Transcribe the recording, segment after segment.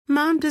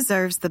Mom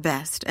deserves the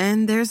best,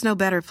 and there's no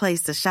better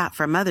place to shop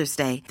for Mother's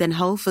Day than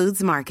Whole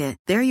Foods Market.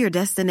 They're your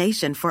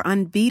destination for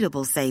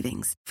unbeatable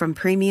savings, from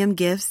premium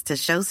gifts to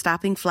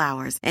show-stopping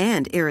flowers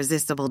and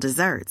irresistible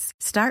desserts.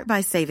 Start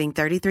by saving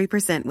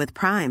 33% with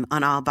Prime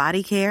on all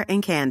body care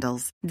and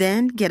candles.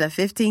 Then get a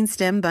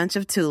 15-stem bunch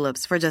of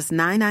tulips for just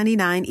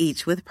 $9.99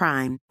 each with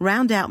Prime.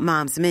 Round out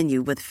Mom's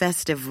menu with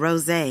festive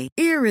rosé,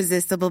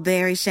 irresistible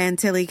berry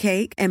chantilly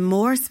cake, and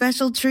more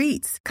special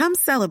treats. Come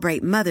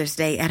celebrate Mother's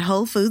Day at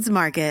Whole Foods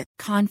Market.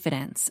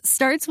 Confidence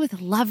starts with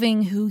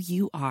loving who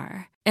you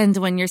are. And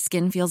when your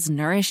skin feels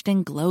nourished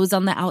and glows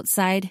on the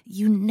outside,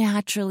 you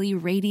naturally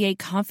radiate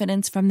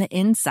confidence from the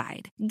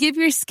inside. Give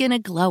your skin a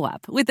glow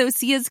up with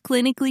Osea's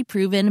clinically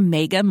proven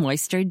Mega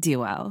Moisture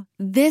Duo.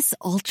 This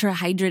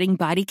ultra-hydrating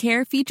body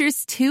care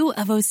features 2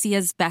 of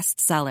Osea's best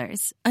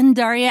sellers,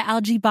 Undaria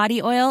Algae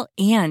Body Oil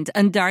and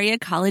Undaria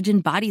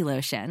Collagen Body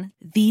Lotion.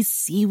 These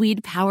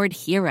seaweed-powered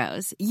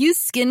heroes use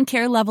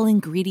skincare-level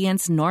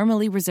ingredients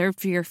normally reserved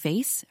for your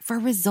face for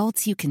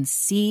results you can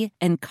see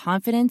and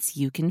confidence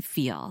you can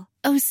feel.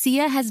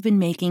 Osea has been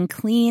making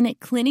clean,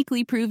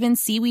 clinically proven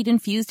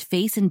seaweed-infused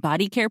face and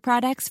body care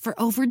products for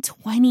over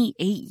 28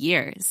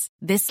 years.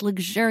 This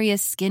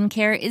luxurious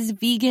skincare is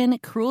vegan,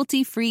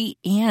 cruelty-free,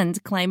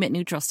 and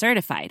climate-neutral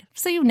certified,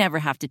 so you never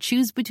have to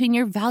choose between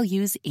your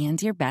values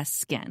and your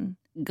best skin.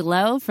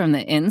 Glow from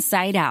the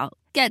inside out.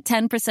 Get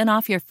 10%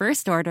 off your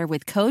first order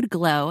with code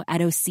GLOW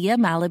at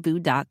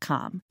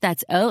OseaMalibu.com.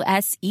 That's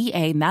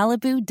OSEA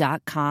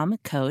Malibu.com,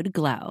 code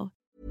GLOW.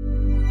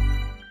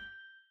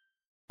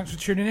 Thanks for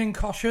tuning in,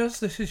 Koshers.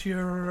 This is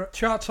your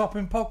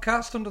chart-topping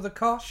podcast, Under the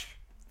Kosh.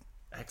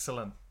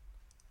 Excellent.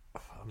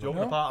 Do you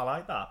want the part? I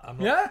like that. I'm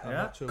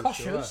not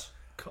Koshers.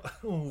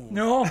 Ooh.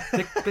 No.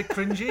 Bit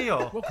cringy,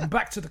 or? Welcome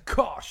back to the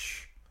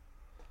Kosh.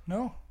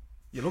 No.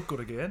 You look good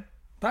again.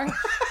 Thanks.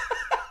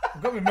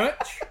 I've got my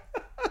merch.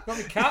 Got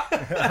my cap.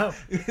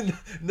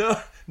 No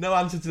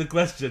answer to the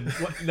question.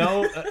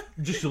 No,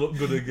 just to look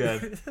good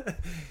again.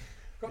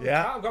 Got my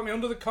cap. I've got my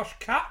Under the Kosh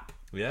cap.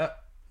 Yeah.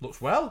 Looks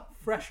well.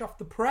 Fresh off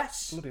the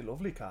press. Bloody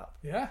lovely cap.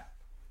 Yeah.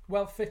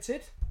 Well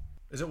fitted.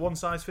 Is it one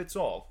size fits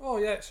all? Oh,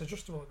 yeah, it's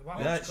adjustable at the back.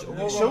 Yeah, It's got the it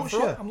logo suits on the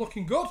front. you. I'm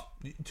looking good.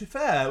 To be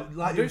fair,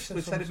 like do we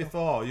say said it so.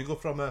 before, you go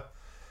from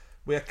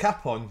with a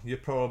cap on, you're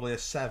probably a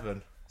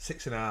 7,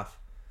 6.5. And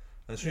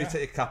as soon as you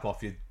take your cap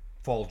off, you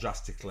fall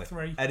drastically.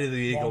 3, Head of the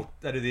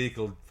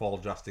eagle fall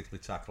drastically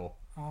tackle.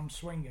 I'm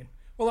swinging.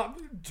 Well,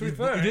 to be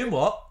fair, You doing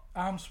what?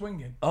 I'm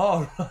swinging.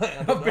 Oh,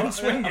 right. I've been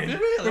swinging. Have you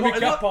really? With my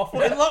cap off.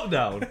 In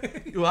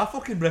lockdown? You are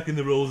fucking breaking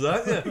the rules,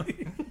 aren't you?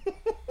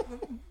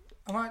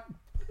 I might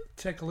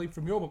take a lead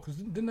from your book, because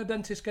didn't the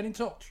dentist get in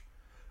touch?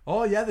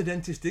 Oh, yeah, the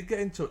dentist did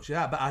get in touch,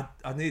 yeah. But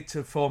I need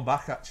to phone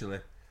back, actually.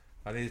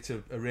 I need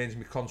to arrange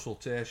my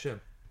consultation.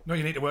 No,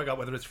 you need to work out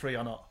whether it's free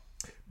or not.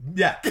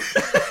 Yeah.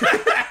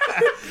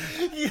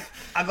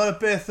 I got to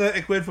pay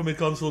 30 quid for my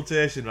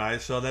consultation,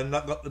 right? So then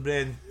that got the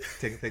brain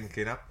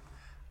thinking,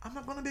 I'm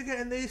not going to be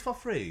getting these for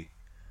free.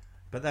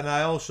 But then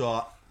I didn't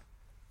know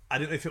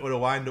if it were a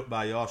wind up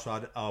by you,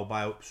 so I'll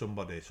buy up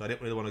somebody. So I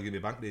didn't really want to give you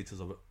bank details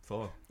of it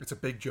phone. It's a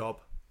big job.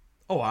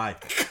 Oh, aye.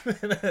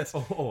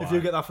 If you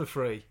get that for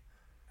free.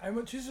 How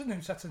much is a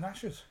new set of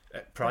gnashers?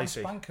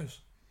 Pricey.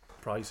 Bankers.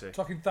 Pricey.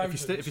 Talking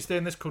thousands. If you stay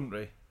in this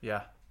country,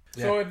 yeah.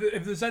 So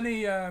if there's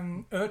any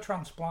ear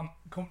transplant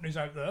companies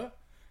out there,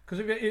 because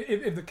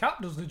if the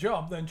cap does the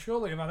job, then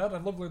surely if I had a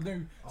lovely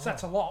new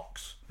set of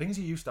locks. Things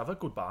you used to have a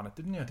good barnet,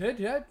 didn't you? I did,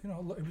 yeah. You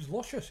know, it was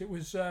luscious. It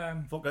was.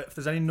 Look, if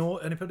there's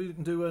anybody who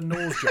can do a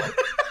nose job.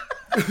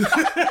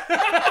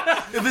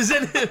 If there's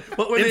any,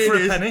 what we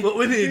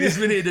need is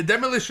a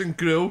demolition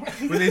crew,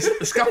 we need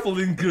a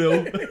scaffolding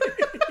crew,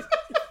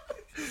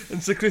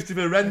 and Sir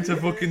Christopher Wren to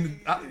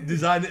fucking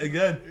design it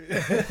again.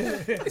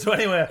 So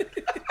anyway,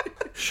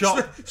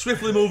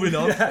 swiftly moving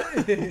on.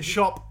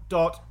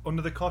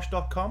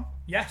 Shop.underthekosh.com.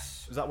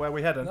 Yes. Is that where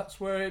we're heading? That's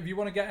where, if you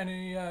want to get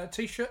any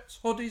t-shirts,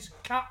 hoodies,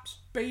 caps,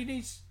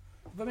 beanies.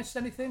 Have I missed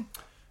anything?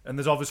 And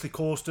there's obviously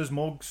coasters,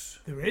 mugs.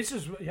 There is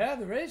as well. Yeah,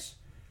 there is.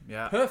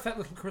 Yeah. Perfect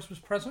little Christmas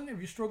present if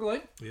you're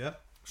struggling. Yeah.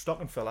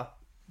 Stocking filler.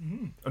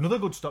 Another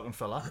good stocking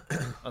filler,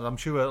 and I'm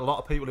sure a lot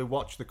of people who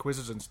watch the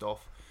quizzes and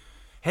stuff,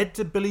 head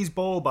to Billy's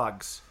Ball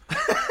Bags.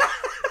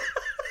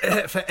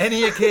 For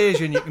any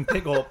occasion, you can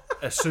pick up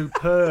a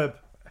superb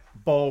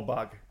ball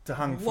bag to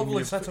hang from Lovely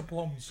your... set of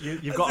plums.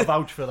 You've got to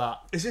vouch for that.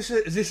 Is this a?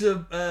 It's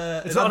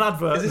not an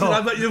advert. Is this no. an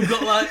advert you've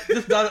got like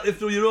just directly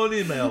through your own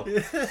email?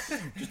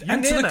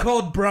 Enter the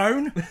code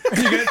Brown.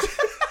 And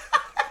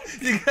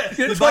you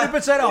get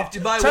 20% off.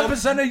 You buy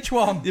 10% each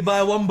one. You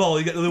buy one ball,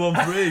 you get the other one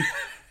free.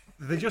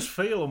 They just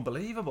feel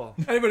unbelievable.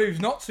 Anybody who's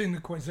not seen the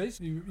quizzes,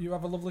 you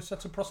have a lovely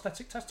set of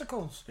prosthetic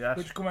testicles, yes,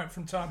 which come out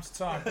from time to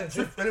time.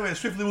 Anyway,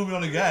 swiftly moving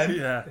on again.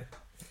 Yeah.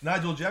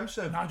 Nigel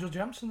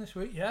Jemson this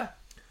week, yeah.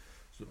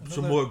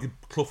 Some more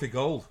Cloughie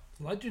gold.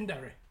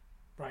 Legendary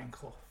Brian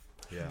Clough.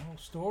 Yeah. More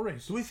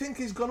stories. Do we think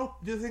he's gone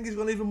up? Do you think he's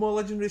gone even more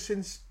legendary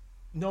since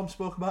Norm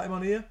spoke about him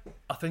on here?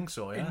 I think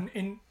so, yeah.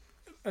 In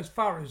as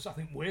far as I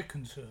think we're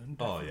concerned.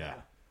 Oh, yeah.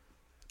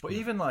 But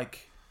even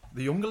like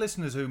the younger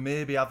listeners who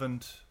maybe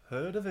haven't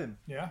heard of him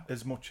Yeah.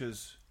 as much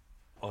as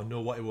Or know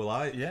what he will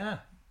like. yeah,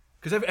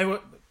 because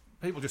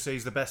people just say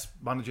he's the best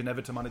manager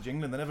never to manage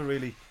England. They never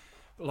really.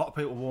 A lot of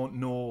people won't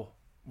know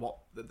what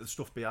the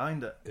stuff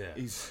behind it. Yeah.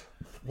 He's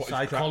What his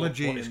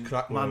psychology crack- what his and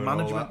crack were man and all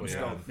management that, and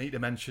yeah. stuff. Need to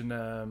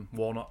mention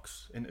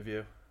Warnock's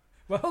interview.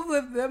 Well,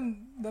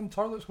 them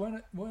toilets weren't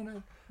at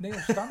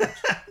Neil's standards.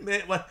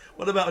 Mate, what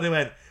about when he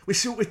went, we're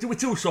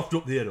too soft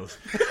up there, us.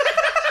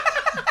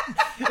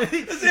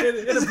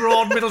 In a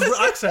broad Middlesbrough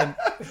accent.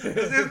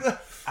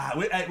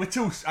 We're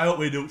too, I hope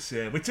we don't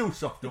say, we're too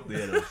soft up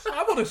there, us.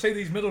 I want to see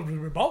these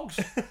Middlesbrough bogs.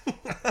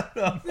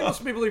 They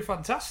must be really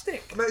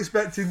fantastic. I'm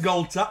expecting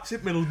gold taps in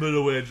Middlesbrough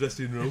away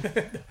dressing room.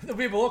 There'll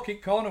be a bloke in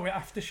corner with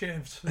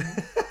aftershaves.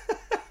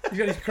 He's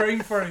got his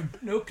cream for him.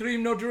 No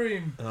cream, no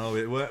dream. Oh,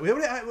 we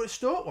were at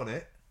Stoke, wasn't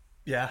it?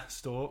 Yeah,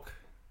 Stoke.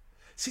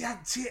 See, I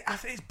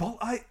think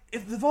it's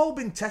if they've all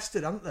been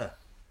tested, haven't they?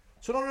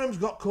 So none of them's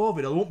got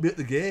COVID, I won't be at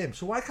the game.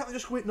 So why can't they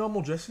just go in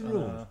normal dressing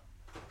rooms?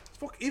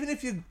 Even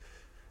if you,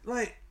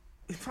 like,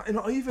 in fact,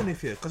 not even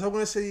if you, because I want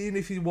to say even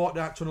if you walk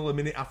that tunnel a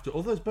minute after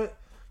others, but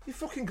you're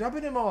fucking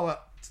grabbing him all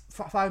at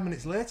 5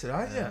 minutes later,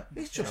 aren't you?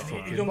 He's just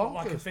fucking He don't look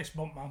like a bonkers. fist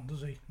bump man,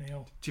 does he,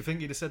 Neil? Do you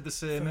think he'd have said the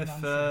same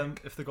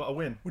if they got a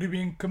win? Would he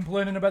be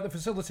complaining about the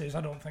facilities?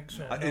 I don't think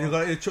so.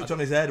 He'd chucked on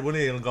his head,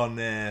 wouldn't he, and gone,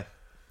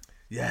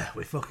 yeah,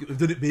 we've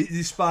done it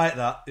despite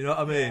that, you know what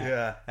I mean?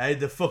 Yeah. Hey,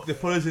 they put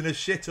us in a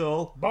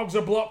shithole. Bogs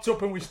are blocked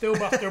up and we still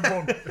bust their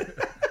bun.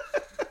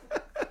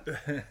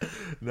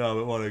 No,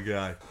 but what a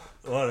guy.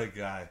 What a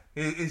guy.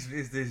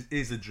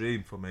 He's a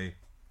dream for me.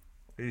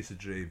 He's a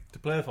dream. To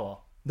play for?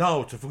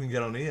 No, to fucking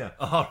get on here.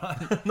 All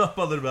right. Not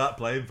bothered about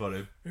playing for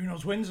him. Who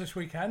knows wins this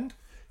weekend?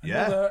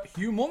 Yeah. Another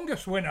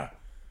humongous winner.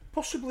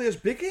 Possibly his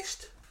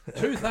biggest.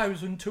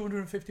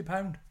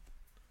 £2,250.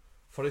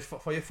 For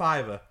your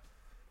fiver.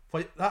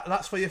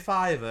 That's for your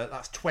fiver.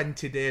 That's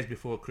 20 days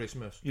before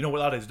Christmas. You know what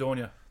that is, don't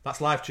you? That's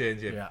life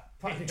changing. Yeah.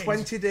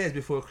 20 days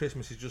before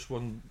Christmas, he's just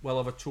won well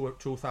over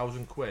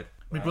 2,000 quid.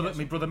 My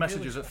brother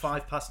messages at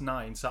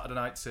 9:05 Saturday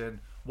night saying,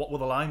 "What will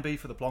the line be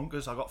for the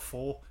Plonkers? I got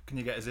 4. Can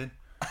you get us in?"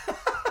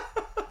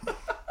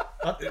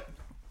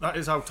 that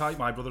is how tight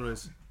my brother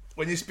is.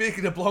 When you're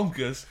speaking of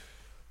blonkers,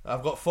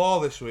 I've got 4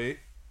 this week.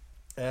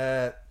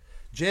 J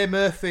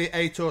Murphy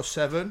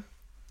 807,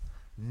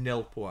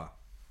 nil point.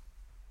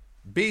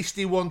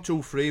 Beastie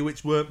 123,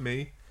 which weren't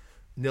me,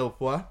 nil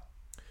point.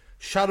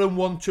 Sharon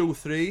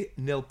 123,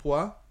 nil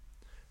point.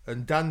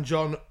 And Dan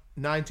John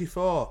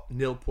 94,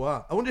 nil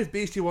point. I wonder if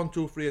Beastie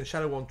 123 and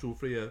Sharon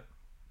 123 are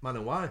man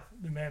and wife.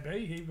 They may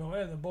be, either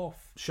way, they're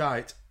both.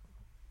 Shite.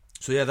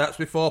 So yeah, that's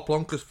before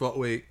Plonkers for the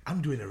week.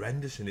 I'm doing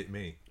horrendous in it,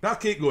 me. I'll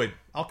keep going.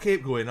 I'll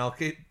keep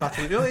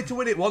battling. You only need to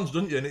win it once,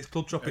 don't you? And it's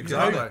Club Tropicana.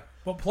 Exactly.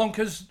 But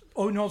Plonkers,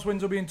 who knows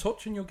wins will be in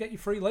touch and you'll get your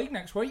free league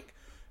next week.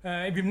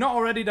 If you've not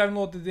already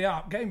downloaded the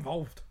app, get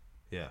involved.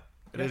 Yeah.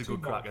 It is a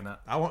good crack in that.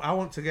 I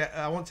want to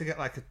get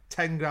like a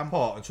 10 grand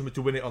pot and somebody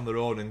to win it on their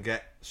own and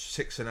get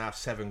 6.5,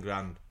 7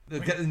 grand.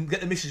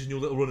 Get the missus a new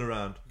little run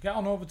around. Get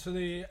on over to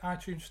the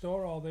iTunes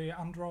store or the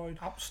Android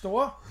App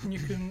Store and you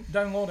can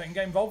download it and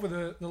get involved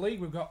with the league.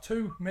 We've got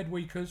 2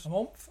 midweekers a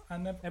month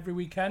and every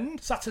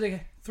weekend.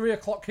 Saturday, 3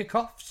 o'clock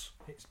kickoffs.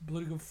 It's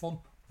bloody good fun.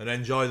 And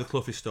enjoy the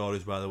Cluffy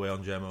stories, by the way,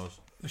 on Gemos.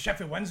 The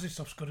Sheffield Wednesday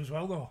stuff's good as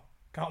well, though.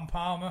 Carlton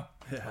Palmer,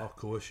 Oh, of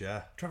course,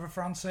 yeah. Trevor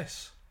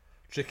Francis.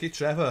 Tricky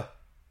Trevor.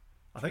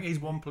 I think he's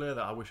one player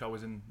that I wish I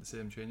was in the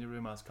same changing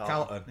room as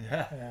Carlton. Carlton.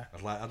 Yeah.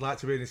 I'd like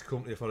to be in his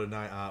company for a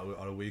night out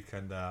or a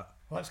weekend out.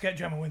 Let's get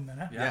Gemma in then,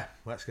 eh? Yeah,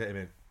 let's get him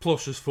in.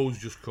 Plus, his food's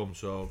just come,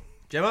 so...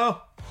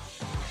 Gemmo?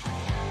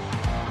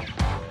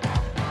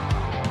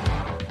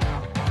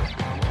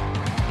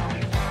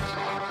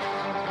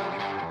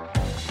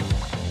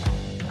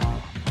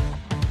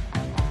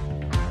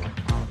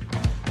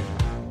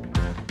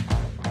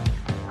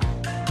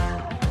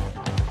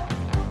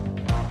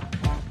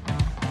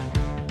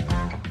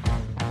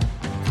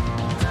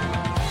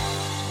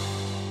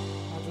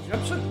 Nigel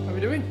Jepson, how are we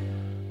doing?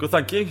 Good,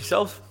 thank you.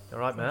 Yourself? All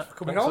right, mate.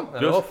 Coming on?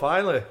 Oh,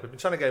 finally. We've been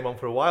trying to get him on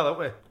for a while, haven't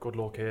we? Good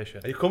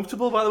location. Are you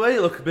comfortable, by the way?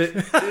 You look a bit...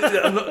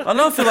 I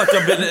know I feel like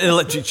I'm in an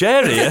electric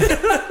chair here.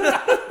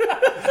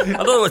 I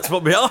don't know where to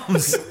put my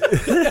arms.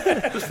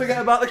 Just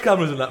forget about the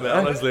cameras and that, mate,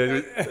 honestly.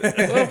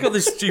 Well, I've got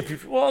this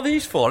stupid... What are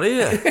these for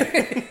here?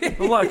 I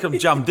feel like I'm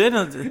jammed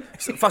in.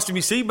 Fasten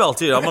my seatbelt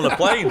here. I'm on a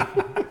plane.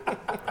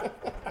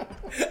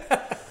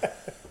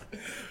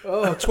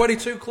 Oh,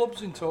 22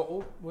 clubs in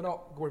total. We're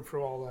not going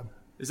through all them.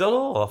 Is that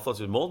all? I thought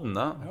it was more than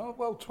that. Oh,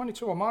 well,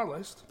 22 on my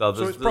list. No, So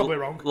there's it's probably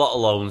wrong. A lot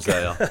of loans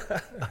there.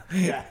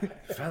 Yeah.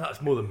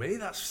 That's more than me.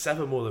 That's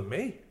 7 more than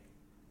me.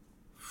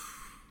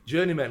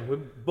 Journeymen. We're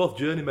both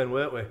journeymen,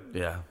 weren't we?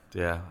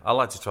 Yeah. I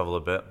like to travel a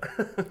bit.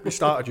 You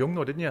started young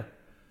though, didn't you?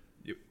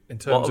 In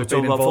terms What, are we of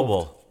being talking about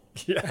involved.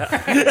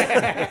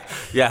 football?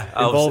 Yeah.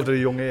 I Involved at a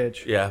young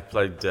age. Yeah,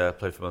 played for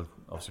my,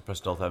 obviously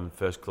Preston North End,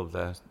 first club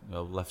there. You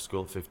know, left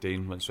school at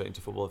 15, went straight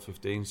into football at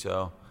 15,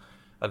 so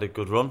had a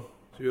good run.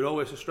 So you're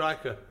always a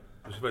striker?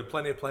 Because we've had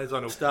plenty of players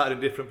on who started in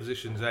different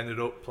positions, ended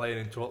up playing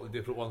in totally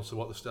different ones to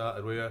what they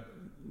started, were you?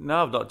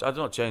 No, I've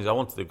not changed. I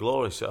wanted the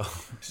glory. So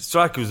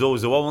striker was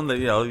always the one, wasn't it?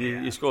 You know,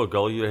 you score a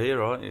goal, you're a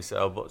hero, aren't you?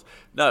 So, but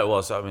no, it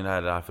was. I mean, I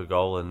had half a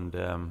goal, and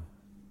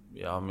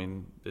I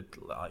mean,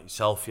 like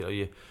yourself, you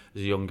know,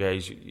 as a young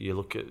age, you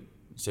look at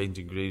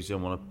St. Greaves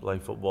and want to play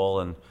football,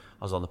 and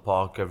I was on the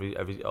park every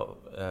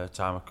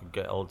time I could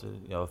get hold of,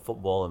 you know,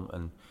 football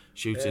and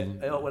shooting.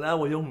 When I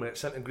was young, mate,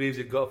 St. Greaves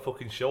had got a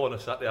fucking show on a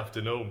Saturday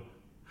afternoon.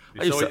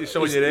 You're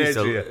showing your age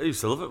here. I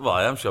used to love it. Well,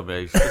 I am showing my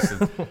age.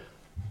 Listen,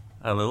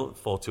 I'm a little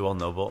 41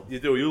 though, but you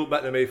do. You look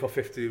better than me for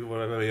 50,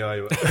 whatever you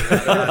are.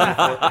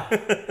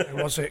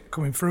 How was it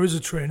coming through as a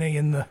trainee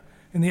in the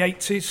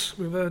 80s?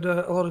 We've heard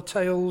a lot of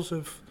tales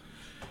of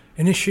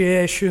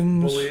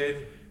initiations,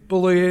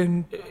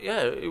 bullying.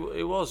 Yeah,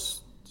 it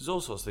was. There's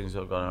all sorts of things that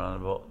have gone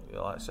around, but you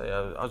know, like I say,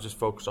 I was just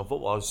focused on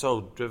football. I was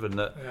so driven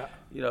that,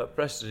 you know, at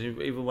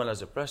Preston, even when I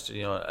was at Preston,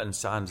 you know, and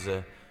signed as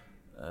a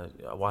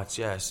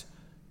YTS,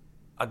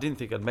 I didn't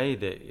think I'd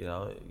made it. You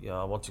know,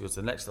 I want to go to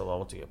the next level. I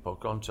want to get a pro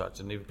contract,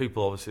 and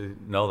people obviously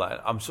know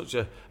that. I'm such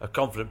a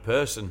confident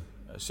person,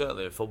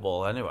 certainly at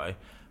football anyway,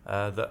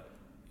 that,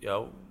 you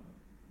know,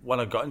 when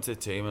I got into the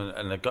team,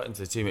 and I got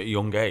into the team at a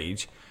young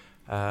age,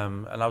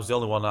 and I was the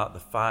only one out of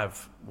the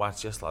 5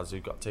 YTS lads who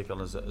got taken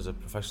on as a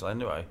professional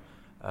anyway,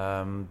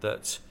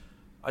 that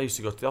I used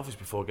to go to the office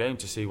before game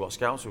to see what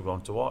scouts were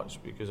going to watch,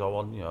 because I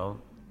want, you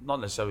know, not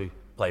necessarily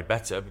play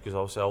better, because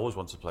obviously I always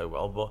wanted to play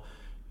well, but,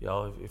 you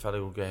know, if I had a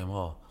good game,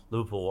 or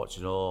Liverpool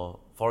watching, or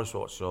Forest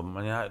watching, or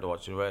Man United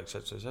watching,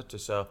 etc., etc.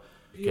 So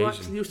you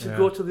actually used to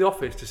go to the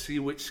office to see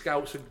which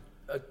scouts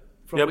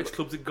from which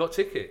clubs had got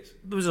tickets.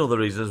 There was another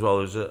reason as well.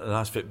 There was a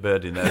nice fit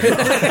bird in there.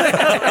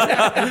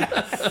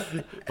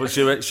 But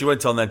she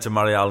went on then to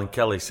marry Alan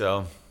Kelly,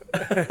 so.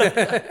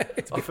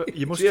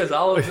 Cheers,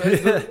 Alan.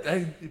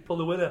 Hey, you pulled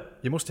the winner.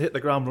 You must have hit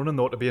the ground running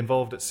though to be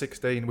involved at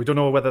 16. We don't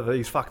know whether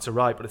these facts are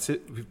right, but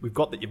we've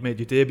got that you've made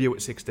your debut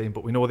at 16,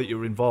 but we know that you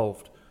were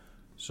involved.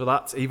 So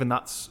that's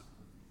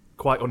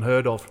quite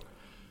unheard of.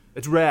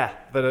 It's rare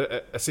that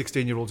a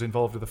 16-year-old's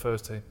involved with the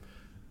first team.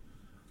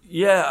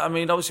 Yeah, I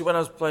mean, obviously when I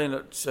was playing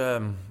at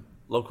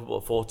local football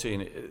at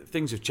 14,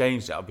 things have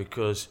changed now,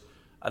 because,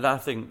 and I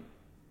think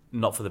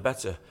not for the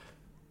better,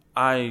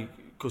 I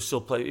could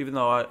still play, even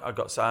though I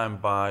got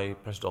signed by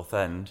Preston North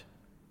End,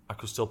 I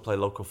could still play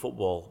local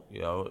football.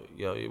 You know,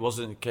 it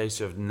wasn't a case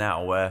of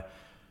now where,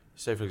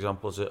 say for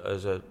example,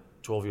 as a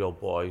 12-year-old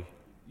boy,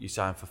 you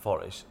sign for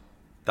Forest.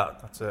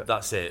 That's it.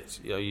 That's it.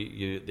 You know,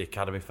 you the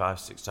academy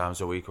 5-6 times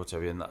a week or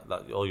whatever, and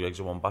that all your eggs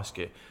in one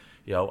basket.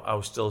 You know, I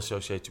was still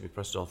associated with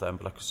Preston North End,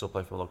 but I could still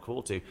play for a local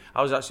football team.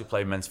 I was actually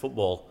playing men's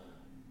football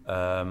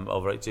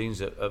over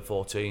 18s at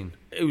 14.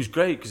 It was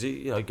great because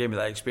it gave me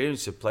that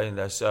experience of playing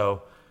there.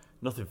 So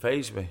nothing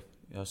fazed me.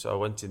 You know, so I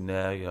went in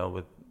there, you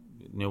know,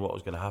 knew what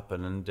was going to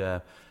happen, and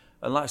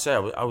like I say,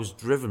 I was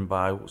driven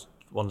by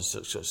wanting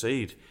to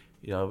succeed.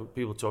 You know,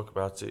 people talk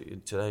about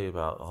it today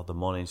about the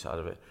money side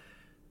of it.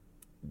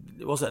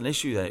 It wasn't an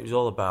issue then. It was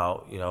all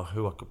about, you know,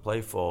 who I could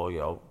play for, you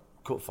know,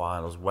 cup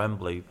finals,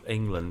 Wembley,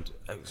 England,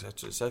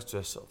 etc.,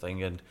 sort of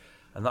thing, and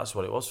that's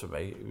what it was for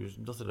me. It was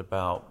nothing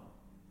about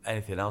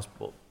anything else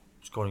but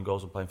scoring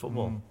goals and playing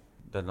football.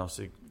 Then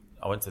obviously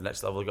I went to the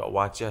next level. I got a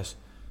YTS,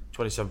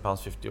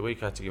 £27.50 a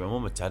week. I had to give my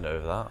mum a tenner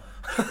over that.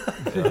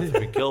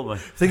 It killed me.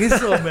 Thing is,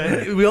 though,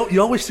 man,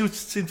 you always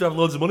seem to have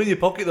loads of money in your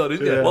pocket, though,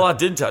 didn't you? Well, I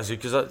didn't actually,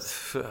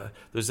 because there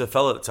was a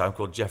fella at the time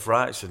called Jeff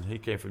Wrightson. He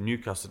came from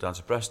Newcastle down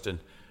to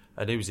Preston,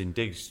 and he was in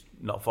digs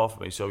not far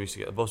from me, so we used to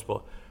get the bus.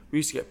 But we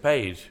used to get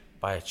paid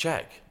by a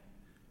cheque.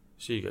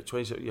 So you get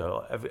 20. You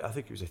know, I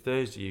think it was a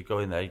Thursday. You go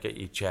in there, you get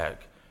your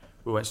cheque.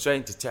 We went straight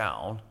into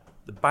town.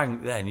 The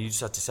bank then, you just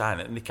had to sign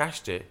it, and they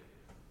cashed it.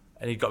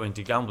 And he got me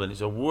into gambling.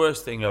 It's the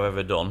worst thing I've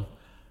ever done.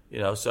 You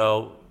know,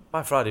 so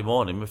by Friday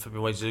morning, my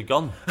flipping wages are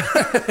gone.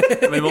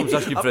 My mum's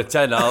asking for a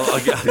tenner. I'll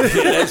get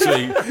it next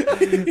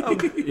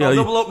week. I'll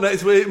double up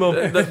next week, mum.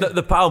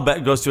 The pound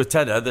bet goes to a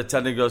tenner. The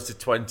tenner goes to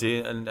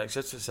 20, and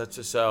etc.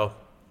 etc. So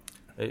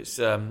it's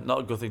not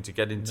a good thing to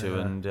get into,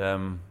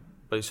 and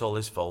but it's all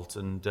his fault.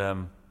 And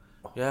then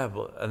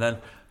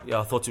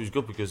I thought it was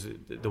good because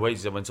the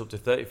wages went up to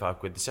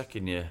 £35 the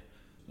second year.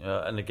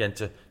 And again,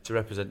 to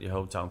represent your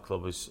hometown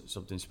club is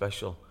something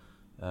special.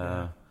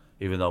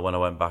 Even though when I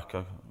went back,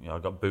 I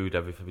got booed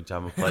every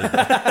time I played.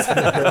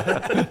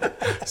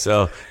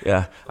 So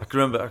yeah, I can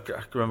remember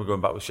going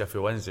back with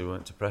Sheffield Wednesday. We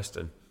went to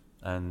Preston,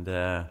 and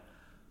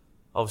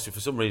obviously for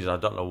some reason I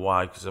don't know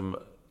why, because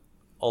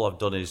all I've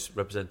done is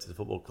represented the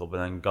football club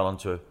and then gone on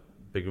to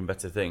bigger and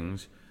better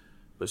things.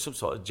 But some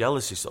sort of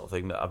jealousy sort of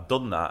thing that I've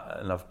done that,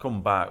 and I've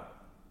come back,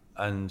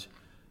 and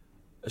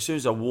as soon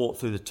as I walked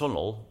through the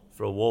tunnel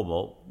for a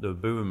warm-up, they were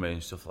booing me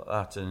and stuff like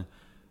that. And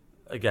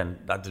again,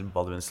 that didn't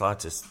bother me in the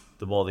slightest.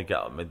 The more they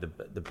get at me,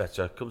 the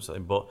better I come to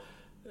something. But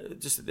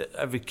just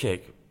every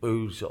kick,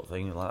 boo sort of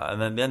thing. Like that.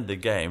 And then at the end of the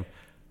game,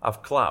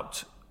 I've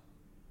clapped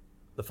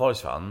the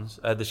Forest fans,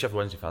 the Sheffield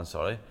Wednesday fans,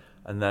 sorry,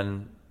 and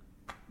then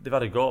they've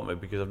had a go at me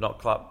because I've not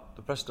clapped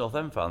the Preston North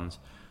End fans.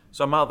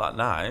 So I'm out that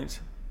night,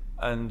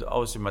 and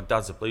obviously my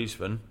dad's a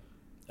policeman,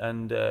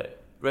 and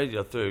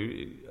radio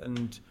through,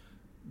 and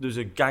there was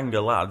a gang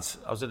of lads.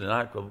 I was in a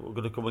nightclub. Were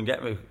going to come and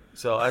get me,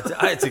 so I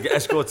had to get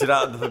escorted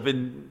out of the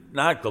flipping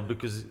nightclub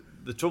because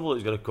the trouble it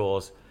was going to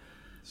cause.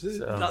 So.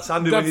 That's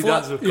handy when your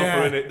dad's a copper,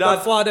 innit? Dad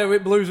fly there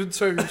with blues and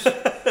twos.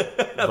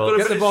 Get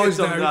the boys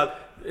down.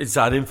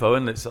 Inside info,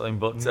 isn't it? Something,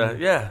 but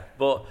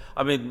but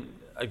I mean,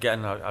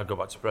 again, I go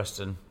back to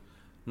Preston,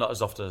 not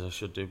as often as I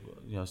should do.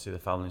 See the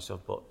family and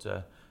stuff.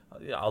 But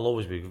I'll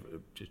always be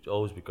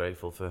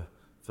grateful for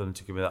them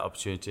to give me that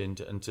opportunity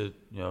and to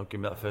give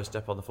me that first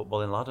step on the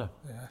footballing ladder.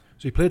 Yeah.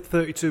 So you played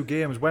 32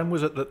 games. When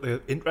was it that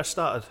the interest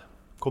started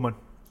coming?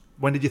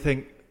 When did you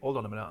think, hold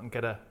on a minute, I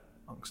can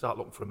start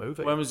looking for a move?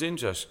 When was the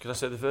interest? Can I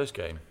say the first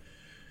game?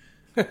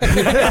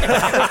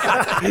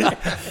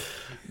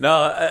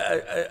 No,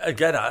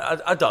 again,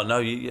 I don't know.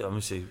 You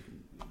obviously,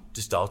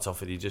 to start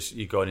off with,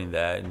 you're going in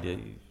there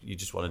and you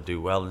just want to do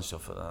well and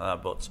stuff like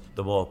that. But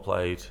the more I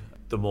played,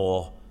 the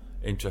more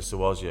interest there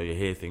was. You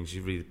hear things,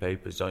 you read the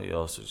papers, don't you?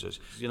 Also,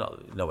 you're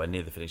not nowhere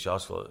near the finished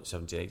article at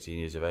 17, 18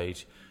 years of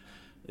age.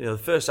 The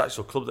first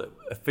actual club that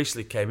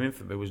officially came in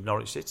for me was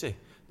Norwich City.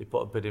 They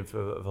put a bid in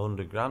for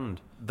 $100,000.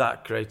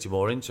 That created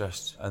more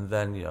interest, and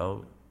then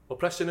Well,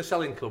 Preston a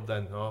selling club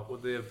then, or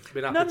would they have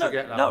been happy to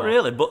get that? Not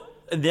really, but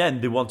in the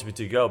end they wanted me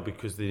to go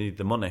because they need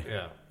the money.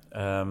 Yeah.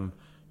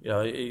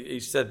 He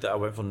said that I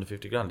went for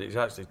 $150,000. It was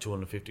actually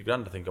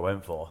 $250,000 I think I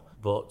went for,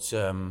 but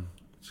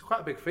it's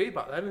quite a big fee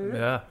back then, isn't it?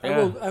 Yeah.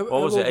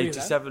 What was it?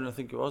 87, I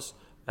think it was.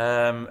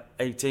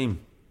 18.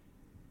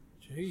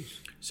 Jeez.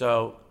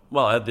 So,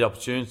 I had the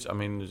opportunity. I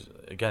mean, there's,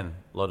 again,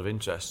 a lot of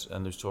interest,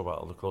 and there's talk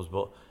about other clubs,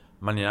 but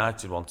Man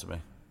United wanted me.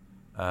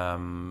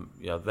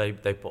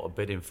 They put a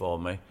bid in for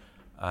me,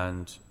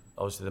 and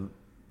obviously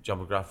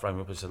John McGrath rang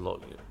me up and said,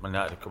 "Look, Man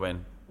United come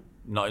in,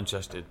 not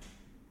interested.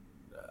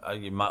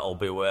 You might all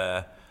be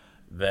aware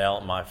they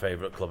aren't my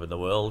favourite club in the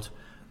world.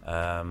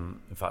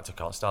 In fact, I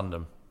can't stand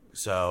them.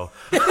 So."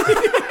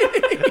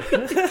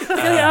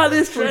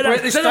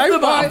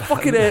 I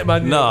fucking hate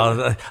Man United.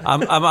 No,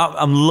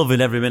 I'm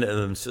loving every minute of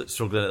them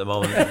struggling at the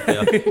moment.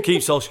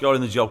 Keep Solskjaer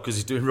scoring the job because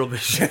he's doing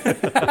rubbish.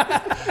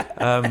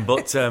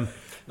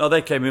 No,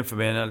 they came in for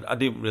me, and I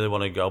didn't really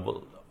want to go.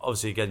 But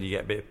obviously, again, you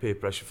get a bit of peer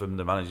pressure from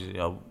the manager.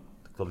 The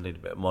club need a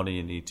bit of money,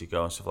 you need to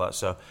go and stuff like that.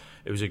 So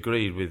it was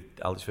agreed with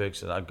Alex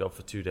Ferguson that I'd go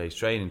for 2 days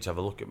training to have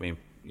a look at me,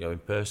 in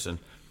person.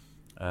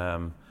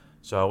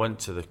 So I went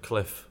to the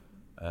Cliff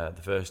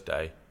the first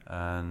day,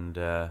 and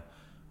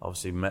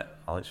obviously met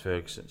Alex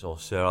Ferguson, or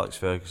Sir Alex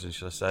Ferguson,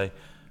 should I say,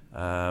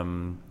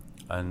 and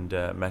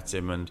met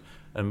him,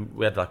 and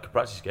we had like a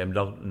practice game,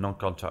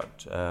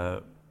 non-contact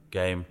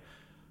game,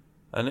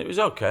 and it was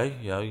okay.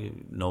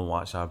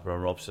 Whiteside,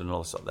 Brian Robson, and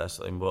all that there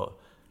something. But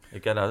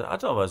again, I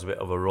don't know if it was a bit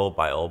of a roll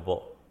by all,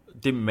 but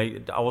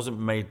I wasn't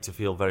made to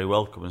feel very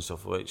welcome and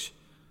stuff, which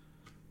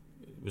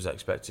was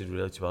expected,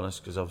 really, to be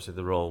honest, because obviously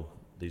they're all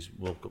these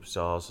World Cup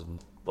stars.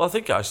 And I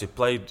think I actually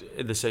played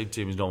in the same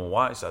team as Norman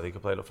Whiteside. I think I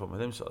played up front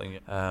with him, sort of thing.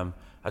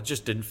 I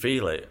just didn't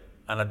feel it,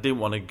 and I didn't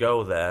want to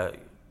go there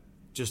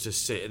just to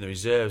sit in the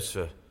reserves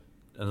for.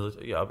 And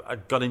I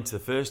got into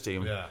the first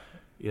team.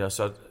 Yeah.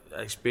 So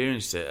I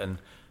experienced it, and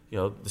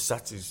the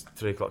Saturday's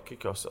 3:00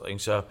 kickoff sort of thing.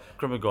 So I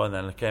remember going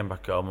there, and I came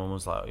back home and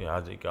was like, how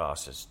did it go? I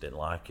just didn't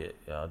like it.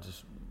 It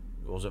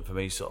wasn't for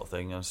me, sort of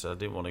thing. And so I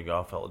didn't want to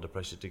go. I felt the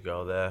pressure to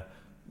go there.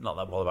 Not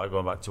that bothered about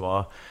going back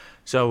tomorrow.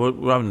 So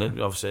we're having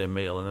obviously a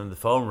meal, and then the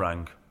phone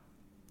rang.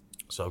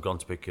 So I've gone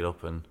to pick it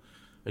up, and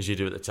as you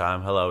do at the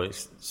time, hello,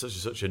 it's such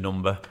and such a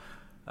number.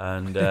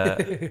 And,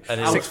 and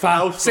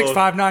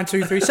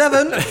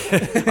 659237. I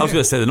was going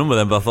to say the number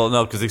then, but I thought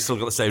no, because they still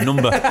got the same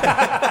number.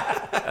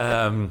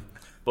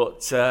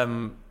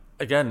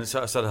 Again,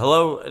 so I said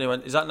hello, and he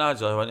went, "Is that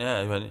Nigel?" I went,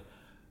 "Yeah." He went,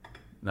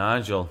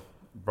 "Nigel,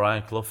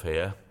 Brian Clough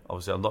here."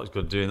 Obviously, I'm not as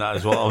good at doing that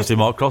as well. Obviously,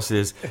 Mark Cross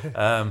is.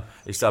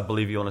 He said, "I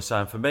believe you want to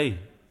sign for me."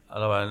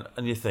 And I went,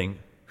 and you think,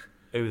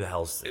 who the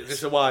hell's this? Is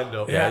this a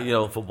wind-up?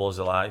 Yeah, footballers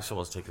are like,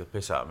 someone's taking the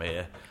piss out of me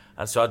here.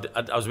 And so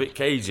I was a bit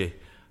cagey.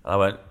 And I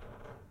went,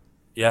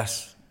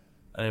 "Yes."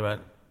 And he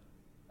went,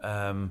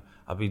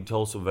 "I've been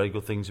told some very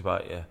good things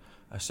about you."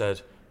 I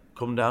said,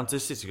 "Come down to the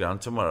City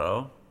Ground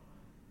tomorrow.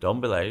 Don't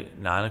be late,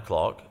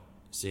 9:00.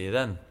 See you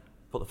then."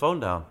 Put the phone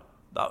down.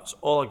 That's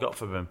all I got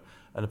from him.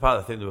 And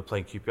apparently I think they were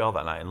playing QPR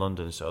that night in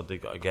London, so they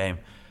got a game.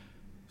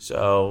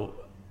 So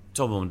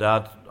told mum and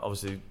dad,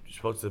 obviously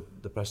spoke to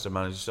the Preston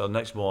manager. So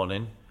next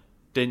morning,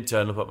 didn't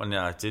turn up at Man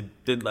United,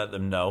 didn't let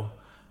them know.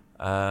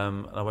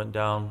 And I went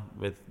down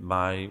with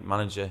my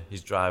manager,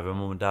 his driver,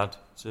 mum and dad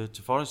to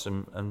Forest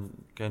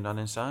and came down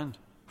and signed.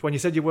 When you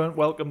said you weren't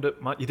welcomed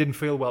at Man, you didn't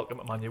feel welcome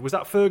at Man U, was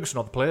that Ferguson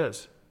or the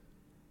players?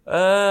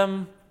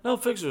 No,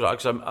 Ferguson was right,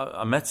 because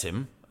I met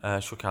him,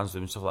 shook hands with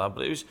him and stuff like that,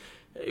 but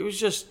it was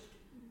just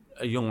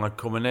a young lad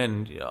coming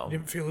in, You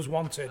didn't feel as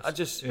wanted. I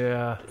just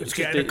It's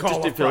getting a it call just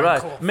off didn't feel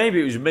Brian right. Clough. Maybe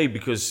it was me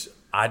because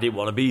I didn't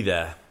want to be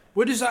there.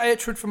 Where does that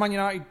hatred for Man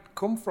United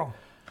come from?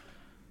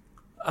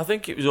 I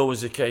think it was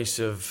always a case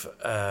of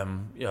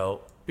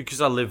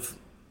because I live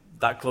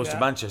that close to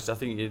Manchester. I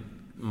think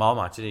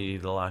Marmite, you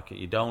either like it,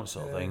 you don't,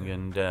 sort of thing,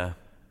 and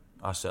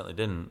I certainly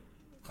didn't.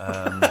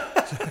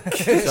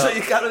 So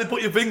you can't really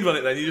put your finger on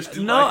it then? You just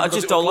didn't No, like him I because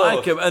just it don't was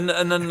like close? him.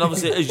 And then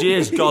obviously as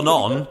years gone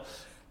on,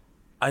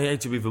 I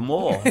hate him even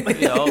more.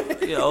 You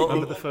know.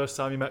 Remember the first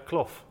time you met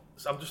Clough?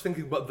 So I'm just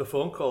thinking about the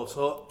phone call.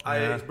 So,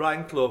 it's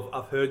Brian Clough.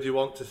 I've heard you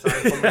want to sign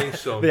for me,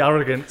 son. The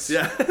arrogance.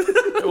 Yeah.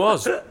 It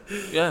was.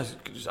 Yes.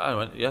 I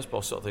went, yes,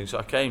 boss, sort of thing. So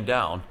I came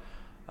down,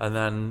 and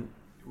then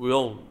we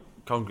all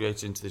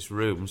congregated into this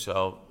room,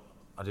 so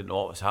I didn't know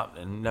what was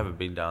happening. Never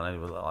been down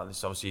anywhere like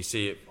this. Obviously, you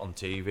see it on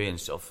TV and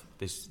stuff.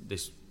 This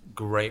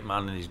great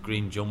man in his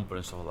green jumper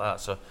and stuff like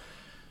that. So,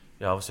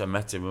 obviously I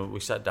met him.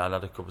 We sat down,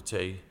 had a cup of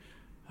tea,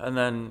 and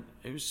then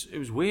it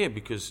was weird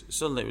because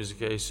suddenly it was a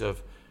case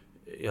of,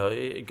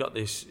 he got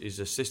this. His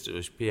sister,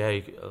 his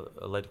PA,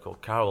 a lady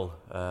called Carol,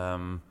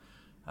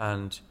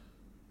 and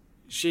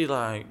she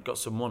got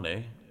some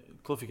money.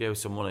 Cluffy gave her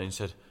some money and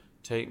said,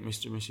 "Take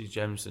Mr. and Mrs.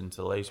 Jemison to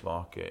the lace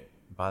market,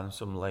 buy them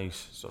some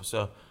lace."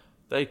 So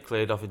they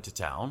cleared off into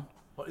town.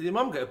 What, did your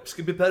mum get a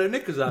skimpy pair of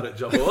knickers out at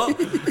job or what?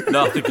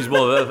 No, I think it's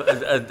more of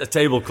a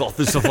tablecloth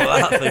and stuff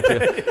like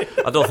that.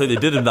 I don't think they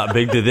did them that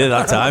big, did they,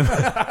 that time?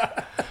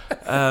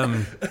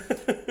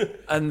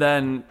 And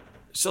then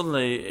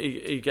suddenly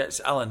he gets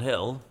Alan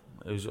Hill,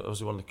 who's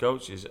obviously one of the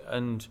coaches,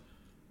 and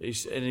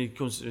he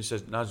comes to me and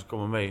says, "Nigel,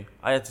 come with me."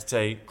 I had to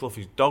take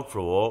Cluffy's dog for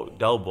a walk,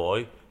 Del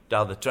Boy,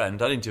 down the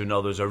Trent. I didn't even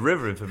know there was a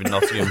river in from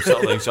Nottingham,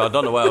 sort of thing, so I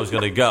don't know where I was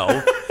going to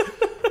go.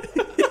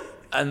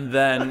 And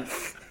then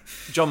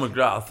John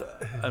McGrath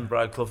and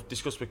Brian Clough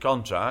discussed my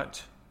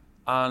contract,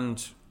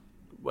 and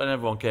when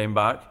everyone came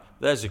back,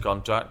 there's the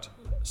contract,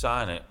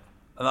 sign it.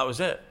 And that was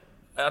it.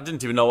 I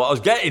didn't even know what I was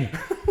getting.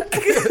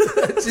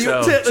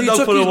 So take the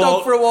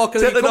dog for a walk.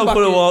 Take the dog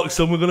for a walk,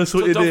 son. We're going to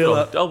sort your deal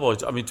out. Del Boy,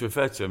 I mean, to be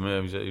fair to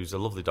him, he was a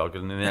lovely dog,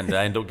 and in the end,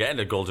 I ended up getting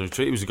a golden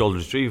retriever. He was a golden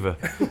retriever,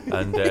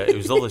 and it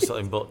was lovely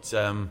something. But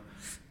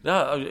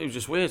no, it was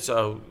just weird.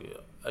 So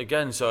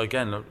again,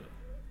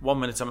 1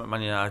 minute I'm at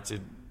Man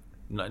United,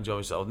 not enjoying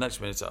myself.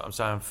 Next minute I'm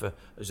signed for,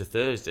 it was a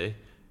Thursday,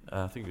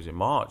 I think it was in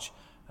March,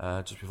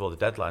 just before the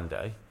deadline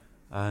day,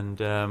 and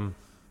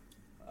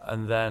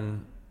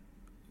then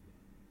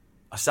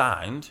I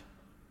signed,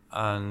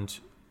 and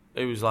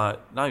it was like,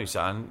 now you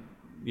signed,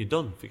 you're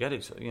done, forget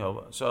it.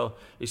 So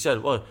he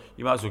said, well,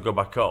 you might as well go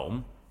back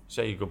home,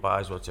 say your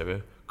goodbyes,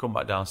 whatever, come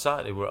back down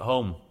Saturday, we're at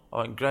home. I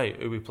went, great,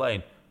 who are we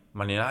playing?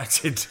 Man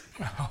United.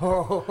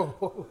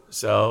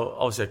 So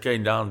obviously I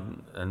came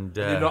down and...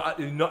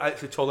 you not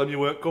actually told them you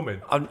weren't coming?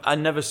 I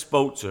never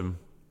spoke to him.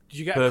 Did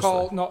you get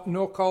personally. a call,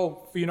 no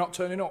call for you not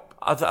turning up?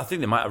 I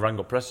think they might have rang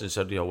up Preston and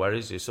said, where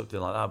is he, something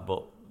like that,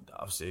 but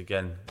obviously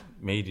again,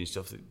 media and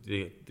stuff,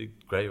 the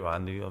great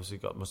one, he obviously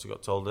must have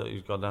got told that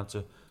he's gone down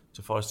to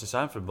Forest to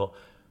sign for him, but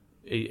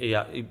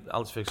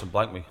Alex Ferguson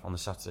blanked me on the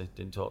Saturday,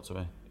 didn't talk to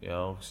me,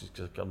 because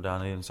he's come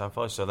down here and sign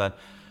Forest. So then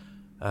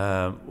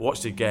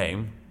watched the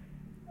game,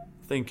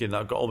 thinking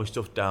that I've got all my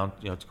stuff down,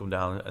 to come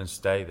down and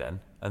stay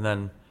then. And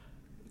then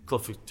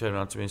Clough turned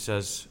around to me and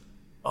says,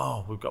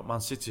 "Oh, we've got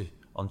Man City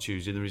on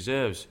Tuesday in the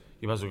reserves.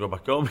 You might as well go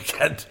back home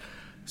again."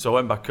 So I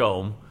went back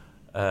home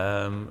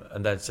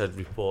and then said,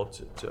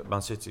 report to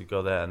Man City,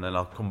 go there, and then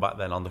I'll come back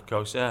then on the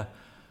coast, yeah.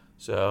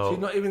 So you've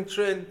not even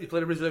trained, you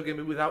played a reserve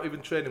game without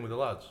even training with the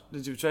lads?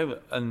 Did you train?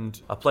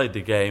 And I played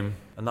the game,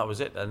 and that was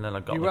it. And then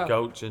I got the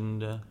coach,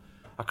 and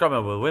I can't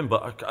remember the win,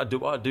 but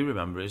what I do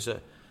remember is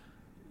that,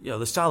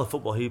 the style of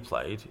football he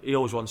played, he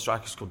always wanted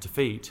strikers to come to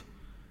feet.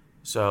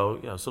 So,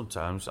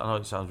 sometimes, I know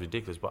it sounds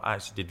ridiculous, but I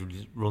actually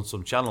did run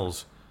some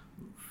channels.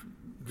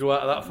 Go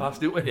out of that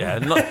fast, didn't we? Yeah,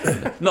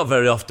 not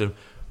very often.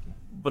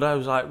 But I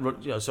was like,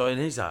 so in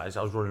his eyes,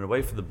 I was running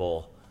away from the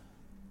ball.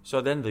 So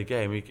at the end of the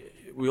game,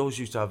 we always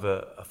used to have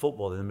a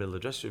football in the middle of the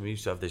dressing room. We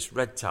used to have this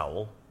red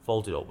towel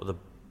folded up with a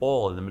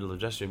ball in the middle of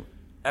the dressing room.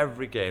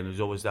 Every game, there's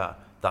always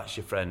that's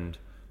your friend.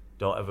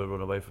 Don't ever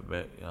run away from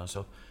it.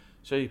 So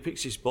he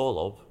picks this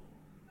ball up,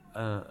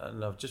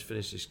 and I've just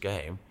finished this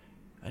game,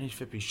 and he's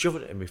flipping,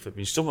 shoving it in my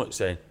flipping stomach,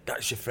 saying,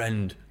 "That's your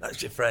friend,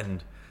 that's your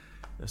friend."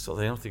 And sort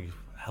of thing. I'm thinking,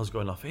 what the hell's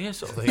going off here,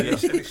 sort of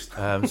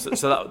thing.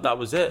 So that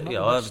was it. I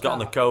got on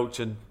the coach,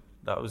 and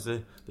that was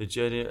the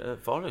journey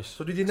at Forest.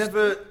 So did you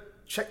never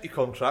check your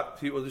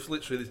contract? You just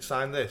literally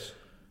signed this?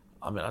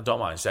 I mean, I don't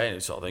mind saying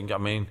it, sort of thing. I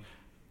mean,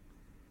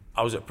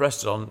 I was at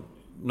Preston.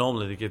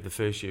 Normally they give the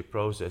first year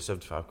pros there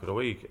 £75 a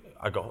week.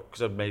 I got,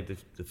 because I'd made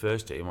the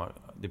first team,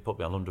 they put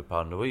me on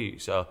 £100 a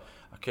week. So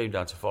I came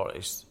down to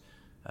Forest.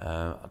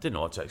 I didn't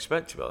know what to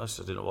expect, to be honest.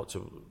 I didn't know what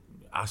to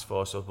ask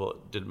for, but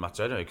it didn't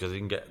matter anyway, because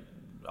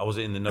I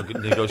wasn't in the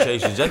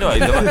negotiations anyway.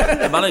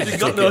 The manager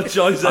got no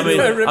choice. I mean,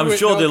 I'm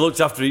sure they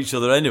looked after each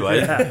other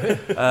anyway.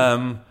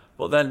 Yeah.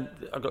 But then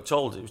I got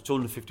told it was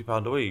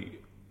 £250 a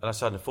week, and I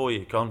signed a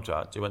 4-year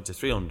contract. It went to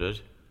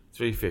 300,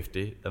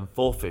 350, then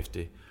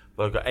 450.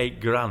 But I got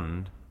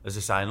 $8,000 as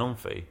a sign-on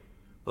fee.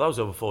 But that was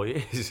over 4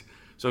 years,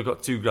 so I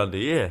got $2,000 a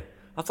year.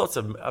 I thought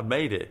I'd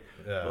made it.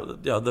 Yeah.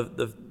 But,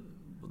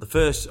 the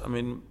first, I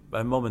mean,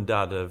 my mum and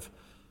dad have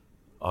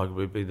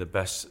arguably been the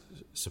best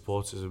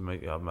supporters of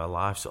my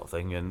life, sort of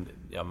thing. And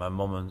my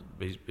mum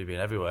has been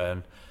everywhere,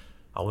 and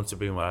I wouldn't have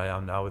been where I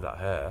am now with that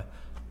hair.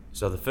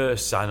 So the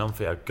first sign-on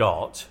fee I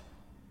got,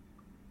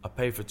 I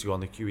paid for it to go on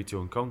the QE2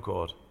 and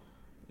Concorde.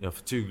 For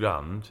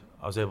 $2,000,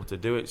 I was able to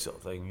do it, sort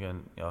of thing.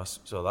 And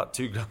so that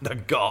 $2,000 I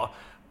got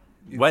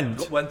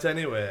went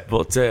anyway.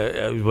 But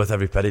it was worth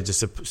every penny just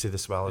to see the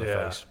smile on his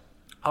face.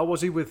 How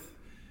was he with?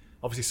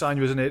 Obviously, signed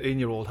you as an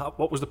 18-year-old.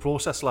 What was the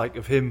process like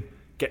of him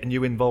getting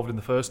you involved in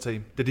the first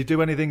team? Did he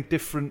do anything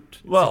different?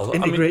 Well, to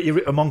integrate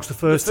you amongst the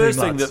first team? The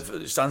first thing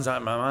that stands out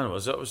in my mind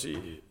was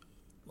obviously,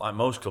 like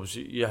most clubs,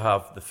 you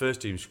have the first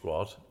team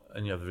squad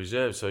and you have the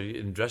reserves. So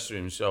in the dressing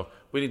room, so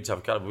we didn't have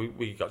a caddy.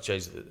 We got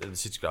changed at the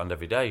City Ground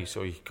every day.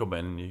 So you come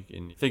in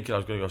and thinking I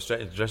was going to go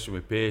straight into the dressing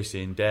room with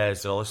Piercy and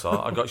Dares and all this.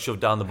 I got shoved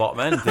down the bottom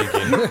end, thinking,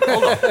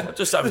 hold on, I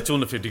just having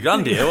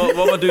 $250,000 here. What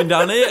am I doing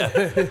down here?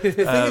 The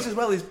thing is, as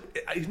well,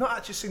 he's not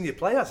actually seen you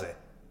play, has he?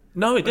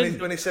 No, he didn't.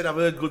 When he said, I've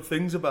heard good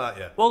things about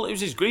you. Well, it was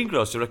his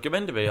greengrocer who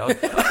recommended me.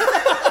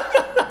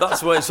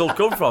 That's where it's all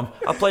come from.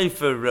 I played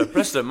for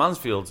Preston at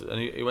Mansfield, and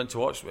he went to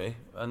watch me,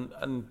 and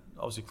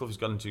obviously Cloughie's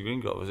gone into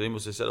greengrocer. He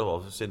must have said,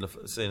 "Oh, I've seen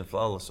a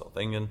flower sort of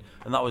thing," and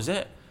that was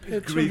it.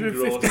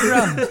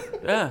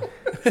 $250,000. Yeah.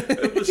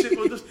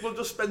 we'll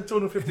just spend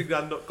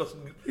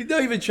 $250,000. He's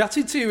not even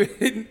chatted to you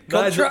in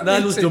contract.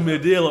 Nigel's done me a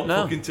deal on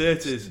No. fucking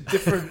taters.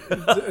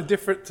 a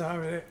different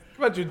time, innit?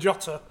 Imagine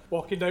Jota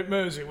walking down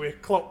Mersey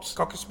with Klopp's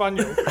Cocker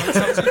Spaniel and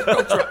that's his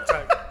contract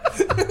time.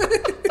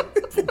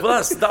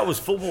 But that was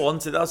football,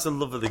 wasn't it? That's the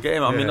love of the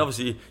game. I mean,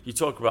 obviously, you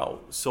talk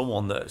about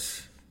someone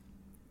that's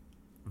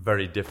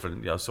very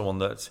different, someone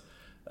that's...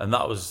 And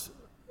that was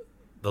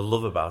the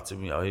love about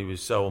him, he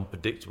was so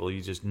unpredictable.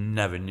 You just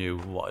never knew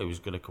what he was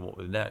going to come up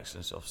with next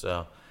and stuff,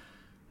 so...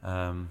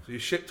 So you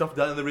shipped off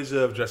down in the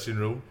reserve dressing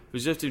room?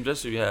 Reserve team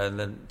dressing room, and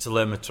then to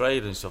learn my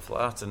trade and stuff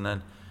like that, and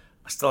then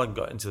I still hadn't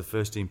got into the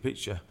first team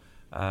picture.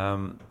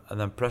 And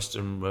then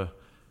Preston were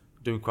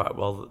doing quite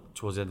well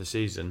towards the end of the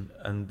season,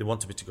 and they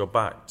wanted me to go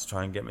back to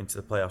try and get me into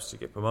the playoffs to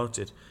get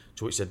promoted,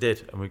 to which I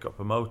did, and we got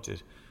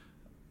promoted.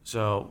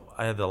 So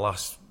I had the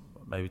last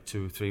maybe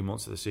 2-3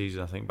 months of the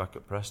season, I think, back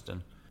at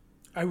Preston.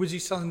 How was he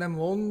selling them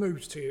loan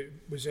moves to you?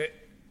 Was it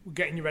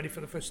getting you ready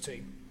for the first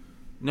team?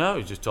 No,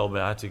 he just told me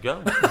I had to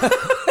go.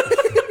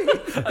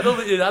 I don't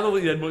think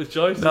you had much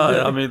choice.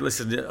 No, I mean,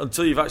 listen,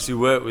 until you've actually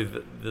worked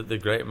with the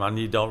great man,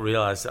 you don't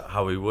realise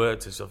how he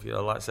worked and stuff.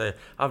 Like I say,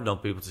 I've known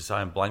people to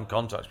sign blank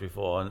contracts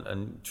before,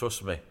 and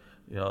trust me,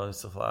 and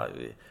stuff like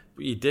that.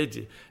 But he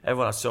did.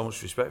 Everyone has so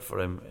much respect for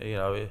him.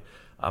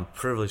 I'm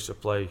privileged to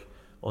play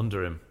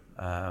under him.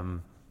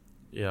 And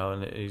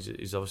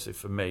he's obviously,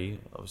 for me,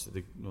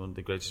 one of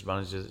the greatest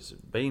managers it's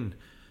been.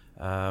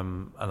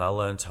 And I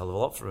learned a hell of a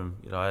lot from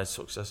him. I had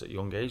success at a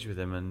young age with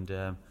him, and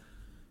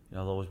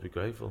I'll always be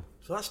grateful.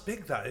 So that's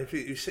big, that. If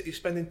you're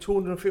spending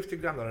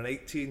 $250,000 on an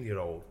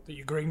 18-year-old... That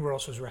your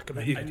greengrocers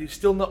recommended. And you're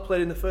still not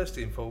playing in the first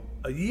team for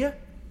a year?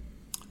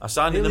 I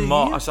signed in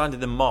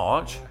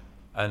March,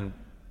 and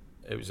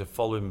it was a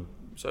following...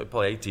 So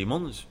probably 18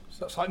 months.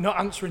 So that's like not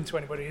answering to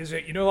anybody, is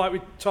it? Like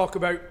we talk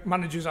about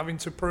managers having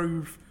to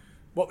prove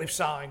what they've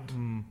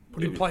signed,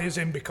 putting players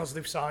in because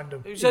they've signed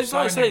them. It's like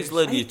I say, it's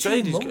learning your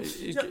trade.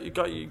 He's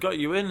got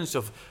you in and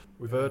stuff.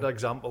 We've heard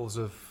examples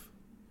of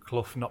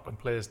Clough knocking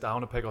players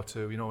down a peg or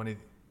two, when he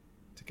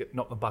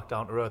knock them back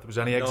down to earth. Was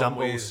there any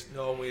examples?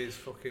 Norway's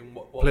fucking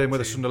playing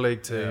with a Sunday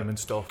League team and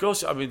stuff. Of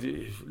course, I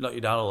mean, knock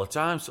you down all the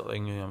time, sort of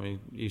thing. I mean,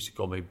 he used to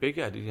call me Big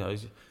Head.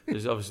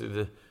 There's obviously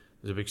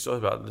there's a big story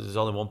about there's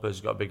only one person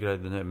who's got a bigger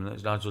head than him, and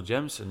that's Nigel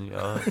Jemison.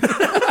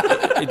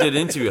 He did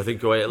an interview, I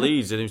think, away at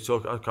Leeds, and he was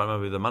talking. I can't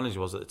remember who the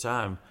manager was at the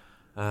time,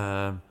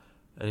 and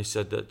he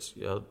said that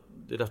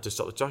they'd have to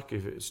stop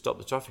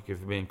the traffic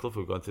if me and Clough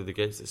were going through the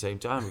gates at the same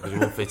time because we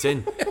won't fit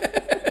in.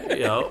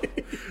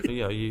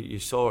 You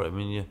saw him,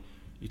 and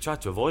you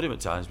tried to avoid him at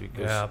times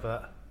because I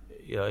bet.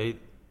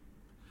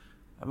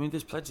 I mean,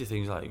 there's plenty of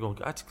things like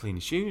I had to clean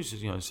his shoes,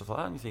 and stuff like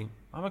that. And you think,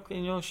 why am I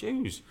cleaning your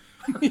shoes?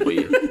 but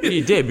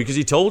you did because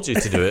he told you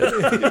to do it.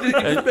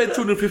 You paid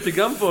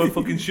 $250,000 for a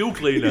fucking shoe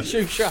cleaner.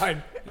 Shoe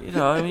shine.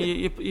 I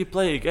mean, you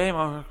play a game.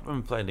 I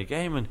remember playing a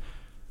game, and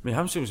my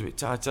hamstring was a bit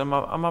tight. I'm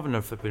having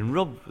a flipping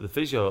rub with the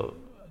physio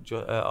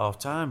at half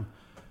time,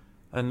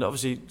 and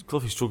obviously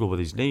Cloughie struggled with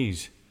his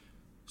knees.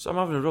 So I'm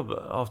having a rub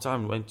at half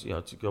time. Went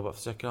to go back for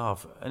the second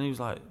half, and he was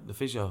like, "The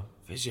physio,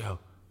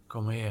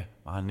 come here.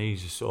 My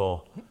knees are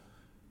sore."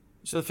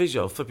 So the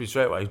physio flipping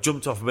straight away,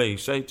 jumped off me,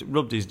 straight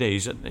rubbed his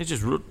knees, and he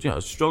just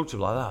stroked him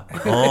like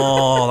that.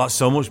 Oh, that's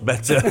so much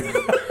better.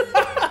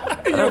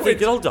 And I'm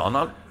thinking, hold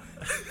on,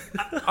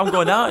 I'm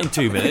going out in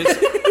 2 minutes.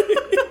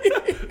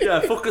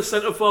 Yeah, fuck a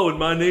centre forward,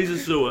 my knees are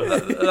sore.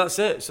 That's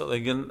it, sort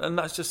of thing, and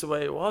that's just the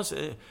way it was.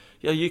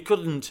 You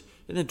couldn't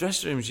in the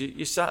dressing rooms.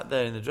 You sat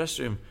there in the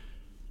dressing room,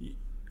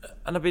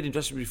 and I've been in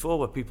dressing rooms before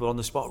where people are on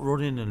the spot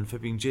running and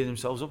flipping gearing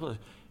themselves up.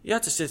 You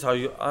had to sit how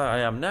I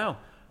am now.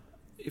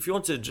 If you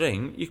wanted a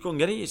drink, you couldn't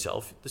get it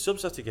yourself. The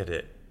subs had to get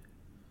it.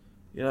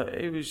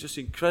 It was just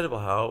incredible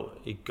how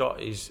he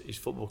got his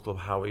football club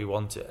how he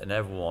wanted, and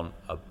everyone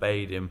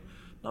obeyed him,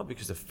 not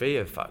because of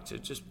fear factor,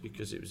 just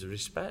because it was a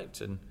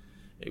respect, and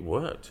it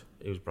worked.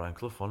 It was Brian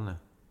Clough, wasn't it?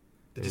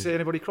 Did you see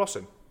anybody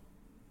crossing?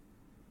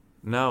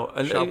 No,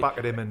 and shout back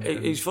at him. And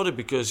it's funny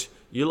because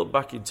you look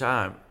back in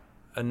time,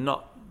 and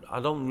I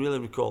don't really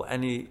recall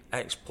any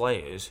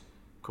ex-players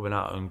coming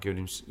out and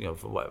giving him,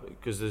 for whatever.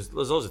 Because there's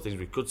lots of things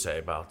we could say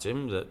about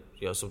him that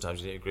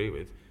sometimes you didn't agree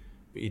with,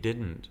 but he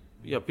didn't.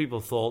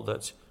 People thought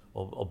that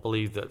or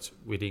believed that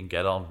we didn't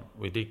get on.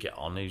 We did get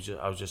on.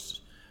 I was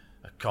just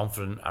a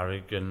confident,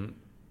 arrogant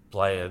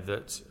player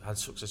that had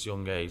success at a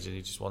young age, and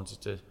he just wanted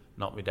to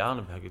knock me down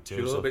a peg or two.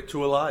 You're a little bit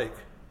too alike.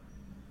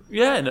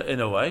 Yeah, in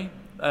a way.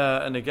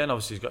 And again,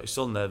 obviously, he's got his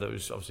son there that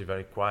was obviously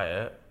very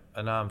quiet.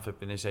 And I'm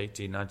flipping this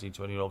 18, 19,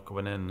 20-year-old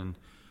coming in and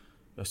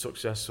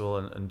successful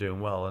and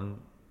doing well. And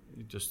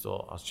he just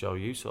thought, I'll show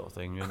you sort of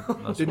thing.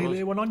 And didn't he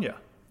lay one on you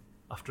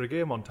after a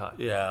game one time?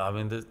 Yeah, I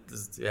mean,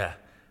 yeah.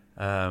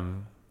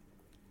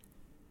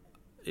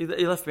 He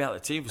left me out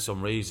of the team for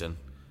some reason.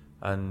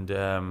 And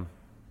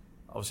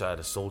obviously, I had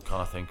a soul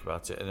kind of think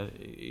about it. And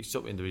he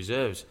stuck me in the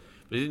reserves.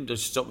 But he didn't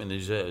just stuck me in the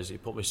reserves, he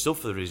put me sub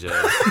for the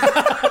reserves.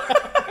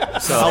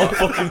 So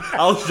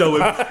I'll show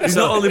him. He's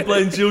not only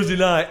playing Tuesday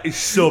night, he's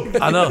sub.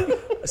 I know.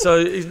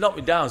 So he's knocked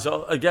me down.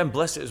 So again,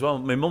 bless it as well.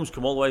 My mum's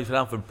come all the way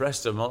down from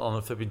Preston on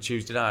a flipping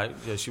Tuesday night.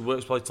 She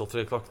works probably till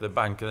 3 o'clock at the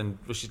bank and then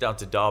rushes down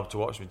to Derby to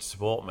watch me, to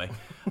support me.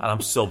 And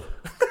I'm sub.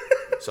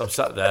 So I'm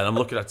sat there and I'm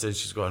looking at her and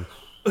she's going,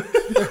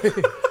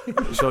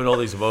 showing all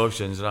these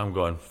emotions, and I'm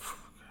going.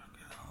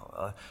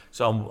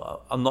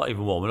 So I'm not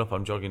even warming up.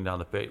 I'm jogging down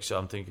the pitch. So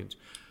I'm thinking,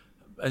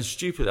 and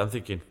stupidly, I'm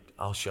thinking,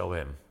 I'll show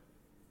him.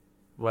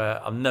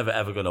 Where I'm never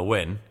ever going to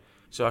win.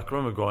 So I can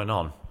remember going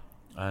on,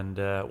 and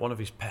one of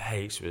his pet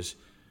hates was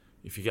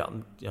if you get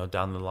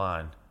down the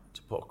line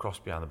to put a cross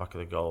behind the back of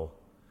the goal.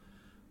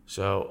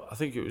 So I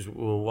think it was we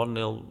were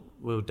 1-0,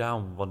 we were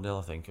down 1-0.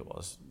 I think it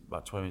was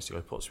about 20 minutes ago.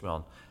 He puts me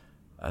on,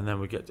 and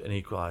then we get an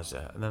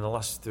equaliser, and then the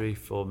last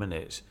 3-4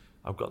 minutes,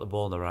 I've got the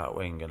ball on the right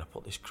wing, and I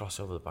put this cross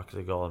over the back of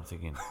the goal. I'm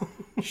thinking,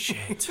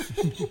 shit.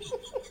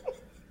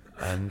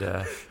 And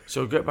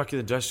so we get back in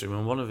the dressing room,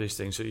 and one of these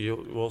things, so you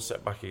all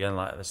set back again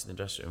like this in the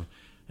dressing room,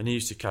 and he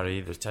used to carry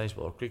either a tennis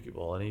ball or a cricket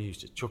ball, and he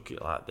used to chuck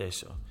it like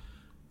this, or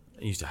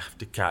he used to have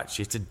to catch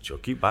it and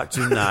chuck it back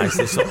too nice,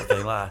 this sort of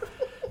thing like that.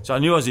 So I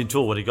knew I was in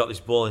trouble when he got this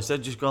ball. Instead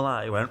of just going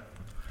like that, he went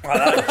like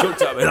that, and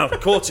chucked it at me, and I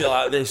caught it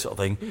like this sort of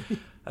thing.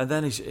 And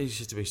then he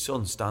said to his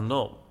son, stand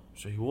up.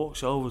 So he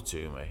walks over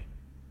to me.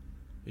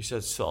 He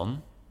said,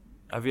 son,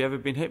 have you ever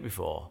been hit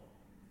before?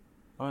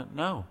 I went,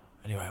 no.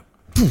 And he went,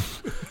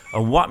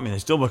 and whacked me in the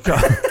stomach.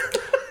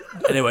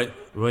 And he went,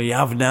 well, you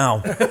have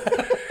now.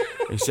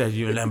 He said,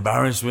 you're an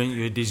embarrassment,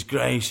 you're a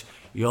disgrace,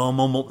 your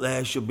mum up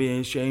there should be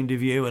ashamed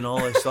of you, and all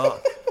this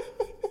sort.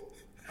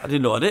 I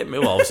didn't know what hit me.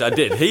 Well, obviously I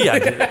did. He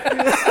had it.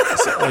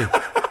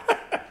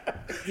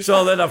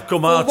 So then I've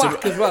come out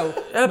whack as well.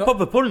 Yeah,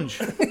 proper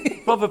punch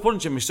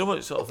in my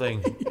stomach sort of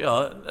thing.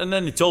 And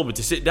then he told me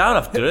to sit down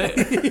after it.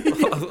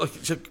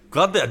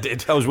 Glad that I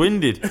did. I was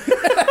winded. Just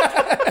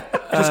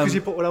because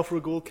you put one out for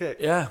a goal kick.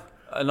 Yeah.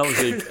 And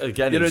obviously,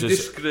 again, you're a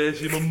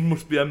disgrace. Your mum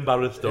must be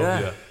embarrassed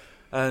of you.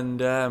 And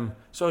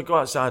so I go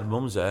outside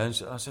mum's there,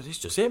 and I said, "He's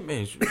just hit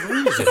me. He's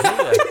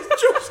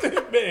just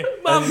hit me,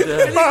 Mum. Can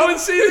you go and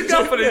see the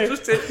gaffer? He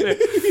just hit me."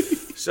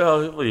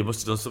 So, well, you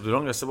must have done something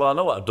wrong. I said, well, I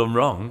know what I've done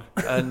wrong.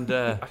 And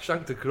I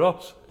shanked a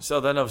cross.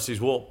 So then, obviously,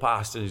 he's walked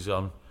past and he's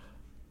gone,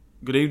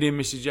 "Good evening,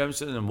 Mrs.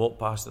 Jameson," and walked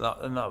past,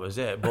 and that was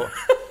it. But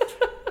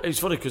it's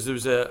funny because there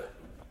was a.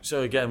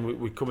 So again,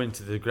 we come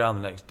into the ground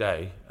the next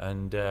day,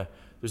 and there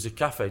was a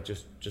cafe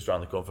just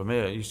around the corner from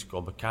here. It used to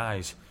call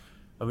Mackay's,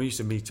 and we used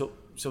to meet up.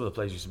 Some of the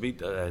players used to meet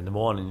there in the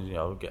morning,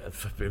 get a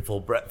full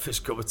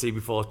breakfast, cup of tea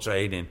before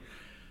training.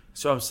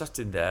 So I'm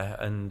sitting there,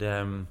 and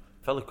a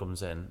fella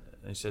comes in,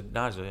 and he said,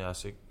 "Nigel," I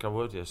said, "Can I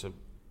work with you?" I said,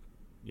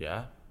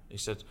 "Yeah." He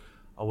said,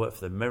 "I work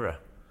for the Mirror."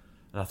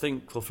 And I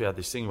think Cloughie had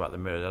this thing about the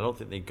Mirror. I don't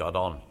think they got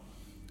on.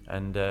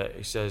 And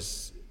he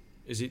says,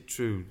 "Is it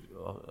true?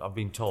 I've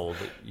been told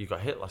that you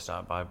got hit last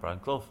night by Brian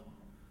Clough."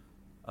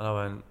 And I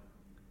went,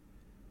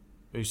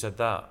 "Who said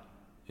that?"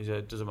 He said,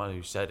 "It doesn't matter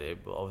who said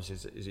it, but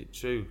obviously, is it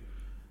true?"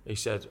 He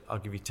said, "I'll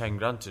give you 10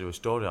 grand to do a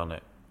story on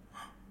it."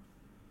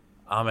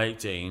 I'm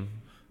 18,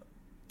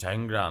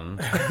 10 grand.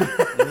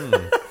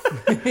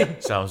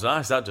 Sounds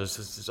nice, that does.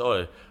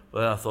 Sorry.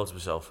 But then I thought to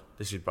myself,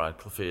 this is Brian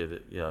Clough here,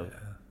 that,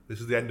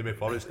 this is the end of my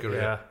Forest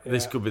career. Yeah.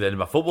 This could be the end of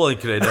my footballing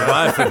career, not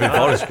my flipping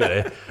Forest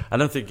career.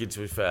 And I'm thinking, to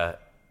be fair,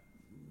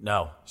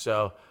 no.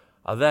 So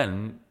I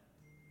then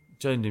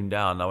turned him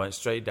down. I went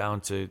straight down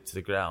to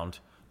the ground,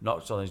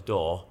 knocked on his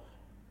door,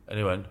 and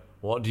he went,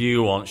 "What do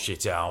you want,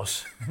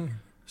 shithouse?"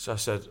 So I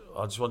said,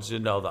 "I just wanted to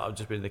know that I've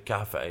just been in the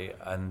cafe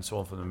and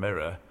someone from the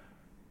Mirror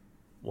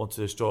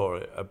wanted a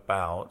story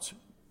about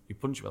you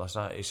punched me last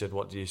night." He said,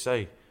 "What do you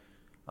say?"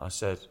 I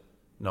said,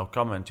 "No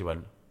comment." He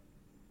went,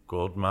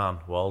 "Good man,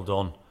 well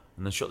done,"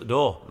 and then shut the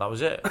door. That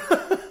was it.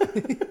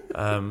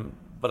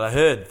 But I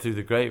heard through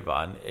the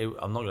grapevine,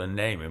 I'm not going to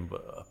name him,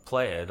 but a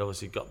player had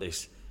obviously got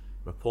this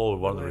rapport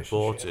with one of the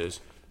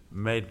reporters,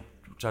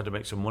 tried to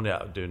make some money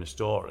out of doing a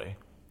story,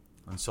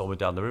 and sold me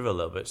down the river a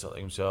little bit, sort of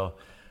thing. So,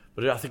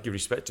 but I think he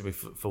respected me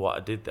for what I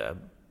did there,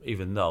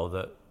 even though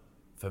that,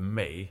 for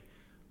me,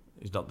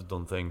 he's not the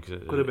done thing.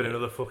 Could have been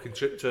another fucking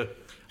trip to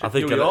I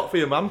think New York for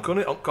your mum,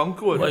 couldn't it? On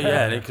Concord. Well,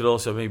 yeah, and it could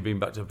also mean being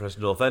back to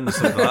Preston North End or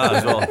something like that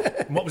as well.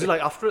 And what was it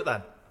like after it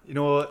then? You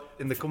know,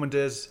 in the coming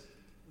days.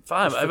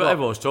 Fine,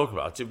 everyone's talking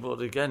about it, but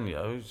again, you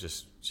know,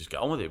 just get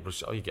on with it.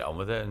 You get on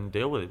with it and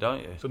deal with it,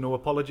 don't you? So no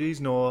apologies,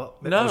 no.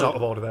 No. I was out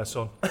of order there,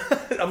 son.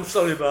 I'm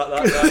sorry about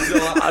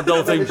that. I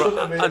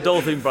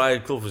don't think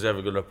Brian Clough was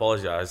ever going to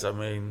apologise. I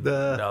mean,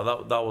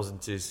 no, that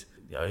wasn't his.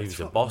 You know, he was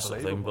a boss, I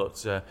think,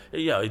 but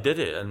he did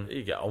it, and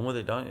you get on with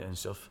it, don't you, and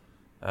stuff.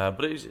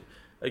 But it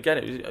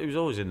was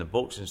always in the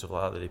books and stuff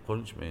like that he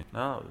punched me.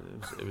 No,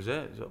 it was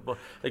it. But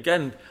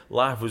again,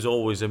 life was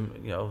always,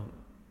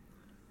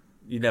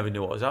 you never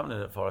knew what was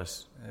happening at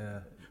Forest. Yeah.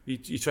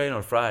 You train on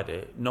a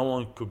Friday. No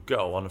one could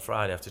go on a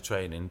Friday after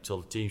training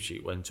until the team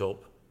sheet went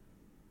up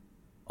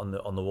on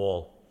the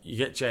wall. You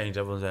get changed,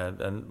 everyone's there,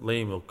 and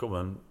Liam will come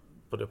and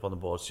put it up on the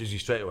board. Susie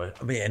straight away,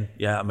 I'm in.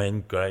 Yeah, I'm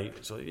in.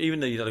 Great. So even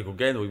though you'd had a good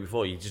game the week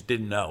before, you just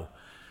didn't know.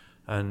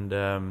 And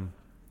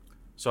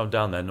so I'm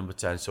down there, number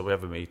 10. So we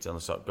have a meeting.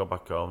 I go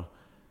back home.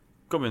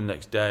 Come in the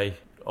next day.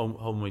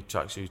 Home with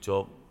tracksuit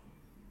up.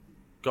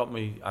 Got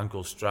me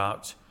ankle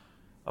strapped.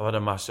 I've had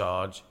a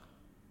massage.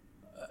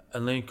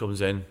 And Liam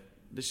comes in.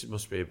 This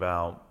must be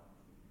about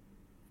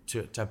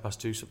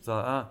 2:10, something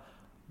like that.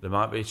 There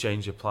might be a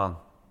change of plan.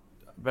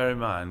 Bear in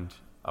mind,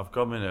 I've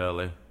come in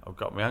early. I've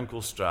got my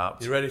ankle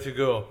strapped. You ready to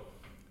go?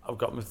 I've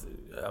got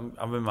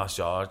I'm in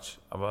massage.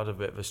 I've had a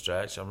bit of a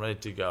stretch. I'm ready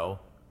to go.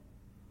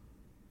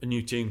 A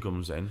new team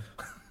comes in.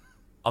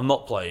 I'm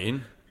not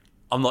playing.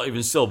 I'm not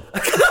even sub.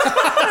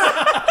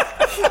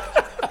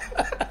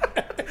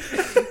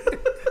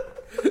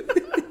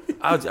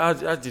 How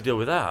do you deal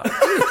with that?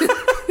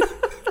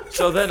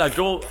 So then I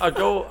go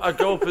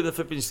up in the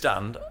flipping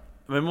stand.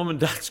 My mum and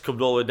dad's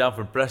come all the way down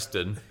from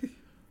Preston.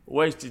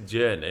 Wasted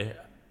journey.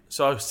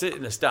 So I sit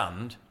in the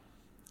stand,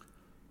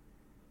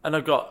 and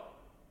I've got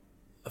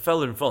a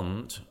fella in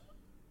front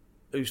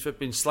who's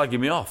flipping slagging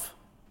me off.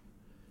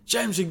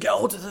 James, you get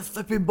hold of the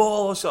flipping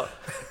ball or so.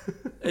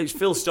 It's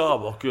Phil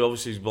Starbuck, who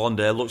obviously is blonde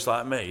hair, looks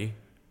like me.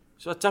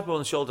 So I tap him on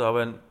the shoulder. I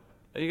went,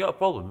 "Have you got a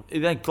problem?" He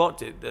then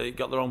clocked it. He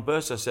got the wrong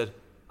person. I said,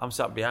 "I'm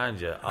sat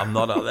behind you. I'm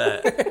not out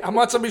there." I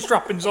might have my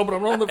strappings on, but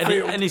I'm on the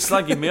field. And he's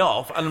slagging me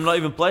off, and I'm not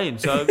even playing.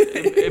 So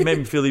it made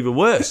me feel even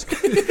worse.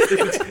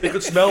 You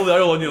could smell the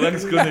oil on your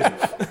legs, couldn't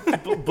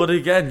you? But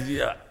again,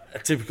 yeah, a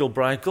typical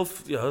Brian Clough.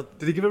 You know,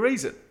 did he give a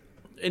reason?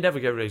 He never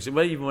gave a reason.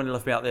 Well, even when he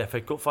left me out the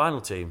FA Cup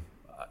final team,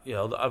 you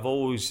know, I've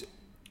always,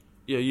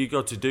 you know, you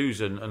go to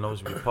do's and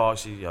obviously with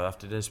Parks, you know,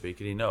 after dinner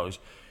speaking, he knows,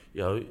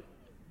 you know,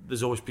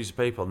 there's always a piece of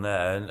paper on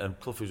there, and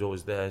Clough was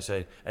always there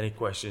saying, any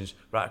questions,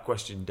 write a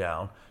question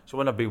down. So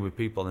when I've been with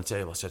people on the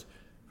table, I said,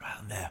 right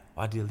on there,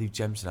 why do you leave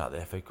Jemson out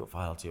the FA Cup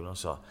final team?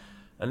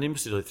 And he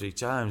must have done it 3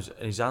 times,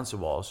 and his answer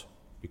was,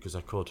 because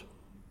I could.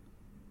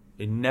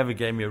 He never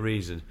gave me a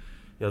reason.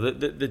 You know,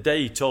 the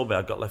day he told me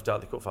I got left out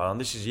of the cup final,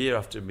 and this is a year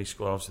after me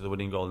scoring obviously the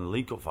winning goal in the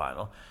League Cup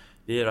final,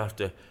 the year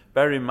after,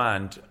 bear in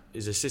mind,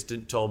 his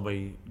assistant told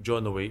me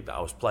during the week that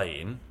I was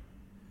playing.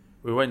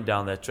 We went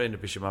down there, trained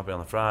at Bishop Abbey on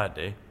the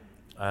Friday,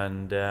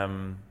 and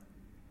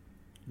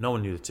no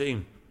one knew the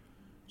team.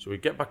 So we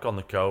get back on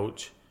the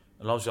coach,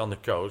 and obviously on the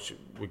coach,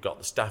 we got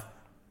the staff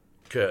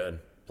curtain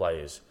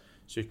players.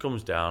 So he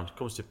comes down,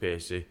 comes to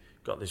Piercy,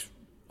 got this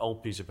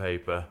old piece of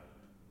paper,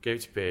 gave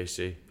it to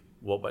Piercy,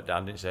 walked back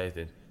down, didn't say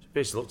anything. So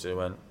Piercy looked at it and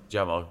went,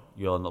 Jamo,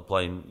 you're not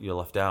playing, you're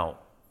left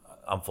out.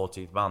 I'm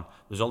 14th man.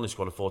 There's only a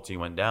squad of 14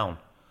 went down.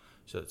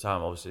 So at the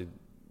time, obviously,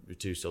 with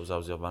 2 subs, I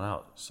was the odd man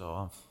out. So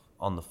I'm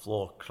on the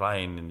floor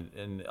crying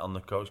and on the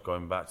coach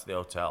going back to the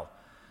hotel.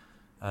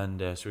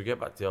 And so we get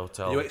back to the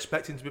hotel. Are you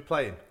expecting to be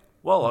playing?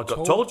 Well, I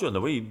got told during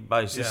the week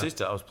by his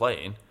sister I was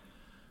playing.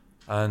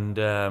 And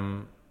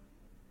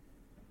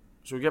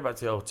so we get back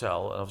to the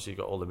hotel, and obviously you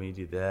got all the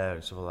media there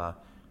and stuff like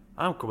that.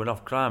 I'm coming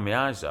off crying my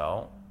eyes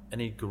out,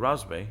 and he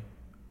grabs me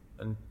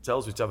and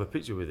tells me to have a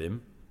picture with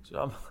him.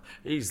 So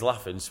he's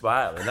laughing,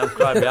 smiling. I'm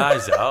crying my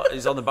eyes out.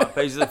 He's on the back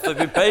page of the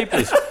flipping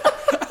papers.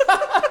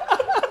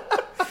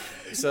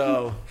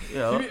 So, you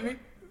know.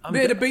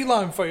 Made a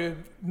beeline for you,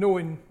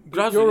 knowing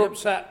you're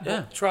upset.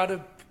 Yeah.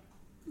 Do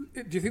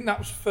you think that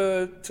was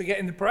to get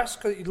in the press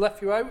because he'd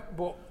left you out?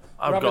 But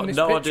I've got this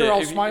no picture,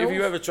 idea. If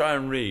you ever try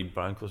and read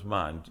Brian Clough's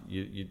mind,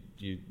 you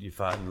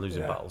fight and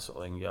losing battles sort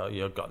of thing.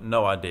 You've got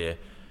no idea.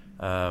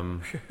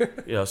 You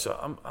know,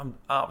 so I'm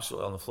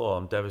absolutely on the floor.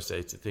 I'm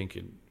devastated,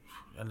 thinking.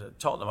 And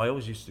Tottenham, I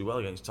always used to do well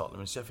against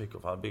Tottenham in FA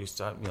Cup. Our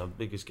biggest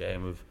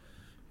game of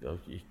your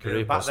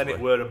career. Back possibly.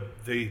 then, it were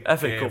the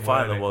FA Cup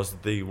final was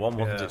the one,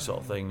 wasn't it, sort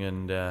of thing.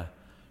 And to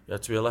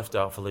be left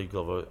out for League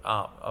Glover,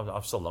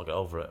 I've still not got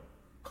over it.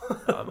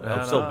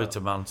 I'm still a bitter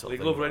man. League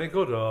Glover any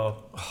good or?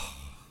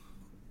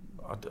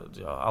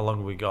 How long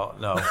have we got?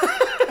 No.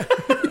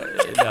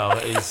 No,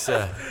 he's.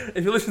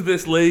 If you listen to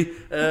this, Lee,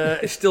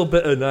 he's still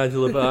bitter,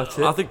 Nigel, about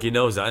it. I think he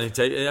knows that. And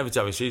every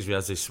time he sees me, he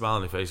has this smile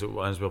on his face that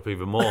winds me up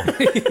even more.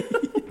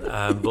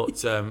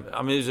 But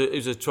I mean, it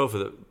was a trophy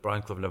that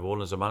Brian Clough never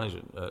won as a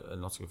manager at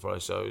Nottingham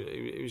Forest, so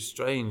it was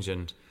strange.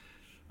 And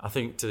I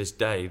think to this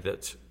day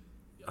that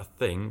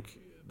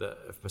that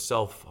if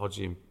myself,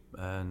 Hodgie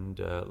and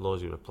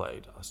Lawsy would have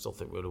played, I still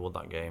think we would have won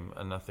that game.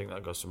 And I think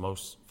that goes to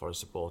most Forest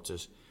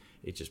supporters.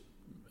 He just,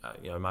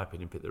 in my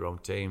opinion, picked the wrong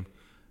team.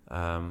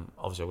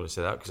 Obviously, I'm going to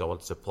say that because I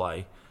wanted to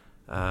play.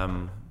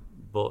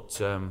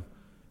 But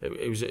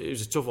it was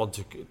a tough one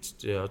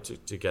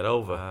to get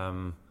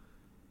over.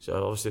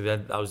 So obviously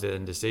that was the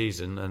end of the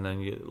season, and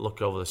then you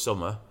look over the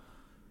summer,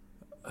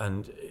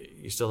 and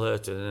you're still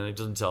hurting, and it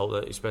doesn't tell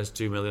that he spends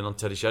 $2 million on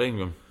Teddy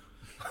Sheringham.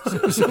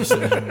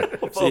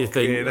 So you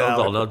think,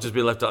 hold on, I'll just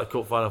be left out of the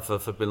cup final for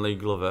Finley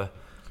Glover,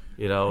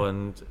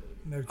 and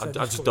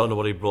I just don't know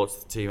what he brought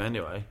to the team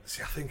anyway.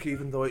 See, I think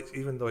even though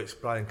it's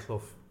Brian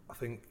Clough, I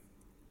think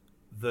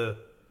the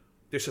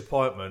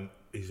disappointment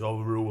is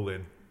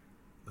overruling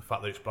the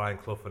fact that it's Brian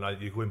Clough, and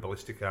you're going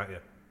ballistic, aren't you?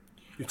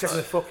 You're taking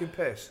a fucking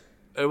piss.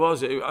 It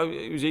was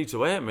eaten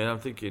away at me, and I'm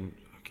thinking,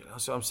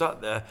 so I'm sat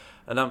there,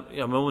 and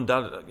my mum and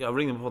dad, I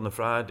ring them up on the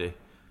Friday.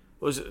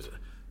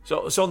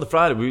 So on the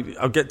Friday,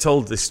 I get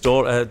told this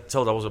story,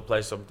 told I wasn't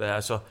playing something there,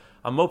 so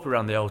I'm up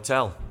around the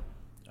hotel,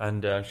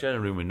 and I'm sharing a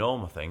room with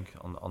Norm, I think,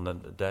 on the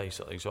day,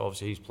 so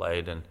obviously he's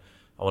played, and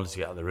I wanted to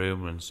get out of the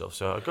room and stuff,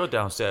 so I go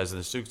downstairs in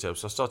the snooker table,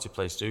 so I started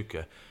playing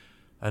snooker,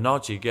 and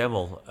Archie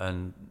Gemmell,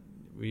 and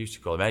we used to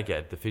call him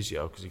Egghead, the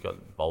physio, because he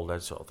got bald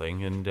head sort of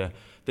thing, and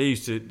they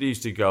used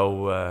to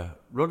go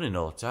running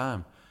all the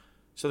time.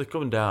 So they're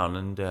coming down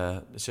and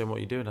they're saying, "What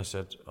are you doing?" I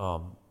said,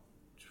 "Oh,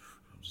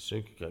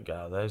 snooker, get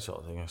out of there," sort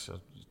of thing. I said,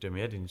 "Doing my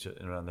head in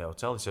around the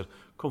hotel." They said,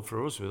 "Come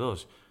for us with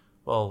us."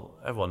 Well,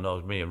 everyone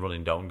knows me and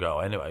running don't go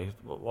anyway.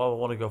 What do I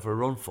want to go for a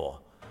run for?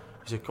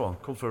 He said,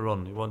 come for a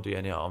run. It won't do you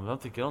any harm. I'm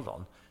thinking, hold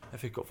on,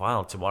 FA Cup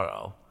final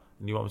tomorrow,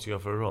 and you want me to go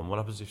for a run? What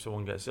happens if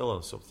someone gets ill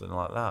or something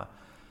like that?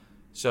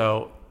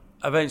 So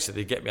eventually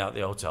they get me out of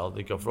the hotel.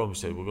 They go for us. We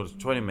say, we'll go to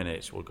 20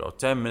 minutes. We'll go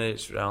 10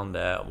 minutes around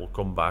there, and we'll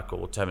come back, or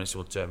we'll 10 minutes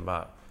and we'll turn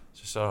back.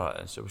 So it's all right.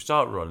 And so we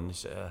start running,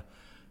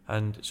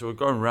 and so we're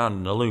going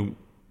round in a loop.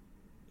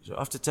 So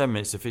after 10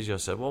 minutes, the physio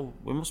said, "Well,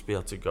 we must be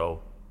able to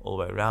go all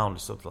the way around," or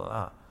something like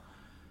that.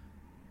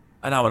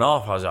 An hour and a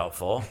half I was out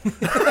for.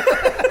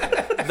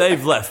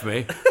 They've left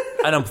me,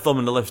 and I'm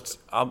thumbing the lift.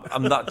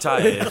 I'm that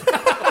tired.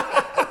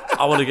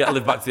 I want to get a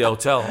lift back to the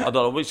hotel. I don't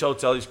know which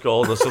hotel it's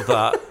called or something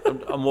like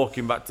that. I'm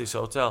walking back to this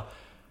hotel.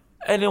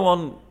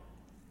 Anyone,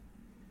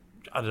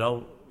 I don't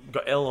know,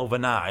 got ill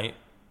overnight,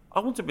 I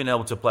wouldn't have been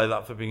able to play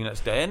that for being the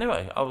next day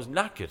anyway. I was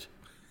knackered.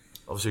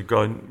 Obviously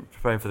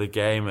preparing for the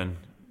game, and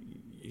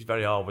it's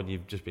very hard when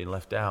you've just been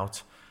left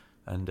out.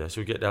 And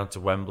so we get down to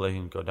Wembley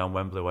and go down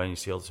Wembley Way, and you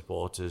see all the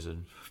supporters,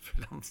 and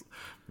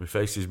my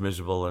face is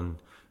miserable, and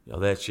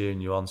they're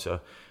cheering you on. So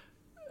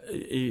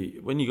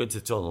when you go into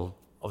the tunnel,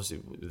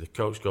 obviously the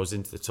coach goes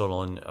into the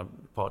tunnel, and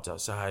I'm parked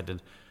outside,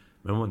 and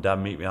my mum and dad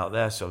meet me out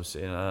there, so I'm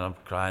sitting and I'm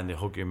crying, they're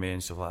hugging me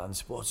and stuff like that, and the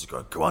supporters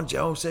going, "Come on,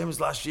 Joe, same as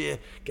last year,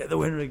 get the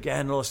winner again,"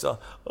 and all that stuff.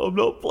 I'm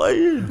not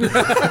playing. Did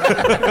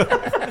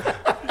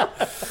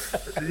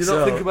you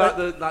not think about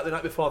the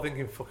night before,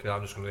 thinking, "Fuck it,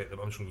 I'm just going to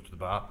go to the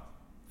bar"?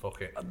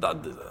 Fuck it.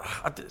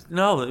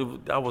 No,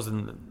 I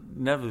wasn't.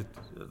 Never.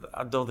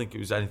 I don't think it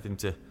was anything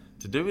to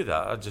do with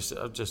that.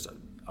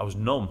 I was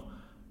numb,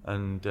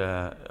 and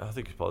I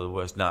think it's probably the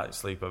worst night's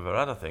sleep I've ever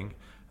had. I think,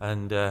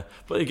 and but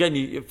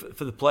again,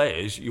 for the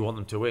players, you want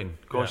them to win.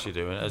 Of course, you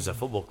do. As a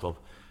football club,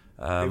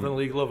 even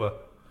League Lover.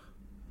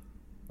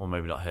 Well,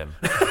 maybe not him.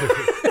 But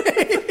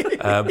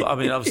I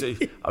mean,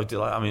 obviously, I was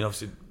delighted. I mean,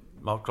 obviously,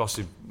 Mark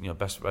Crossley,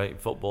 best rated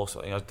football.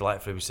 So I was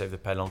delighted for him to save the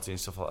penalty and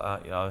stuff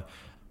like that.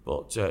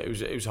 But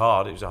it was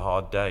hard. It was a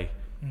hard day.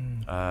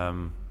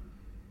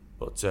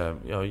 But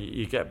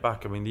you get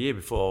back. I mean, the year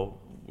before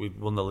we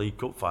won the League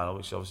Cup final,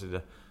 which is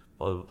obviously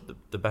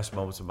the best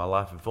moment of my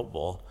life in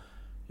football.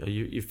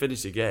 You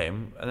finish the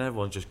game, and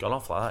everyone's just gone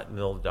off like that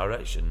in all the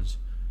directions.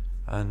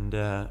 And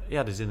he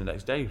had us in the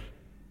next day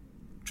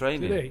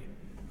training. Did he?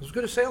 I was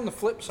going to say, on the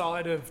flip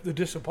side of the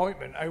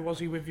disappointment, how was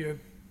he with you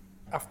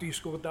after you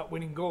scored that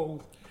winning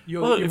goal?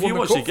 If you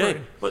watch the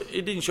game, but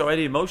he didn't show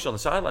any emotion on the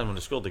sideline when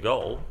he scored the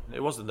goal.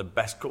 It wasn't the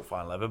best cup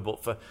final ever,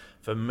 but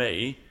for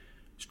me,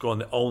 scoring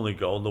the only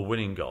goal, the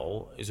winning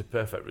goal, is a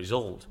perfect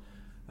result.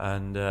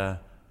 And but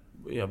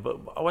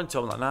I went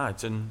home that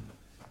night, and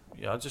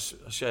I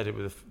shared it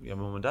with my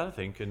mum and dad, I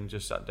think, and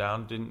just sat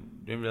down,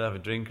 didn't really have a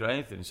drink or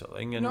anything, sort of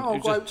thing. And no,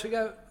 go out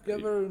together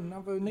and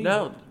have a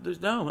meal.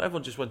 No,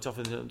 everyone just went off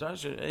in the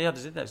direction. He had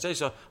us in the next day,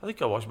 so I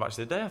think I watched Match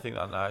of the Day, I think,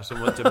 that night,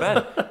 so went to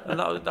bed. And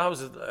that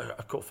was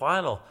a cup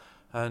final.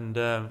 And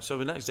so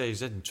the next day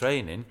he's in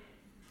training,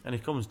 and he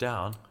comes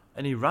down,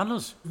 and he ran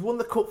us. You've won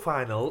the cup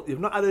final, you've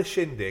not had a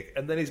shindig,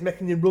 and then he's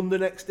making you run the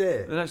next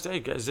day. The next day he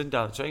gets us in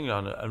down the training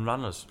ground and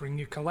ran us. Bring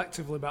you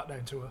collectively back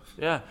down to earth.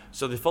 Yeah,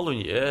 so the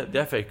following year,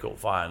 the FA Cup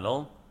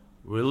final,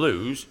 we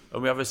lose,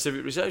 and we have a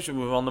civic reception.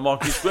 We're on the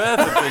Market Square.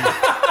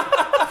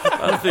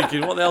 I'm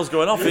thinking, what the hell's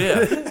going off here?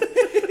 I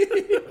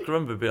can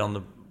remember being on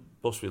the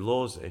bus with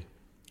Lawsy,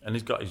 and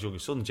he's got his younger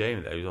son,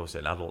 Jamie, there, who's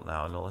obviously an adult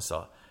now and all that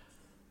stuff.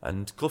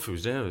 And Cloughie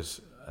was there,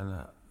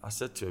 and I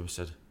said to him,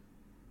 to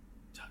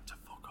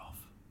fuck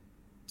off,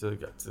 to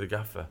the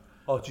gaffer.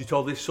 Oh, you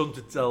told his son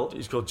to tell?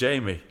 He's called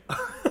Jamie,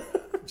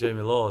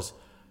 Jamie Laws.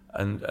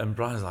 And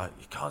Brian's like,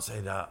 you can't say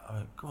that. I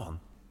went, go on,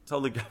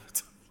 tell the guy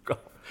to go,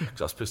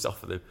 because I was pissed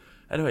off with him.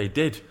 Anyway, he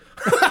did.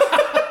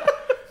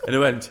 And he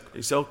went,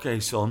 it's okay,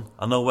 son,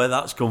 I know where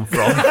that's come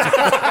from.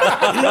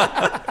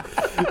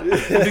 You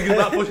think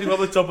about pushing him on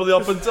the top of the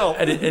up and top?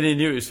 And he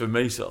knew it was for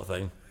me, sort of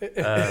thing.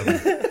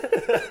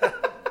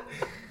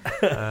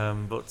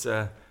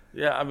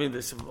 Yeah, I mean,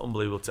 there's some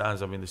unbelievable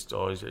times. I mean, the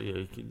stories,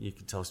 you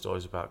can tell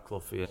stories about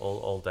Cloughie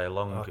all day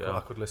long. I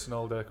could listen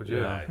all day, could you?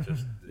 Yeah,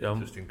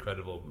 just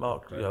incredible.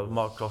 Mark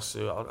Cross,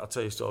 I'll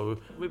tell you a story.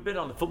 We've been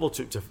on a football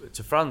trip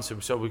to France,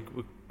 so we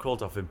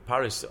called off in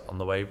Paris on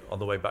the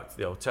way back to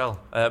the hotel,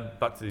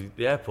 back to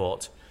the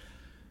airport.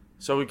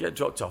 So we get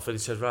dropped off, and he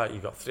said, right,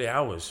 you've got 3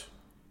 hours.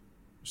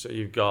 So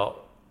you've got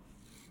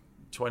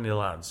 20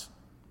 lads,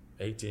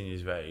 18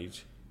 years of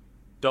age,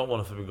 don't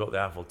want to go up the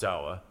Eiffel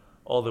Tower.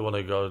 All they want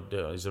to go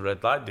do is the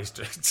red light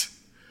district.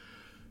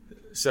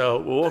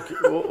 So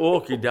we're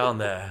walking down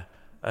there,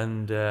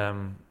 and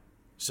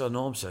so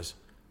Norm says,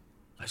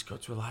 let's go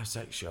to a live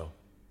sex show.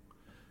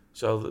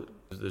 So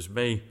there's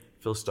me,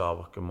 Phil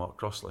Starbuck and Mark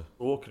Crossley.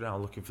 We're walking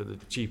around looking for the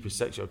cheapest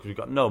sex show because we've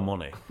got no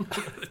money.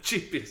 The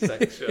cheapest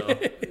sex show.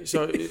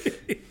 So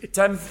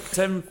 10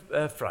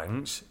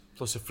 francs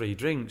plus a free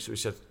drink. So we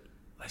said,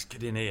 let's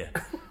get in here.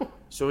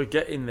 So we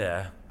get in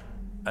there,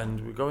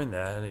 and we go in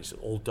there, and it's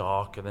all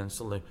dark, and then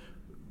suddenly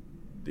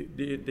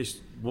this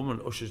woman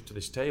ushers to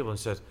this table and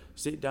said,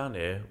 sit down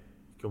here,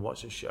 you can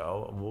watch the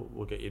show, and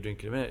we'll get you a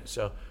drink in a minute.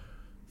 So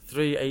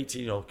 3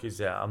 18-year-old kids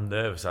there, I'm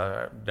nervous,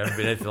 I've never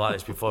been anything like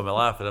this before in my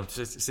life, and I'm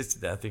just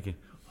sitting there thinking,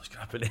 what's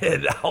going to happen here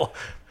now?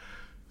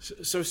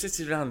 So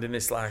sitting around in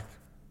this like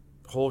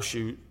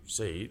horseshoe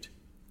seat,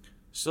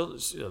 so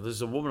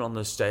there's a woman on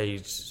the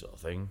stage sort of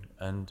thing,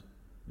 and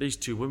these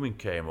two women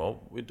came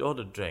up, we'd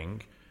ordered a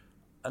drink,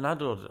 and I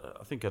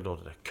think I'd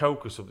ordered a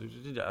Coke or something.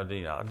 I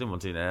didn't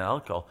want any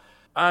alcohol.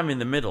 I'm in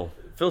the middle.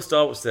 Phil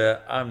Starbuck's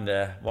there, I'm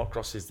there, Mark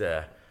Cross is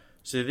there.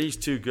 So these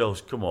two girls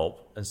come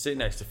up and sit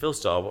next to Phil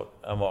Starbuck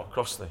and Mark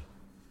Crossley.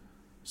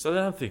 So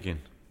then I'm thinking,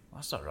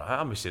 that's not right,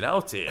 I'm missing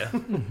out here.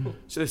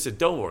 So they said,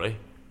 don't worry,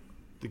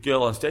 the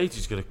girl on stage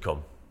is going to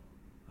come.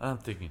 And I'm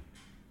thinking,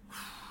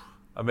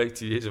 I'm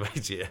 18 years of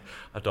age here,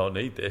 I don't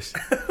need this.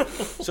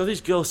 So this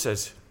girl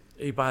says,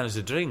 are you buying us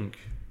a drink?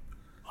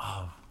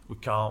 Oh, we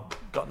can't,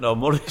 got no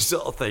money,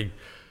 sort of thing.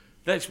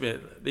 Next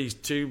minute, these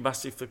two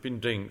massive flipping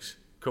drinks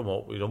come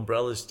up with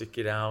umbrellas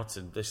sticking out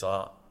and this,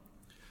 that.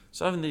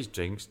 So having these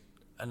drinks,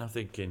 and I'm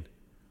thinking,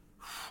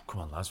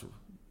 come on, lads,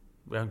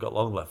 we haven't got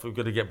long left. We've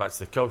got to get back to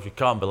the coach. We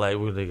can't be late.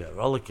 We're going to get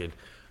rollicking.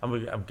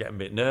 And I'm getting a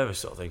bit nervous,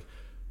 sort of thing.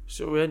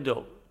 So we end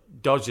up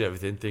dodging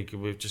everything,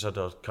 thinking we've just had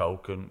our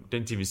Coke and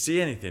didn't even see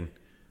anything.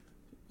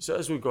 So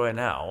as we're going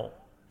out,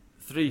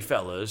 3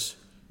 fellas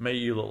make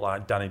you look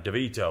like Danny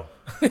DeVito.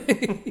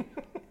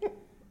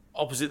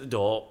 Opposite the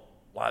door,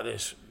 like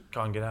this,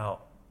 can't get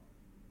out.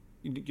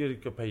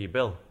 You've got to pay your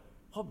bill.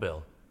 What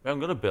bill? We haven't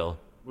got a bill.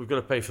 We've got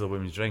to pay for the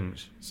women's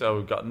drinks. So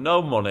we've got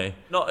no money,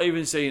 not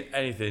even seeing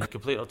anything,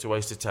 complete utter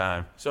waste of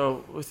time.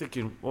 So we're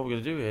thinking, what are we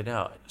going to do here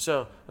now?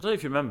 So I don't know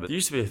if you remember, there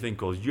used to be a thing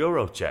called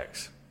Euro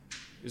checks.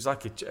 It was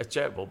like a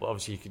checkbook, but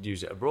obviously you could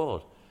use it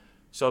abroad.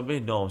 So me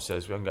and Norm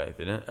says, we haven't got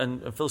anything.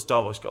 And Phil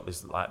Starbuck's got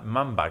this like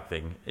man bag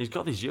thing. He's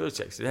got these Euro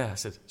checks in there. I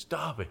said,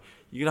 Starby,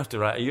 you're going to have to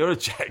write a Euro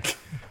check.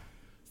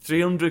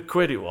 300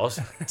 quid it was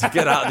to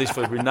get out of this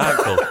flipping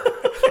nightclub.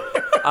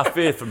 I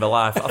feared for my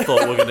life. I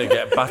thought we're going to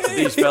get battered.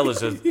 These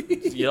fellas are,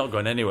 you're not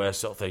going anywhere,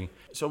 sort of thing.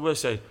 So we're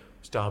saying,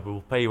 Starby,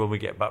 we'll pay you when we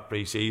get back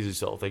pre-season,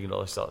 sort of thing, and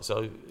all this stuff.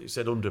 So he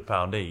said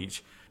 £100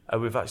 each,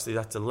 and we've actually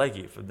had to leg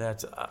it from there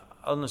to.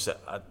 Honestly,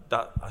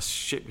 I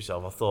shit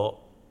myself. I thought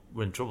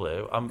we're in trouble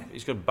here.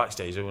 He's going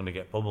backstage. I'm going to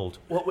get pummeled.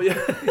 What were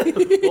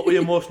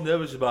you most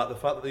nervous about? The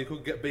fact that you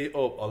couldn't get beat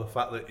up, or the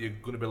fact that you're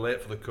going to be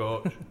late for the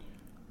coach?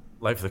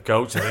 Late for the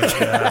coach, I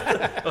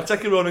think. I'll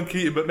take you Ronan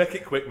Keating, but make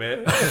it quick,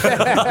 mate.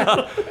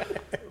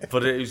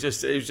 But it was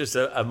just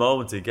a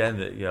moment again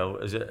that, you know,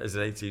 as an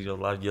 18-year-old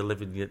lad, you're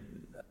living.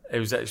 It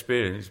was an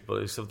experience,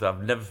 but it's something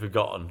I've never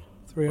forgotten.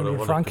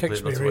 300 franc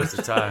experience. Not a waste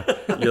of time.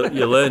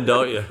 You learn,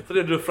 don't you?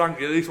 300 franc,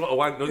 you at least want to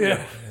wank, don't you?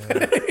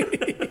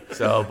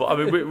 So, but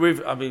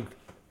I mean,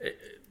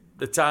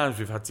 the times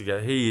we've had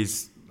together. He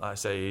is, like I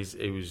say,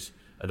 he was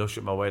an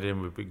usher at my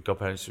wedding. We've been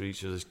godparents to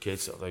each other's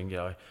kids, sort of thing. You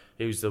know,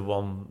 he was the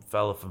one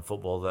fella from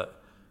football that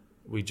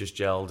we just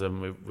gelled,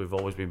 and we've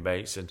always been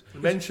mates. And you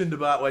mentioned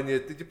about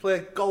did you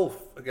play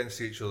golf against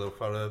each other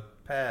for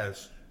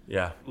pairs?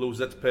 Yeah. Losers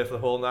had to pay for the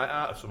whole night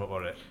out or something,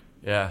 wasn't it?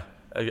 Yeah.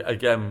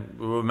 Again,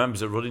 we were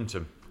members at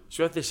Ruddington.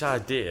 So we had this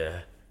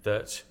idea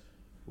that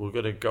we're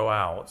going to go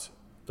out.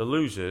 The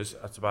losers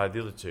had to buy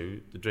the other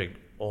two the drink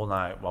all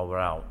night while we're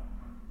out.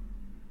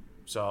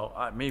 So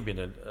me being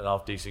an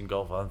half-decent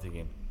golfer, I'm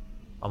thinking,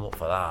 I'm up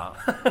for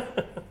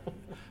that.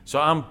 So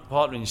I'm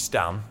partnering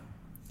Stan,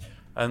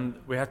 and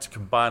we had to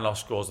combine our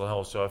scores on the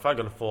hole. So if I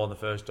got a 4 on the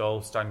first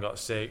hole, Stan got a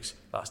 6,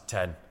 that's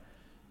 10.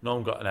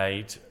 Norm got an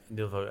 8, and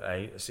the other got an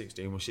 8, a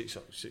 16, we're 6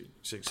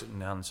 in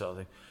the hand, sort of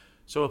thing.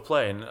 So we're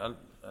playing, and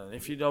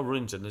if you know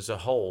Runnington, there's a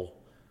hole,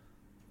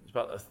 it's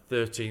about the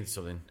 13th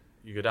something,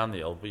 you go down the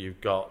hill, but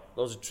you've got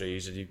loads of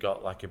trees and you've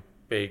got like a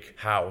big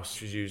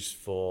house which is used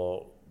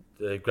for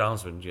the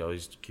groundsman,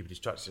 he's keeping his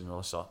tractors and all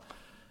that sort.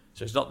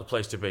 So it's not the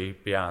place to be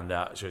behind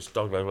that, so it's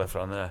dogleg left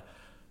around there.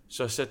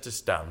 So I said to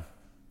Stan,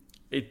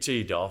 he'd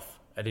teed off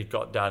and he'd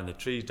got down in the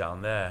trees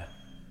down there,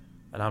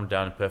 and I'm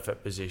down in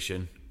perfect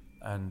position,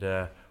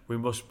 and we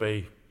must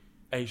be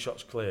 8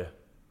 shots clear.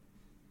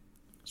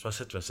 So I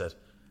said to him,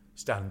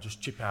 Stan,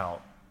 just chip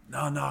out. No,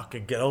 I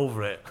can get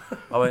over it.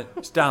 I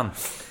went, Stan,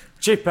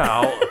 chip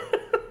out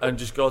and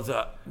just go to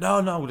that. No,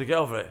 I'm going to get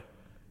over it.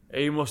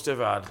 He must have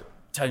had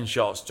 10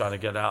 shots trying to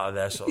get out of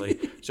there.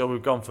 So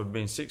we've gone from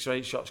being 6 or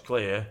 8 shots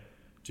clear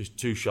to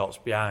 2 shots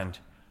behind.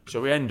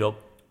 So we end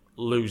up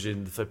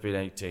losing the flipping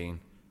 18.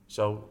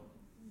 So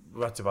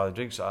we had to buy the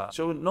drinks like that.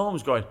 So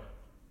Norm's going,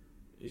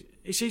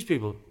 he sees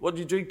people, what are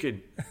you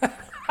drinking?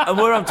 And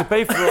we're having to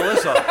pay for all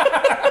this.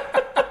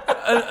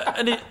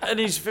 And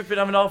he's flipping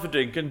having half a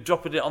drink and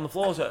dropping it on the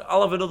floor. So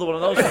I'll have another one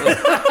of those.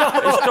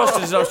 It's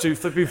costing us an absolute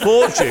flipping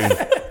fortune.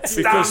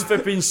 Because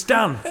flipping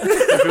Stan,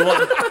 if we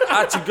want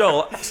actually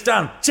go,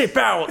 Stan, chip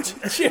out.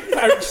 Chip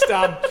out,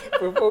 Stan.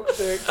 For fuck's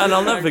sake. And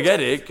I'll never forget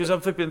it, because I'm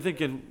flipping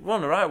thinking, we're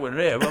on the right one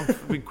here.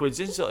 We've been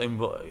quids insulting,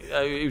 but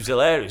it was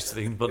hilarious to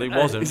think, but it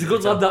wasn't. He's a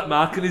good lad, that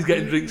Mark, and he's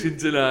getting drinks in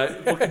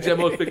tonight. Fucking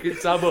Gemmo's picking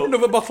Sam up.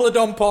 Another bottle of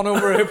Dom Pon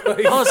over here,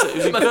 please. Honestly, it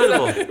was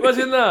incredible.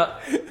 Imagine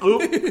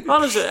that.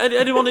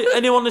 Honestly,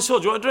 anyone this saw,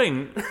 do you want a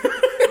drink?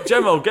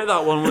 Gemmo, get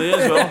that one with you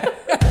as well.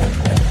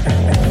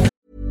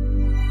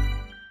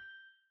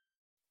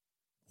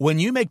 When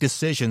you make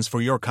decisions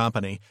for your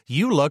company,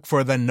 you look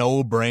for the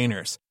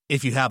no-brainers.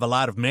 If you have a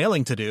lot of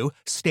mailing to do,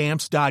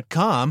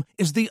 Stamps.com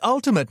is the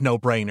ultimate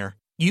no-brainer.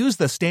 Use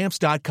the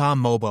Stamps.com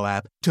mobile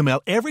app to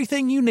mail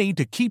everything you need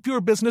to keep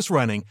your business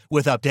running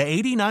with up to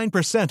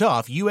 89%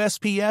 off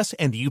USPS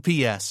and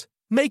UPS.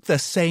 Make the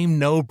same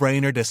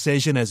no-brainer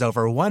decision as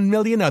over 1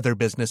 million other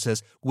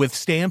businesses with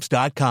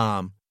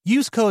Stamps.com.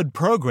 Use code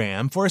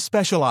PROGRAM for a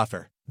special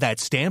offer.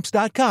 That's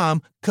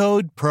Stamps.com,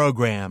 code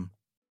PROGRAM.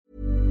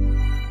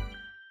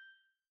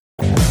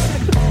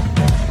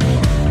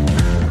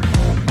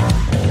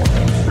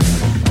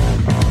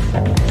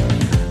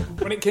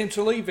 When it came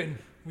to leaving,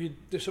 were you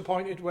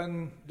disappointed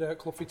when Dirk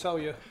Cloughie tell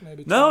you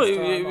maybe? No,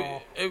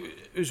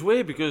 it was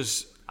weird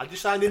because Had you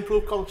signed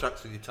improved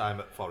contracts in your time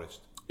at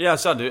Forest? Yeah, I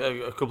signed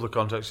a couple of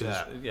contracts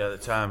at the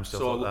time.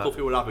 Stuff so like that.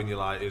 Cloughie were having you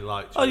like,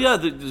 oh yeah,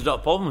 there's not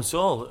a problem at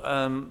all.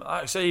 Like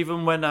I say,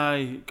 even when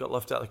I got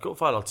left out of the cup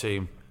final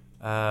team,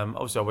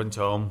 obviously I went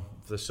home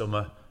for the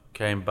summer,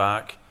 came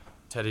back,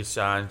 Teddy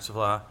signed, stuff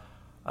like that.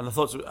 And I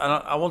thought, and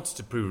I wanted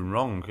to prove him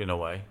wrong in a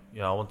way.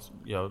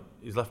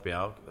 He's left me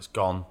out, that's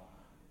gone.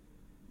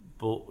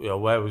 But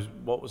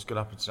what was going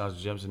to happen to Nigel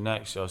Jameson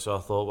next? So I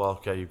thought, well,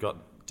 okay, you've got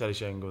Teddy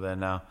Sheringham there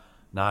now,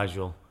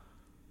 Nigel,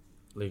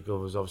 Legal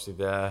was obviously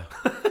there.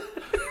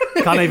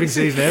 Can't even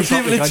see his name.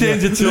 Can't really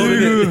change it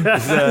to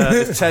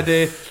there's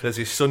Teddy, there's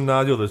his son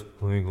Nigel, there's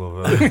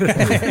Legal,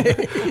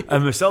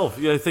 and myself.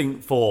 I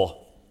think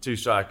 2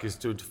 strikers,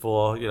 2 to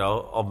 4,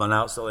 odd man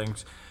out sort of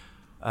things.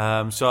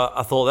 So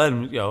I thought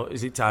then,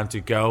 is it time to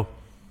go?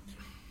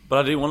 But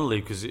I didn't want to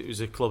leave because it was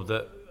a club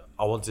that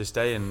I wanted to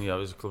stay in. It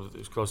was a club that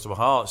was close to my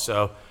heart.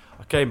 So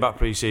I came back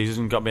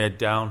pre-season, got my head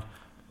down,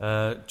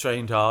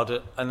 trained hard,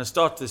 and I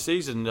started the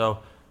season.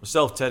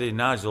 Myself, Teddy, and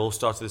Nigel all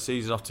started the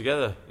season off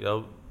together.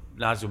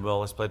 Nigel more or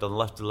less played on the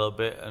left a little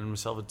bit, and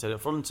myself and Teddy up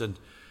front. And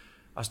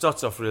I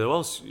started off really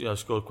well.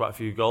 Scored quite a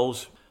few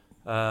goals.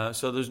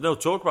 So there's no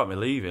talk about me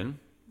leaving.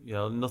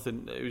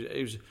 Nothing.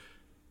 It was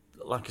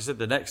like I said,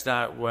 the next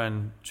night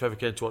when Trevor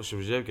came to watch the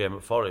reserve game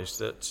at Forest,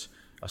 that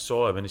I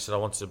saw him and he said I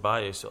wanted to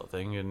buy it, sort of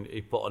thing, and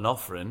he put an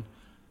offer in.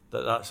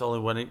 That's only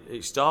when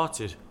it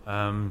started.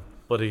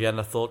 But again,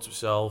 I thought to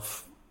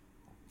myself,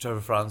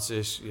 Trevor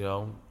Francis,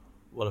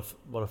 what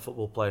a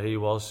football player he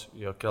was.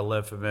 Can I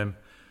learn from him?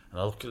 And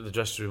I looked at the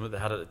dressing room that they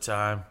had at the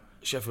time.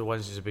 Sheffield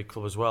Wednesday is a big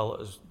club as well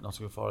as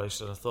Nottingham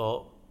Forest, and I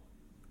thought,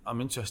 I'm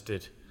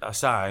interested. I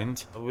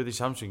signed with his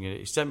hamstring.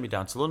 He sent me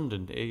down to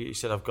London. He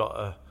said, I've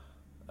got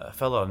a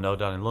fellow I know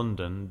down in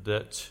London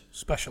that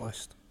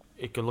specialist.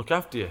 He can look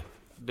after you.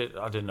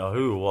 I didn't know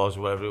who it was,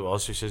 whatever it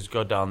was. So he says,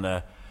 go down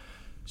there.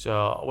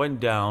 So I went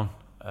down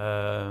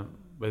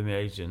with my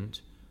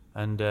agent,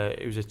 and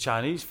it was a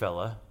Chinese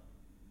fella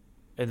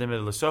in the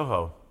middle of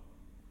Soho.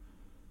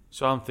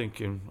 So I'm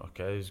thinking,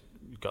 okay, he's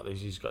got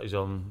his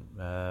own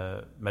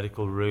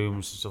medical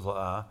rooms and stuff like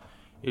that.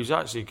 He's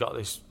actually got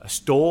a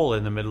stall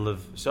in the middle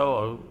of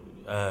Soho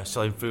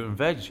selling fruit and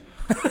veg.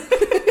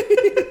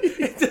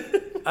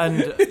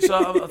 And so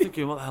I'm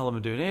thinking, what the hell am I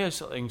doing here?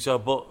 Sort of thing. So,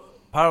 but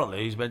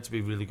apparently he's meant to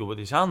be really good with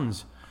his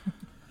hands.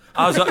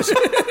 I was actually...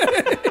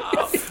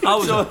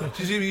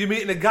 So you're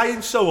meeting a guy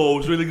in Soho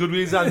who's really good with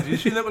his hands. You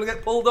sure they're going to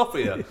get pulled off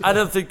here? And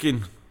I'm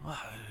thinking,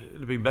 it'd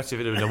have been better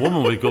if it had been a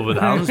woman with good with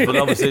hands, but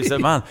obviously it's a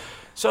man.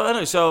 So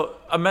anyway, so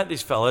I met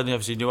this fella, and he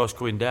obviously knew I was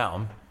coming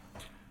down.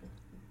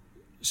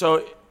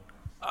 So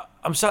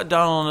I'm sat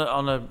down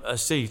on a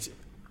seat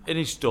in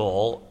his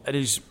stall, and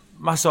he's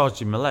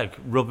massaging my leg,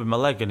 rubbing my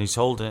leg, and he's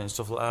holding it and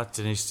stuff like that,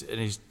 and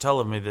he's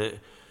telling me that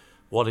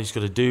what he's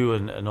going to do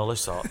and all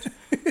this sort.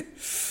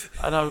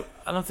 and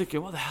I'm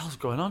thinking, what the hell's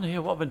going on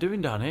here? What am I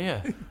doing down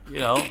here? You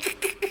know,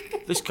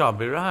 this can't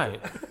be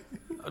right.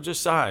 I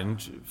just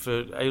signed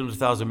for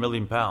 £800,000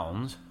 million,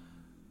 and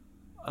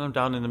I'm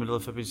down in the middle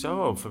of flipping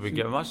Soho for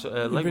getting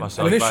myself.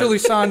 Initially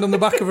signed on the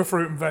back of a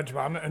fruit and veg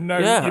man, and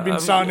now you've been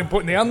signing,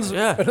 putting the hands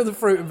another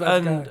fruit and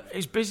veg and guy.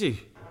 It's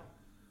busy.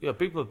 Yeah,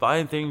 people are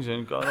buying things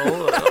and going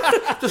all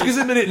that. Just give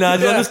us a minute,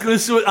 Nigel. I'm just going to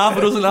sort half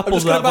a dozen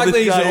apples out for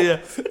this guy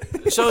here.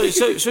 So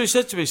he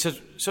said to me, so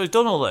he's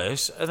done all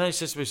this, and then he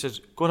says to me,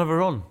 go and have a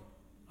run.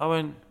 I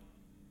went,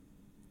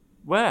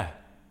 where?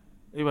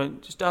 He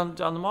went, just down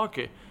the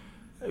market.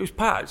 It was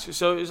packed,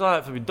 so it was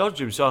like for me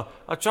dodging him. So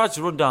I tried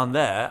to run down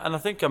there, and I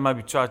think I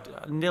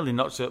nearly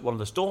knocked one of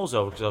the stalls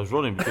over because I was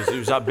running because it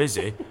was that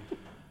busy.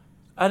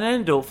 And I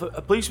ended up,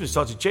 a policeman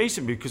started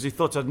chasing me because he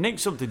thought I'd nicked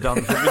something down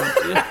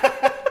the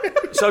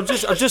So I've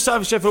just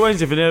signed for Sheffield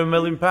Wednesday for nearly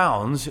 £1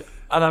 million,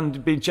 and I'm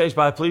being chased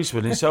by a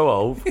policeman in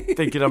Soho,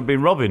 thinking I'm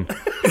being robbing.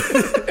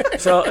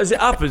 So as it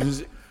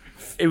happens,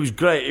 it was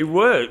great. It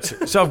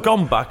worked. So I've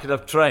gone back and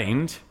I've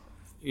trained,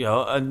 you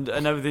know, and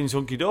everything's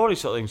hunky dory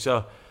sort of thing.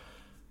 So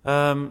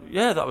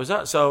that was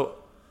that. So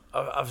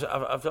I've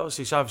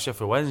obviously signed for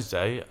Sheffield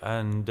Wednesday,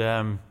 and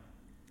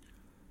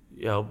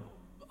you know,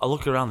 I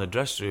look around the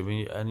dressing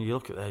room and you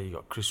look at there. You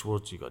got Chris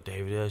Woods, you got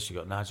David Hirst, you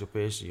got Nigel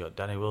Pearson, you got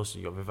Danny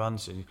Wilson, you got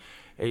Vivance, and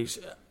it's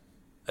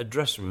a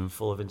dressing room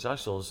full of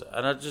internationals.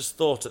 And I just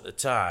thought at the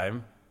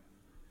time,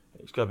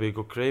 it's got to be a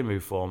good career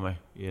move for me.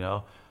 You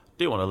know,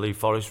 didn't want to leave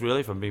Forest really,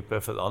 if I'm being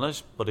perfectly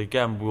honest. But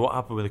again, what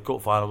happened with the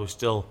cup final was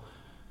still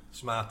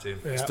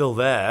still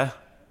there.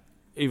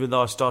 Even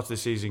though I started the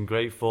season in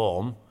great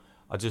form,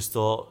 I just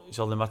thought it's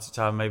only a matter of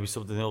time, maybe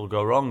something will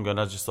go wrong.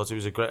 And I just thought it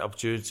was a great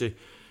opportunity.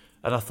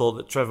 And I thought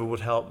that Trevor would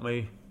help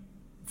me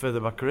further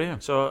my career.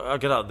 So I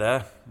get out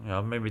there, you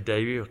know, made my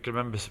debut. I can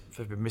remember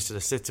missing a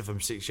sitter from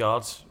 6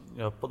 yards. You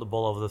know, put the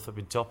ball over the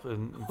flipping top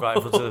and right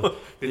in front of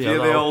Did you hear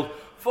the old,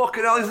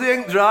 fucking hell, is the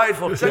ink dried?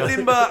 Send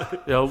him back.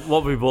 You know,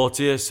 what we bought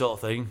here sort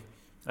of thing.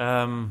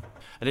 And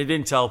it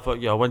didn't help, but,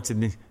 you know, I went in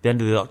the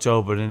end of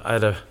October and I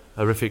had a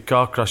horrific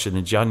car crash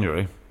in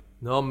January.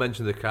 No one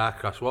mentioned the car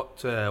crash.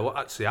 What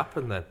actually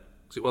happened then?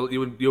 Well,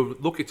 you're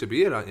lucky to be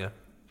here, aren't you?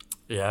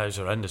 Yeah, it was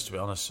horrendous, to be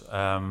honest.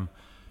 I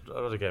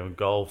had a game of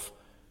golf.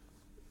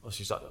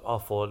 Obviously, it's like all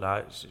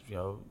fortnights, you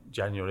know,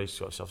 January,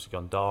 so it's obviously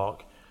gone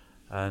dark.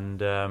 And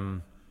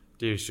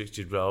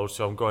de-restricted road,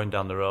 so I'm going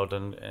down the road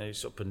and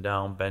it's up and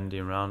down,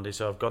 bending around it.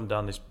 So I've gone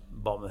down this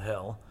bottom of the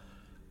hill,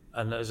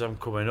 and as I'm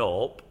coming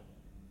up,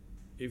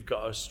 you've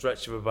got a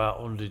stretch of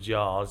about 100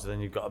 yards, and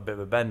then you've got a bit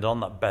of a bend. On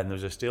that bend,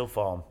 there's a steel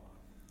farm.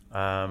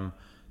 So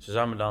as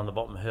I'm down the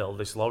bottom of the hill,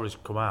 this lorry's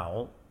come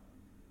out.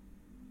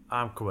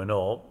 I'm coming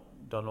up,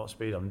 don't know what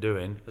speed I'm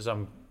doing. As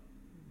I'm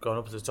going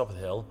up to the top of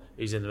the hill,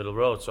 he's in the middle of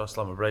the road, so I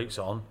slam my brakes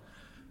on,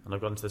 and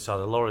I've gone to the side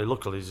of the lorry.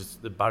 Luckily,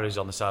 the barrier's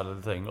on the side of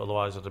the thing,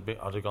 otherwise I'd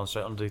have gone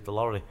straight underneath the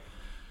lorry.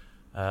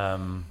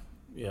 You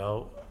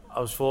know, I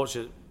was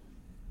fortunate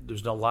there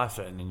was no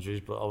life-threatening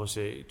injuries, but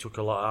obviously it took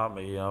a lot out of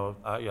me. You know,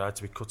 I had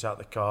to be cut out of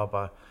the car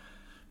but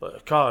the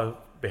car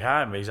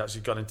behind me has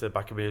actually gone into the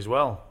back of me as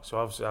well. So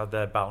obviously I had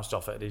there bounced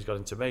off it and he's got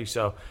into me.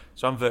 So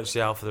I'm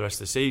virtually out for the rest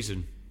of the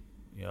season.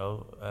 You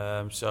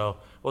know, so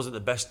it wasn't the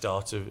best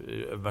start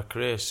of my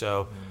career.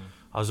 So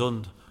I was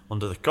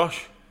under the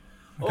cosh.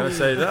 Can I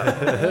say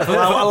that?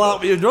 How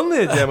long you've done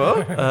there,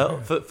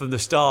 Gemmo? From the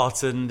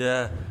start, and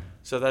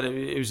so then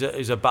it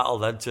was a battle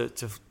then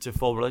to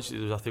form a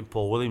relationship. There was, I think,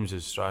 Paul Williams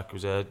as striker,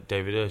 was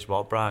David Hirst,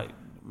 Mark Bright,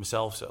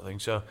 myself, sort of thing.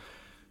 So,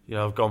 you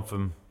know, I've gone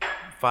from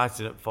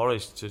fighting at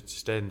Forest to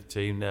staying in the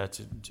team there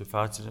to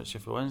fighting at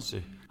Sheffield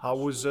Wednesday. How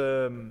was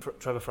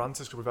Trevor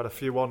Francis? Because we've had a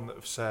few on that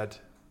have said,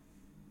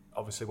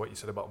 obviously, what you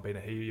said about being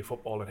a hero, your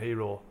footballing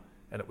hero,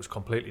 and it was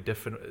completely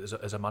different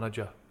as a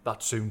manager.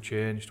 That soon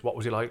changed. What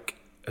was he like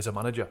as a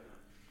manager?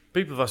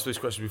 People have asked this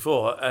question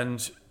before,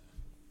 and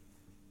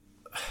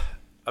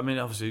I mean,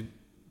 obviously,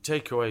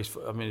 takeaways.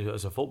 I mean,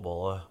 as a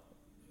footballer,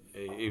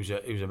 he was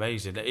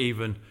amazing.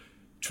 Even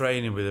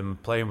training with him,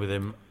 playing with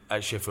him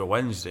at Sheffield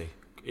Wednesday.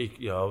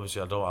 You know,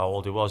 obviously, I don't know how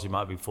old he was. He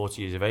might be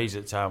 40 years of age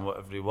at the time,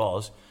 whatever he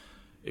was.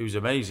 It was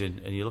amazing,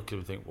 and you look at him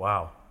and think,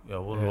 wow. You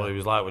know, wonder what he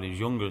was like when he was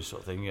younger,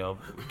 sort of thing. You know,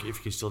 if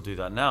he can still do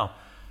that now.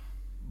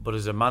 But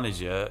as a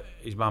manager,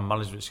 his man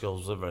management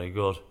skills were very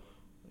good.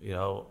 You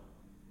know,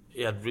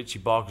 he had Richie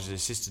Barker as an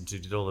assistant who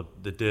did all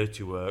the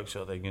dirty work,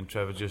 sort of thing, and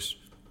Trevor just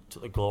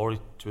took the glory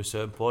to a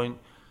certain point.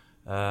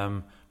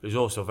 But it was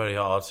also very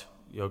hard,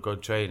 you know,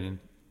 going training.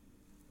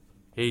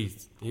 He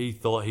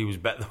thought he was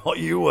better than what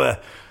you were.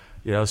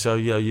 You know, so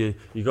you know, you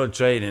go on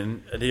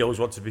training, and he always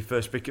wants to be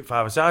first pick at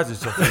 5-a-side and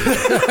stuff.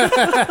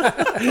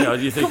 You know,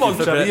 you think, come on,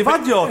 Trevor, you've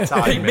had your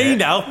time. Pick me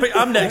now.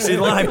 I'm next in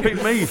line.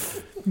 Pick me.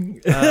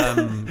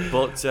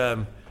 But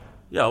you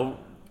know,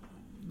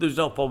 there's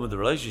no problem with the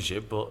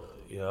relationship. But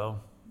you know,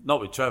 not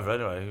with Trevor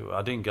anyway.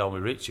 I didn't get on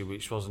with Richie,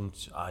 which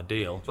wasn't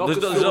ideal.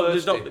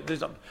 There's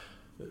not.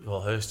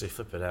 Well, Hursty,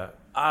 flipping out.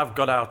 I've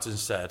got out and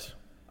said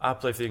I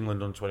played for the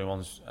England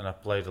under-21s, and I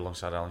played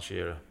alongside Alan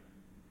Shearer.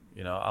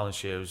 You know, Alan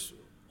Shearer's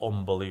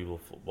unbelievable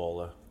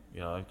footballer. You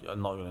know,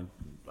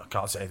 I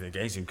can't say anything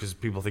against him because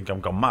people think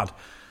I'm gone mad.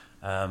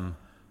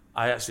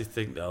 I actually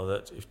think though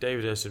that if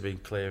David Hirst had been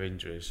clear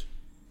injuries,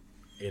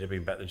 he'd have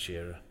been better than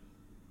Shearer.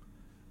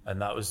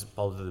 And that was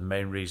probably the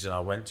main reason I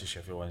went to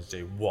Sheffield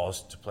Wednesday,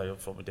 was to play up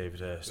front with David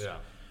Hirst. Yeah.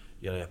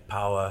 You know, he had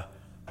power,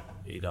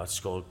 he'd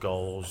scored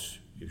goals,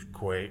 he was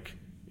quick,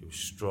 he was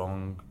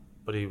strong,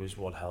 but he was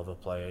one hell of a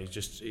player. He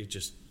just, you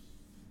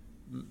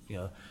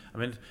know, I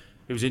mean,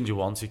 he was injured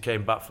once. He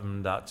came back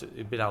from that.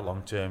 He'd been out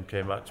long term.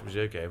 Came back to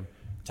reserve game.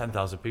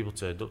 10,000 people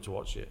turned up to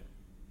watch it.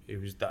 He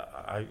was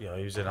that. You know,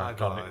 he was an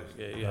iconic.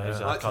 Yeah, he's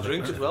he liked to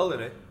drink as well,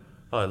 didn't he?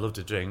 Oh, I love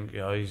to drink. You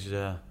know,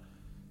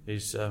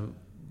 he's.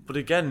 But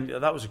again,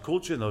 that was a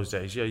culture in those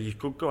days. Yeah, you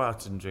could go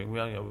out and drink. We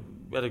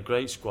had a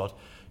great squad.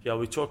 Yeah,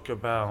 we talk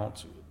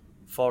about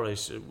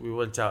Forest. We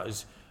went out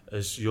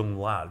as young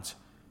lads.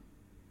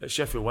 At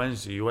Sheffield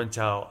Wednesday, you went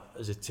out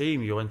as a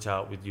team. You went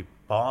out with your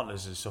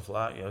partners and stuff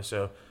like that. You know,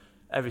 so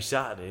every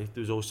Saturday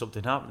there was always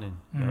something happening.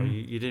 You know,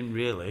 you didn't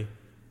really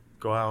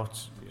go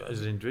out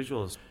as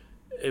individuals.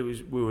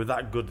 We were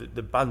that good.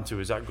 The banter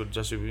was that good.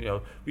 Just, you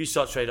know, we used to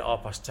start training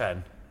at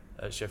 10:30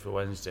 at Sheffield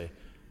Wednesday.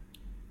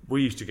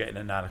 We used to get in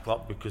at 9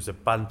 o'clock because the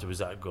banter was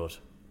that good.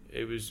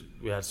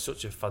 We had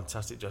such a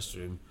fantastic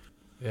dressing room.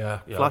 Yeah,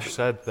 you Flash know,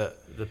 said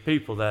that the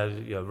people there,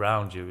 you know,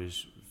 around you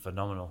is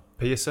phenomenal.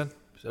 Pearson,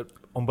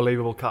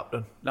 unbelievable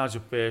captain.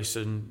 Nigel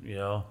Pearson, you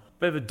know,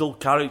 bit of a dull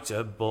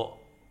character, but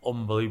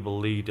unbelievable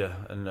leader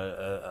and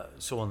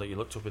someone that you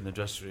looked up in the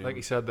dressing room. Like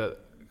he said, that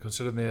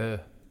considering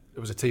it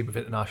was a team of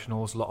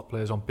internationals, a lot of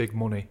players on big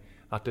money,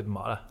 that didn't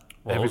matter.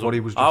 Well, everybody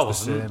was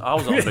just the same. I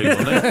was on big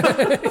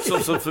money.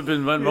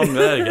 Something went wrong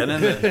there again,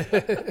 isn't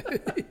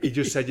it? He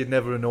just said you'd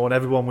never have known.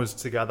 Everyone was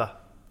together.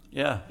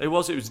 Yeah, it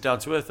was down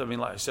to earth. I mean,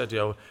 like I said,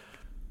 you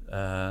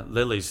know,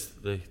 Lily's,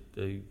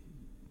 the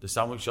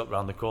sandwich shop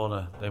round the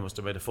corner, they must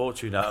have made a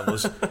fortune out of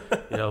us.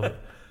 You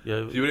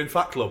know, you were in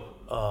Fat Club?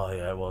 Oh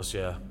yeah, it was.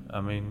 Yeah, I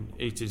mean,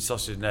 eating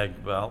sausage and egg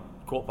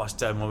about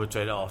 10:15 when we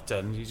trade at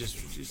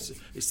 10:30.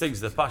 It's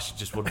things of the past. You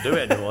just wouldn't do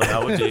it anymore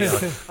now, would you?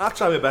 I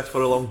tried my best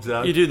for a long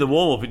time. You do the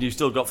warm up and you've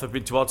still got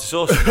flipping tomato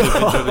sauce.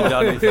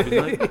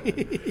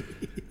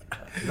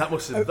 That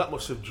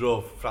must have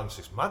drove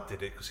Francis mad,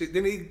 did it? Because he'd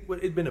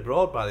been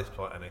abroad by this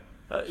point, hadn't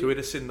he? So he'd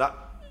have seen that.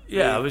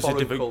 Yeah, it was a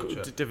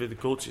different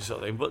culture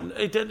sort of thing. But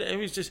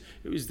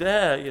it was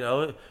there, you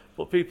know.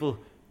 But people,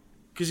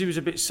 because he was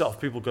a bit soft,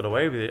 people got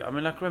away with it. I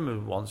mean, I can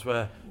remember once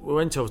where we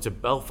went over to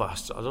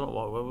Belfast. I don't know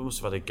what, we must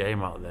have had a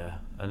game out there,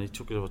 and he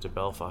took us over to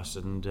Belfast,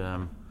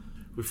 and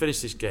we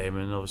finished this game,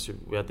 and obviously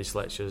we had this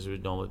lecture as we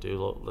normally do.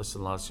 Look,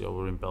 listen, lads, you know,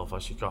 we're in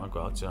Belfast. You can't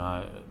go out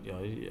tonight. You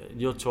know,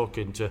 you're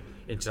talking to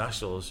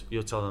internationals.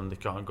 You're telling them they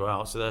can't go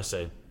out, so they're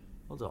saying,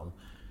 "Hold on,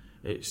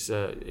 it's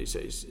a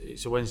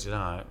Wednesday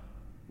night.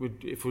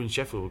 If we're in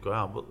Sheffield, we'll go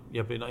out. But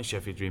yeah, but not in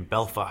Sheffield. You're in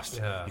Belfast.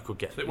 Yeah. You could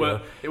get.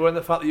 So it weren't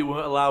the fact that you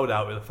weren't allowed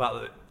out, but the fact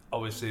that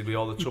obviously with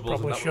all the troubles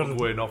and that were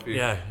going off you.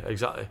 Yeah,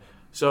 exactly.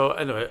 So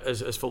anyway,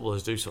 as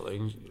footballers do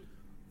something.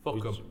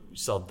 Fuck them.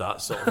 Sod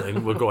that sort of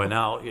thing. We're going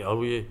out, you know.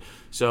 We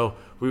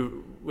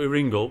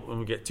ring up and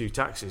we get 2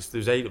 taxis.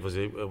 There's 8 of us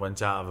who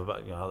went out of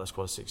about, you know, let's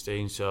call it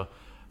 16. So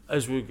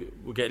as we're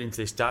getting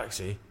into this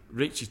taxi,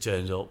 Richie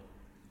turns up.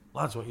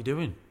 Lads, what are you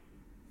doing?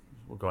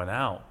 We're going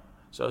out.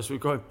 So as we're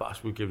going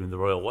past, we're giving him the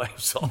royal wave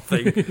sort of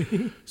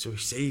thing. So we're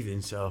seething.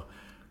 So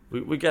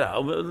we get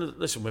out.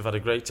 Listen, we've had a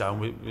great time.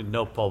 With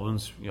no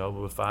problems. You know,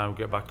 we're fine. We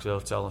get back to the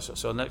hotel.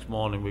 So next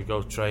morning we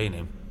go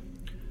training.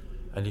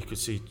 And you could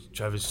see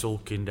Trevor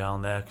sulking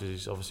down there because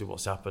it's obviously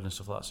what's happened and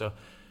stuff like that. So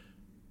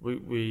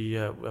we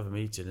have a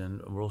meeting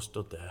and we're all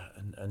stood there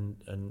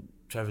and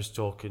Trevor's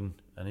talking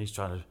and he's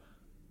trying to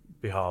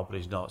be hard but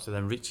he's not. So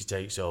then Richie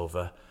takes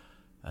over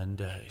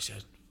and he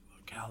said,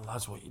 "Okay,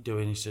 lads, what are you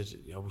doing?" He said,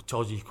 "You know, we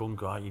told you couldn't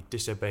go out. You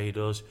disobeyed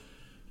us.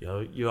 You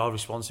know, you're our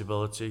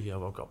responsibility. You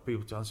know, I've got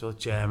people to answer the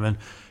chairman."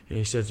 And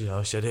he said,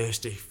 "Hey,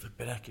 Steve,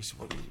 flipping heck," he said,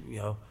 "You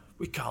know,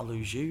 we can't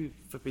lose you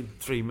for being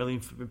 £3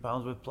 million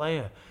worth of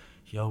player.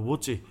 You know,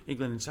 Woodsy,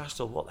 England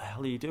International, what the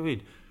hell are you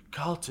doing?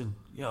 Carlton,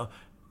 you know,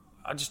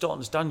 I just don't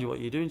understand what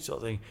you're doing," sort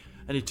of thing.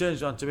 And he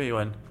turns around to me and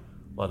went,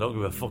 "Well, I don't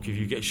give a fuck if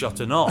you get shot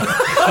or not."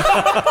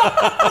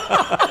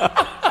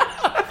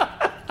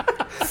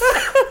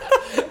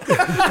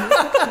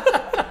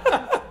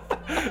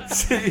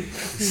 See,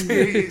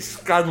 it's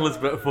scandalous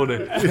but funny.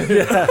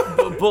 Yeah,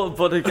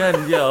 but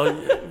again, you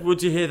know,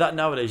 would you hear that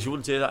nowadays? You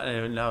wouldn't hear that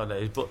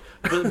nowadays. But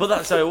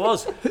that's how it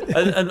was.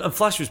 And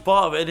Flash was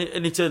part of it,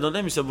 and he turned on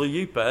him and said, "Well,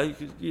 you pay,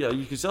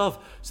 you can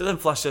sell." So then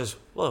Flash says,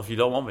 "Well, if you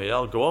don't want me,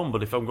 I'll go on.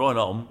 But if I'm going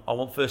home, I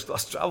want first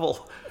class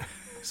travel,"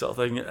 sort of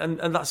thing.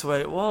 And that's the way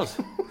it was.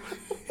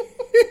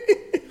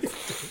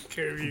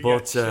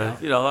 But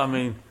you know, I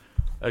mean,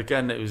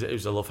 again, it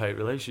was a love-hate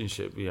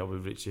relationship, you know,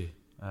 with Richie.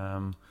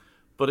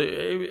 But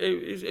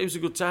it was a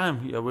good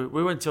time. You know,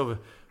 we went over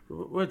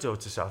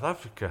to South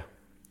Africa,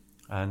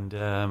 and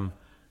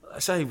I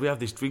say we have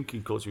this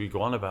drinking culture. We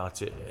go on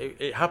about it.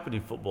 It happened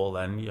in football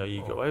then. You know,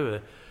 you get away with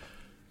it.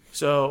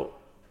 So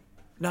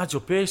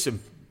Nigel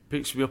Pearson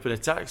picks me up in a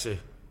taxi,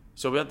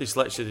 So we had this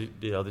lecture,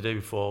 the day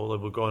before.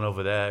 We're going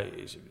over there.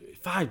 It's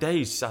 5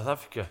 days, South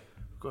Africa.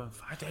 We're going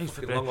 5 days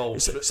for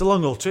it's a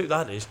long old trip.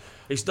 That is.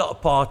 It's not a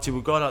party.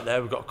 We're going out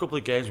there. We've got a couple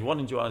of games. One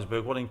in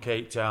Johannesburg, one in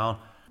Cape Town.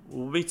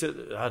 We'll meet at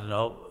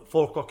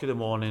 4 o'clock in the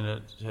morning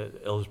at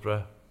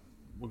Hillsborough.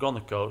 We'll go on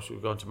the coast. We're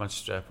going to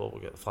Manchester Airport.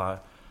 We'll get the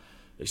flight.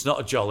 It's not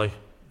a jolly.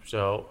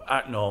 So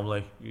act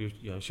normally. You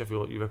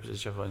Sheffield. You represent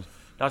Sheffield.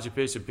 Nigel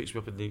Pearson picks me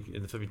up in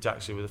the flipping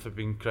taxi with a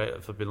flipping crate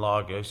of flipping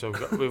lager. So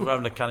we're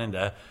having a can in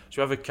there.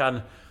 So we have a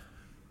can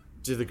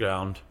to the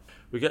ground.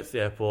 We get to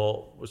the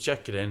airport. We're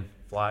checking in.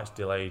 Flight's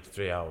delayed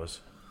 3 hours.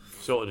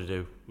 So what to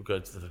do? We go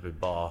to the flipping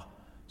bar.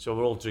 So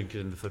we're all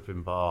drinking in the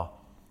flipping bar.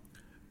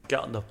 Get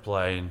on the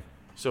plane.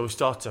 So we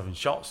started having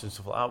shots and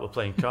stuff like that. We're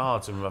playing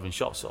cards and we're having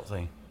shots sort of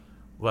thing.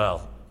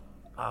 Well,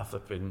 I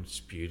flipping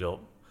spewed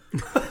up.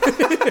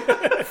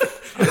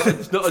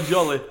 It's not a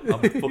jolly. I'm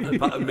fucking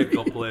patting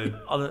makeup playing.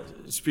 I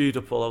spewed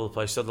up all over the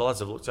place. So the lads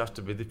have looked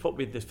after me. They put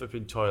me in this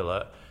flipping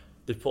toilet.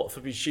 They put a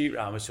flipping sheet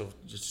around me so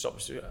just stop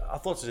me. I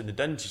thought I was in the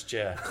dentist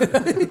chair.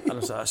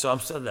 And so I'm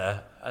still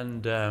there.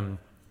 And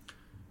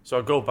so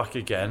I go back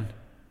again.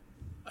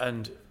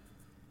 And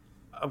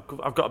I've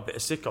got a bit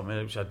of sick on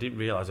me, which I didn't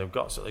realise I've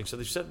got something. So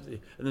they've said,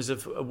 and there's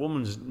a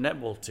women's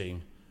netball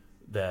team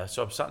there.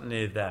 So I'm sat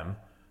near them.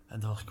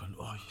 And they're like going,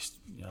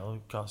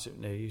 can't sit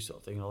near you sort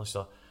of thing. And all this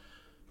stuff.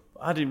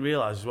 I didn't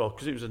realise as well,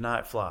 because it was a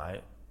night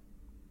flight,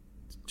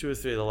 2 or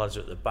 3 of the lads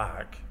at the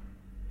back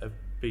have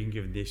been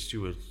giving these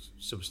stewards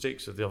some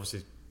sticks, so they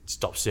obviously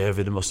stopped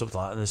serving them or something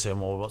like that, and they're saying,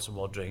 well, we want some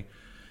more drink.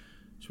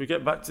 So we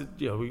get back to,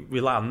 we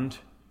land,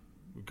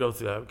 we go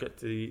through that, we get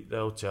to the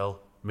hotel,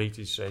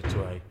 meeting straight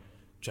away.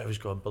 Trevor's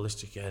going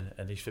ballistic again,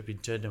 and he's flipping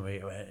turned to me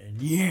and went,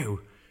 and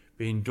you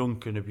being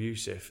drunk and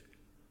abusive.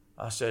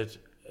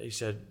 He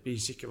said, being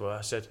sick of it.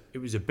 I said, it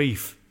was a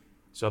beef.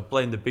 So I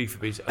blamed the beef for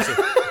being sick.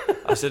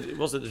 I said, it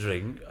wasn't the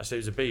drink. I said, it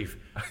was a beef.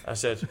 I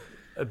said,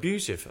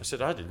 abusive. I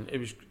said, I didn't. It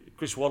was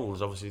Chris Waddle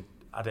has obviously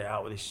had it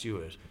out with his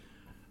steward.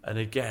 And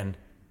again,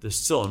 the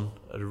Sun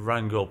had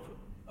rang up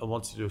and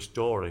wanted to do a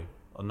story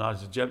on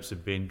Nigel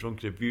Jempson being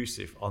drunk and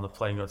abusive on the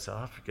plane going to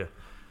South Africa.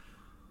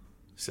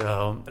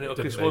 So, and it was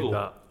Chris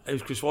Waddle. It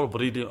was Chris Waddle,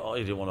 but he didn't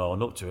want to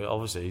own up to it.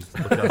 Obviously, he's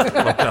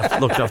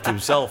looking after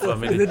himself. I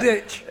mean, in the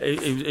ditch.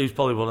 He was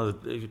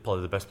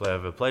probably the best player I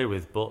ever played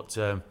with. But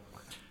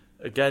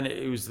again,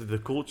 it was the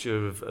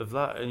culture of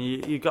that, and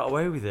you got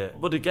away with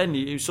it. But again,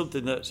 it was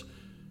something that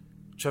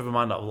Trevor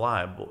might not have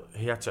liked, but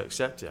he had to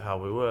accept it how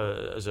we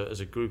were as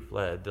a group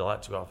player. They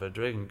liked to go out for a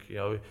drink,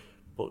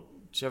 But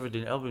Trevor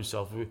didn't help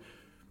himself. We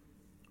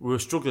were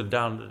struggling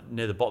down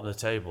near the bottom of the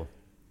table.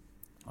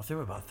 I think we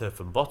were about third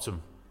from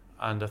bottom.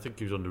 And I think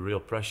he was under real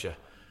pressure,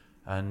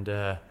 and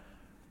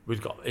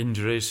we'd got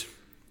injuries.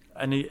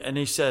 And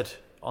he said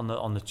on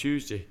the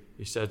Tuesday,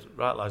 he said,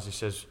 right lads, he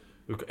says,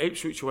 we've got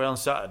Ipswich away on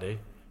Saturday.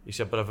 He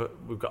said,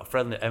 but we've got a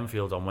friendly at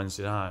Enfield on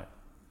Wednesday night.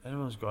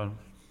 Everyone's going,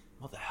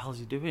 what the hell is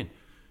he doing?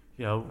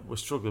 We're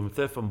struggling with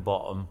third from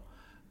bottom,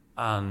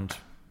 and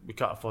we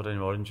can't afford any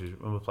more injuries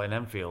when we're playing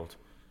Enfield.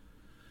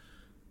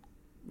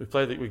 We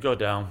go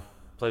down,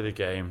 play the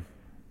game.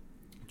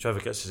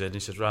 Trevor gets us in.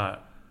 He says, right,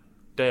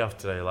 day off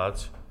today,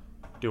 lads.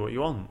 Do what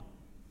you want.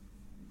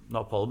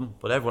 Not a problem.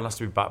 But everyone has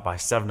to be back by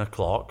 7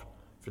 o'clock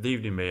for the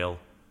evening meal,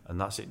 and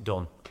that's it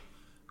done.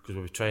 Because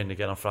we'll be training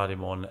again on Friday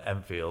morning at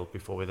Enfield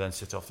before we then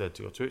sit off there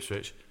to go to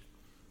Ipswich.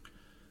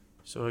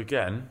 So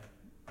again,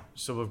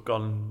 some have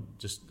gone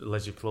just a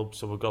leisure club,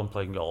 some have gone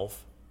playing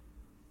golf.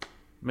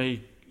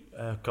 Me,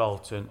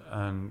 Carlton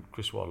and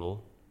Chris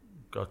Waddle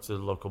got to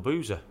the local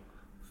boozer.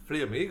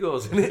 3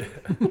 amigos, isn't it?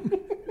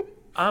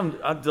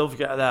 I don't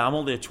forget that I'm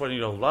only a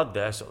 20-year-old lad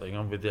there, sort of thing.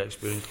 I'm with the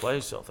experienced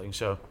players, sort of thing.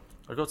 So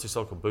I got to this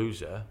local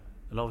boozer,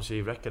 and obviously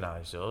he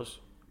recognised us.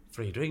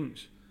 3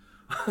 drinks.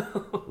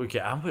 We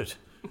get hammered.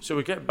 So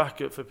we get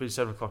back at flipping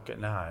 7 o'clock at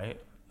night,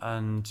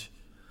 and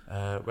we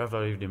have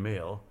our evening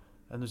meal,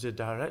 and there's a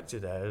director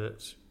there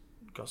that's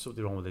got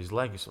something wrong with his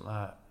leg or something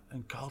like that.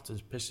 And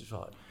Carlton's pissed as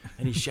fuck.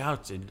 And he's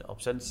shouting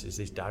obscenities,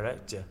 this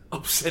director.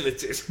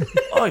 Obscenities?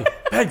 Oi,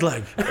 peg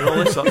leg! And all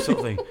this sort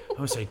of thing. And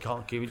we're saying,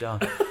 can't keep it down.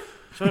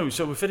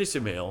 So we finished the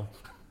meal.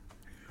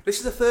 This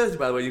is a Thursday,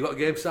 by the way. You got a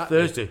game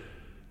Saturday. Thursday.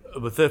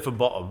 We're third from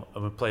bottom,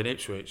 and we're playing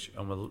Ipswich,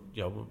 and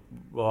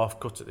we're off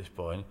cut at this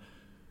point.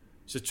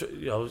 So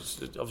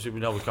obviously we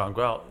know we can't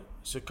go out.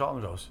 So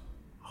Carlton goes,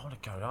 I want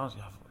to carry on.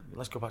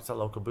 Let's go back to that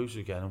local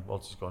booster again. And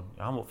Walter's going,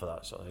 I'm up for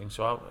that sort of thing.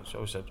 So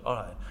we said, all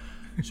right.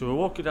 So we're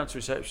walking down to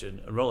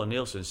reception, and Roland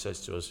Nielsen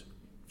says to us,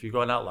 if you're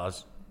going out,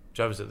 lads,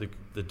 Trevor's at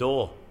the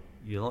door.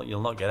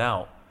 You'll not get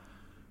out.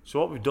 So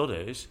what we've done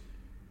is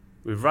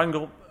we've rang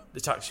up the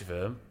taxi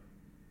firm,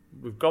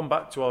 we've gone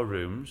back to our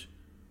rooms,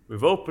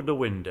 we've opened a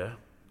window,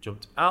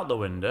 jumped out the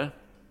window,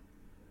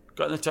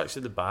 got in the taxi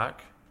at the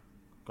back,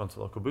 gone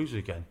to local boozer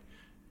again,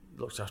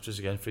 looked after us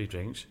again, 3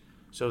 drinks.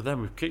 So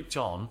then we've kicked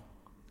on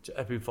to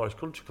Epping Forest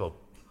Country Club.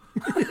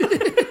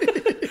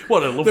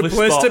 What a lovely the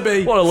place spot. to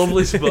be. What a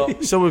lovely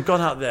spot. So we've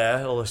gone out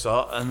there, all this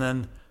sort, and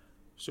then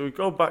so we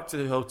go back to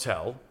the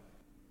hotel.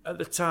 At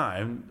the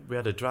time, we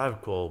had a driver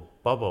called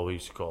Bobo, we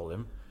used to call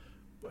him.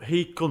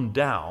 He'd come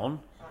down.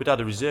 We'd had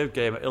a reserve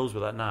game at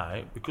Hillsborough that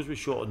night. Because we're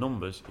short of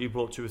numbers, he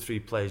brought 2 or 3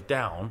 players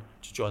down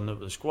to join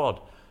the squad.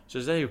 So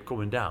as they were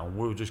coming down,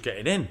 we were just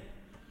getting in.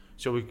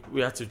 So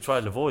we had to try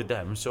and avoid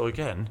them. So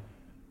again,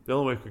 the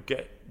only way we could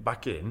get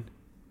back in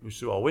was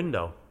through our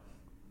window.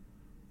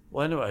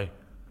 Well, anyway,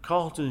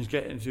 Carlton's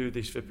getting through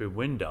this flipping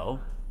window,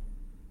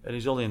 and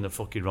he's only in the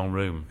fucking wrong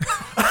room.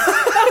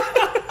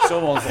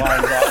 Someone's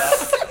lying like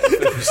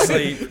that,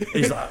 asleep.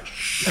 He's like,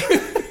 shh.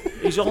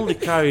 He's only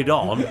carried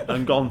on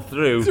and gone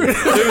through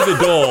the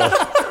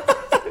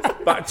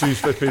door back to his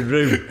flipping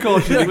room. Of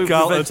course, we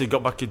eventually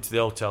got back into the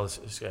hotel,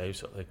 escape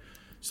sort of thing.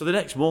 So the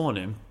next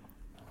morning,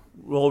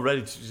 we're all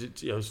ready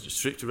to,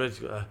 strict ready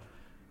to go.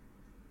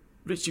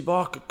 Richie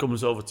Barker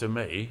comes over to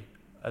me,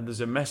 and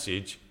there's a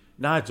message.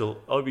 Nigel,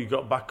 hope you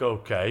got back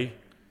okay.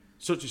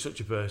 Such and such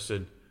a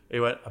person. He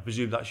went, I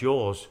presume that's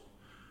yours.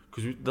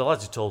 Because the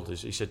lads had told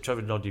us, he said,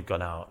 Trevor Nod, you've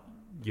gone out.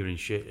 You're in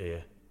shit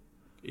here.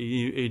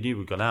 He knew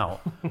we'd gone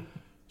out.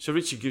 So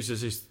Richie gives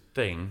us this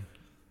thing,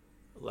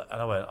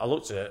 and I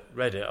looked at it,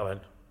 read it, I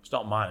went, it's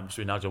not mine, it's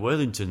Nigel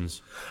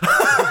Worthington's.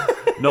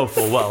 No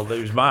full well that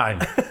it was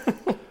mine.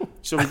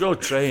 So we go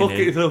training. Fuck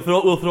it,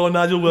 we'll throw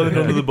Nigel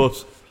Worthington under the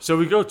bus. So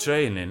we go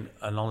training,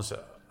 and honestly,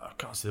 I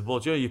can't see the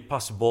ball. You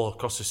pass the ball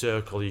across the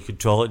circle, you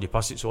control it, and you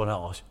pass it to someone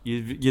else.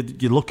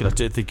 You're looking at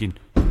it thinking,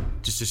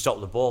 just to stop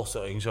the ball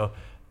sort of thing. So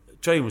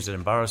training was an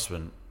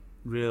embarrassment.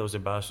 Really was an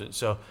embarrassment.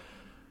 So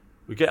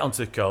we get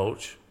onto the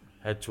coach,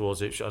 head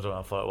towards Ipswich. I don't know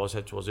how far it was,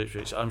 head towards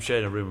Ipswich. I'm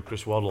sharing a room with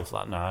Chris Waddle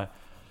that night.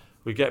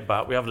 We get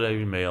back, we have a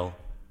daily meal,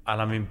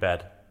 and I'm in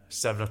bed,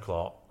 7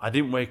 o'clock. I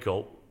didn't wake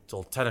up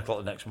till 10 o'clock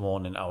the next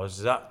morning. I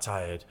was that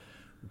tired.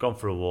 We've gone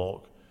for a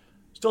walk.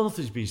 Still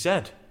nothing's been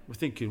said. We're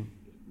thinking,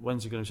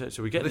 when's he going to say it?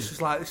 So we get This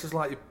is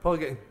like you're probably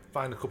getting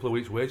fined a couple of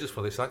weeks' wages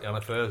for this, aren't you, on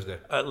a Thursday?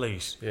 At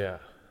least. Yeah.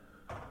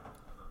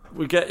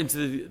 We get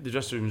into the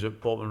dressing rooms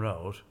at Portman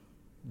Road.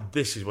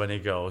 This is when he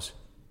goes,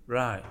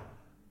 right,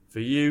 for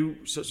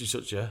you, such and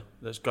such a,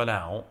 that's gone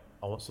out,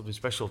 I want something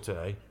special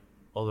today,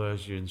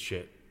 otherwise you're in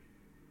shit.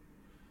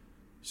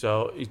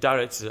 So he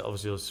directed it,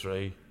 obviously, us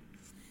 3.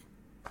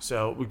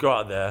 So we go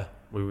out there,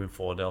 we win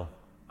 4-0.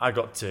 I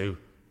got 2.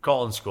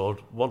 Colin scored.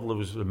 Waddler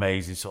was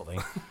amazing, sort of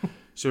thing.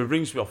 So he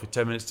brings me off with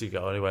 10 minutes to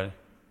go, and he went,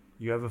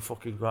 you ever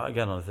fucking go out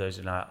again on a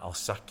Thursday night, I'll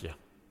sack you.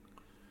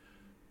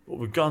 But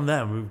we've gone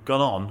there, we've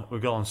gone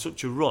on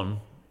such a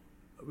run,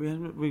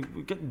 we're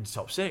getting in the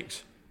top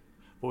 6.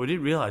 But we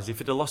didn't realise if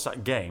he'd have lost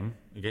that game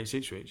against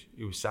Ipswich,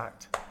 he was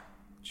sacked.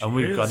 Jesus. And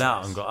we've gone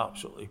out and got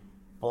absolutely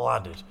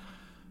bladdered.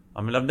 I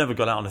mean, I've never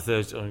gone out on a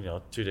Thursday,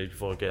 2 days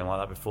before a game like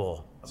that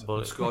before.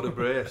 But scored a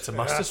brace. It's a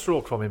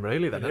masterstroke from him,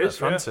 really, then, isn't it,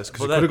 Francis?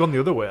 Because Yeah. he could have gone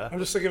the other way. I'm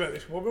just thinking about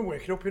this woman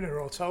waking up in her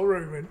hotel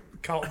room in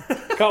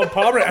Carlton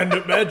Palmer at end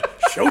of bed.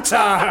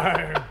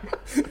 Showtime!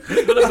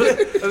 But I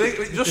think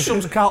it just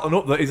sums Carlton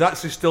up that he's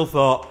actually still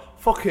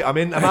thought, fuck it, I'm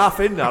half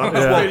in now. I'm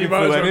just walking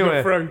through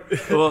anyway.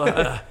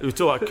 Well, we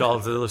talk about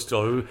Carl's another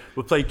story.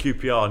 We're playing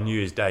QPR on New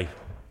Year's Day.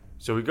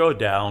 So we go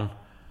down,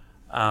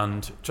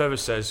 and Trevor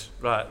says,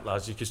 right,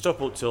 lads, you can stop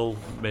up till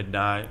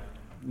midnight,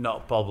 not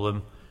a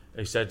problem.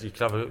 He said you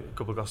can have a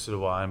couple of glasses of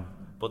wine,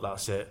 but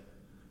that's it.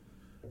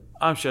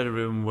 I'm sharing a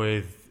room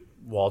with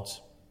Wads,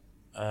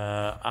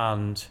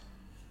 and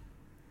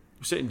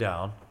we're sitting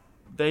down.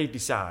 They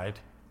decide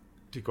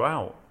to go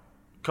out.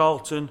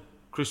 Carlton,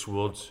 Chris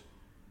Woods,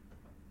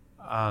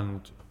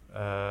 and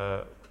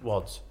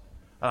Wads.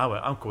 And I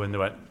went, I'm coming. They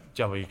went,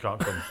 Jammer, you can't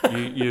come.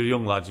 You're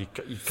young lads, you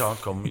can't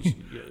come.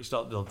 It's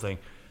not the done thing.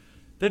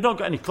 They've not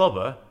got any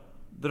clubber.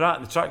 They're out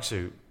in the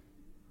tracksuit.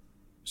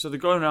 So they're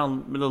going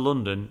around middle of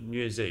London, New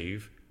Year's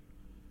Eve.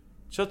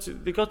 So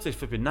they got to this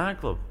flipping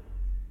nightclub.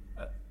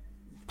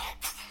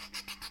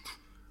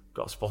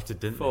 Got spotted,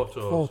 didn't they?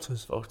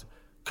 Photos.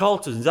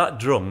 Carlton's that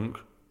drunk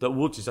that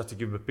Woods has had to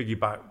give him a piggy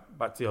back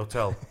to the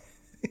hotel.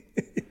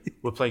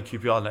 We're playing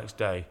QPR next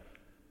day.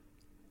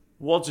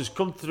 Woods has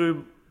come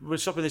through, we're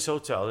stopping in this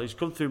hotel, he's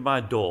come through my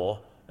door.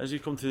 As he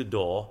come through the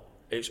door,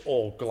 it's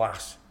all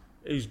glass.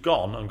 He's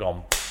gone and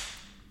gone.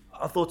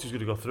 I thought he was going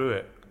to go through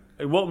it.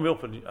 He woke me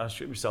up and I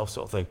stripped myself,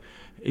 sort of thing.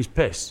 He's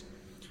pissed.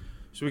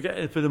 So we get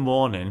up in the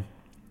morning,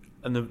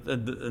 and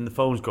the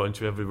phone's going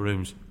to every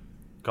room's.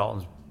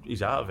 Carlton's,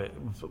 he's out of it.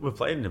 We're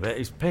playing in a bit.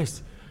 He's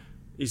pissed.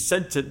 He's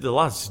sent to the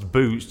lads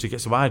Boots to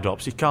get some eye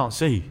drops. He can't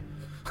see.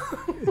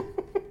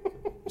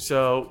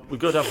 So we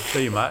go to have a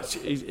pre-match.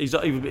 He's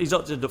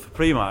not turned up for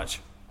pre-match.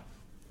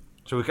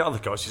 So we get on the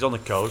coach. He's on the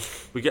coach.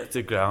 We get to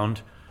the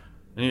ground.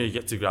 And you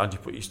get to the ground. You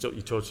put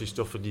your touchy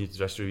stuff in the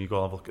dressing room. You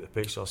go and have a look at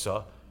the pitch or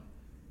so.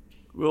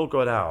 We're all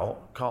going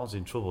out. Carlton's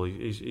in trouble.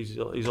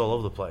 He's all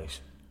over the place.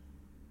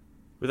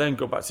 We then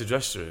go back to the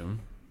dressing room,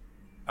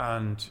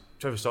 and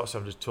Trevor starts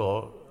having a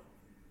talk.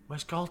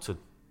 Where's Carlton?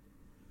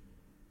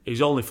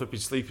 He's only flipping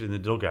sleeping in the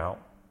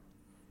dugout.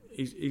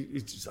 He's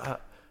just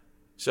that.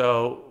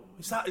 So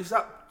is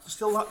that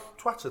still that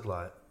twatted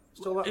like?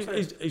 Still that?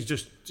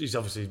 He's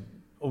obviously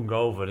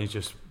hungover, and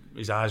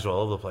his eyes are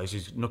all over the place.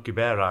 He's Nucky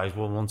Bear eyes.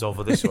 One's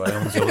over this way,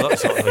 one's over that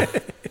sort of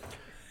thing.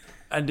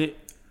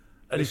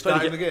 And he's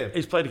played again.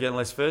 He's played against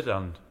Les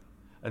Ferdinand.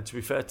 And to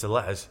be fair to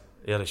Les,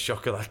 he had a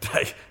shocker that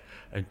day,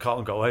 and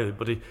Carlton got away with it.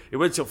 But he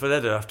went up for the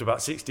header after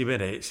about 60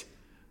 minutes,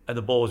 and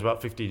the ball was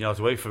about 15 yards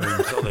away from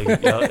him.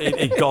 Something,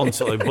 he'd gone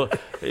something, but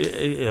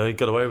he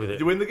got away with it. Did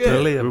you win the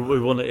game? We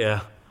won it,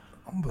 yeah.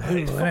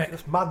 Unbelievable, isn't it?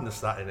 It's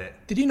madness, that, isn't it?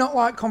 Did he not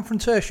like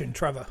confrontation,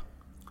 Trevor?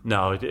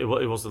 No, it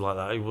wasn't like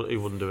that. He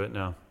wouldn't do it,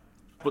 no.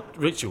 But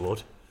Richie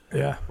would.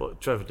 Yeah. But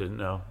Trevor didn't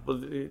know.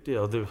 But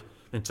the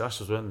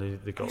internationals, weren't they?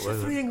 They got away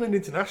with it. 3 England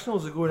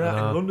internationals are going out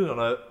in London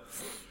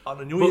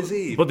on a New Year's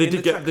Eve. But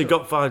they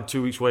got fined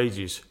 2 weeks'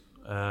 wages.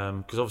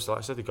 Because obviously, like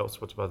I said, they got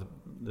spotted by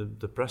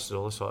the press and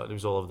all this. It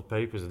was all over the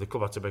papers. And the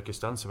club had to make a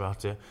stance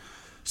about it.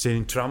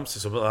 Seeing tramps or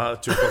something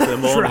like that at 2 o'clock in the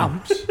morning.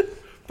 Tramps?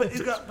 But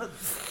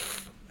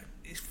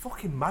it's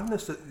fucking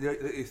madness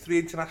that 3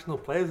 international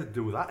players that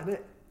do that, isn't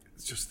it?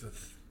 It's just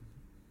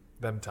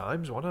them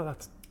times, wasn't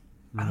it?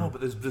 I know,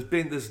 but there's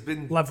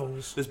been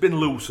levels. There's been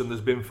loose and there's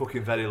been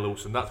fucking very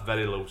loose, and that's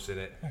very loose, isn't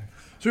it?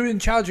 So you were in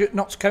charge at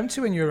Notts County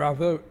when you were out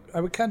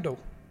with Kendall?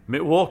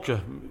 Mick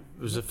Walker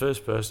was the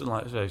first person,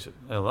 like I say,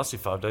 it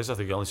lasted 5 days. I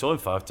think I only saw him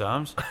 5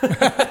 times.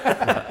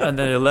 And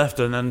then he left,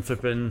 and then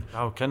flipping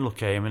Howard Kendall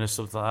came in and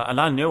stuff like that.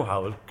 And I knew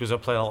Howard because I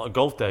played a lot of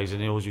golf days,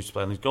 and he always used to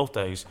play on these golf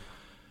days.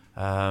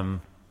 But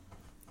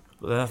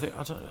then I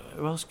don't know,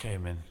 who else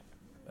came in?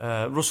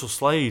 Russell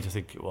Slade, I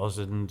think it was,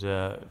 and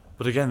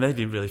but again, they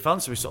didn't really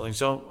fancy me sort of thing.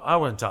 So I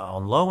went out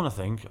on loan, I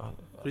think.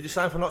 Did you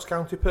sign for Notts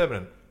County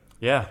permanent?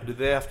 Yeah. Did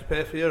they have to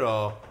pay for you,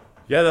 or...?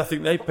 Yeah, I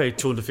think they paid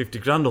 250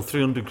 grand or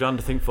 300 grand,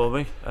 I think, for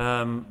me.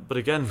 But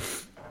again,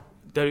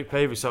 Derek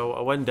Pavey, so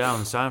I went down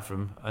and signed for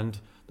him, and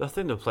I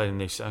think they were playing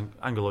this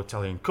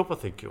Anglo-Italian Cup, I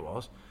think it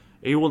was.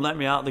 He wouldn't let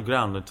me out of the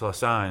ground until I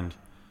signed.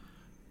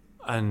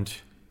 And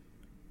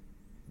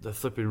the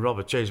flipping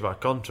robber changed my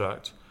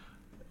contract.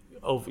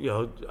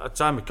 I'd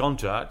signed my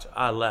contract,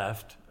 I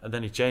left, and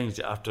then he changed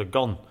it after I'd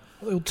gone.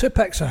 A little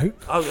Tipex out.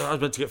 I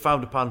was meant to get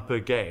 £500 per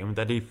game,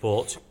 then he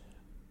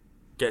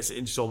gets it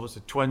installments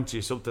of 20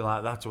 or something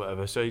like that or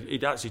whatever. So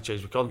he'd actually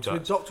changed my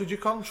contract. So he doctored your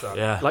contract?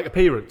 Yeah. Like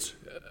appearance?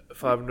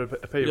 500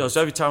 appearance? So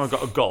every time I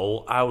got a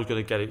goal, I was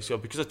going to get it. So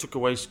because I took a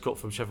waste cut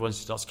from Sheffield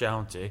Wednesday to Notts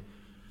County,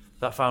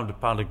 that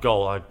 £500 a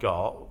goal I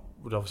got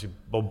would obviously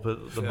bump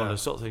the money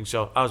sort of thing.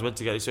 So I was meant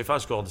to get it. So if I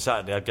scored on the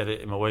Saturday, I'd get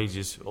it in my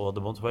wages or the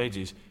month's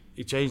wages.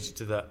 He changed it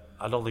to that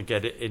I'd only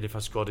get it in if I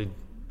scored in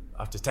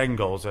after 10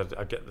 goals.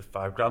 I'd get the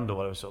 £5 or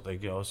whatever sort of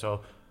thing.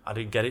 So I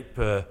didn't get it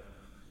per...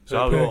 So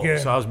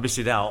I was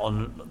missing out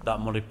on that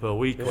money per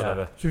week or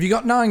whatever. So if you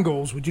got 9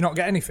 goals, would you not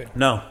get anything?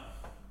 No.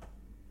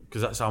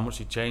 Because that's how much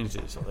he changed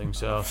it, sort of thing.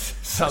 So I'm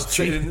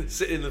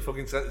sitting in the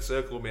fucking centre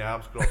circle with my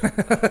arms crossed.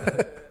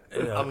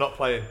 I'm not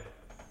playing.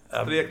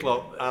 3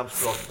 o'clock, arms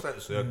crossed, centre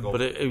circle.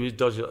 But it was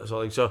dodgy, sort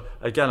of thing. So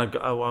again,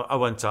 I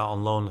went out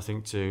on loan, I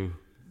think, to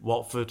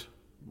Watford,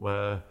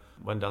 where I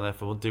went down there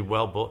for one, did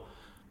well, but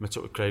met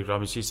up with Craig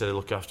Ramage. He said he'd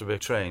look after me.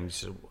 Trained. He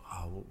said,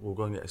 we'll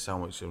go and get a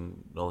sandwich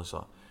and all this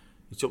sort.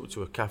 He took me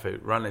to a cafe,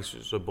 ran next to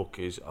the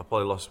bookies. I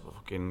probably lost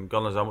fucking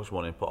God knows how much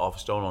money, put half a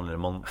stone on in a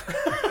month.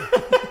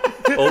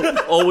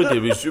 all we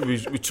did was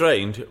we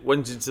trained,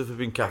 went into the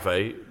flipping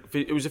cafe.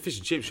 It was a fish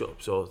and chip shop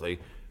sort of thing.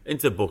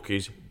 Into the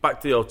bookies,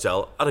 back to the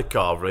hotel, had a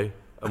carvery,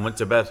 and went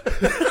to bed.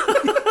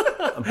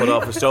 And put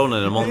half a stone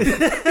in a month.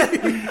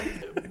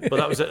 But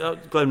that was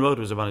it. Glenn Road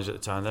was the manager at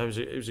the time.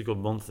 It was a good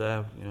month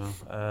there.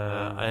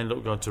 I ended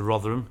up going to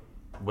Rotherham,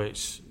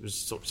 which was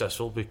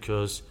successful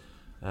because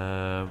we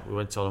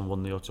went on and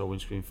won the Auto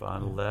Windscreen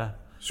final there.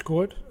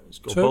 Scored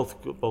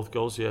both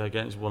goals. Yeah,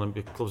 against one of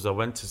the clubs I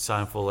went to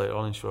sign for later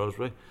on in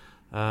Shrewsbury.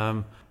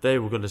 They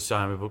were going to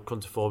sign me, but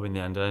couldn't afford me in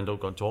the end. I ended up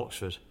going to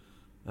Oxford.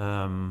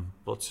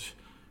 But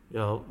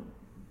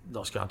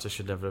Notts County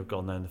should never have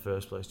gone there in the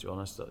first place, to be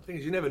honest. The thing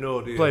is, you never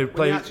know, do you?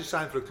 When you actually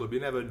sign for a club, you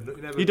never.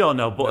 You don't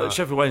know, but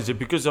Sheffield Wednesday,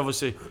 because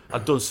obviously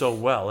I'd done so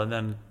well, and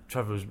then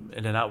Trevor was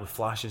in and out with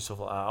Flash and stuff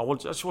like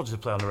that. I just wanted to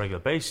play on a regular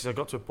basis. I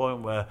got to a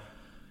point where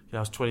I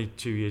was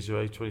 22 years of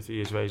age, 23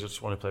 years of age. I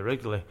just wanted to play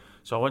regularly.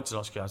 So I went to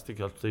Notts County,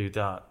 thinking I'd do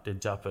that.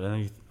 Didn't happen,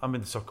 and then I'm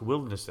in the soccer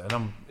wilderness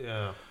then.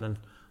 Then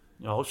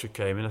Oxford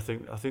came in. I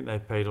think they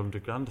paid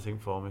 £100,000. I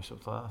think for me,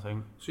 something like that. I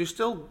think. So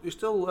you're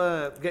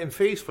still getting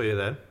fees for you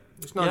then?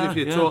 It's not as if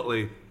you're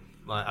totally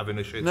like having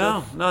a shit.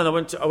 No. I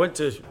went to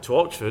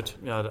Oxford.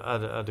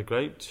 I had a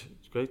great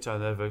time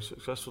there. Very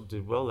successful.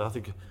 Did well there. I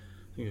think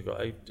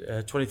I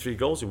got 23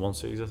 goals in one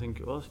season. I think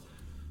it was.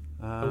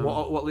 And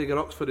what league are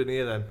Oxford in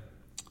here then?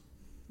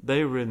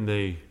 They were in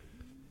the.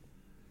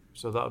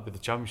 So that would be the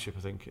Championship,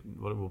 I think.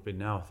 What it would be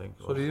now, I think.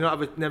 So did you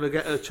not never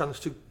get a chance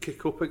to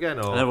kick up again?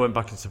 Or? I never went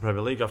back into the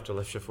Premier League after I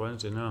left Sheffield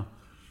Wednesday. No.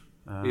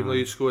 Even though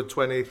you scored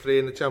 23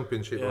 in the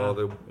Championship or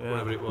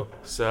whatever it was.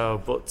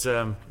 So, but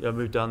I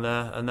moved down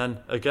there, and then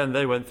again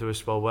they went through a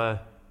spell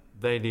where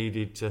they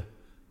needed to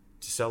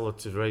sell or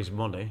to raise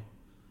money,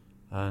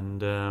 and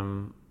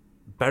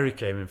Bury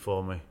came in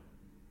for me.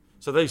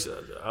 So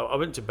I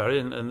went to Bury,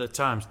 and at the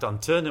time Stan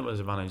Turnip was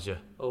the manager.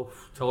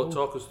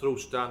 Talk us through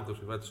Stan, because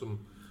we've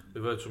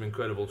heard some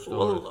incredible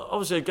stories. Well,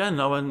 obviously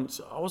again I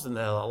wasn't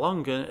there that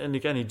long, and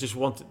again he just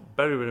wanted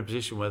Bury were in a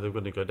position where they were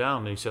going to go down.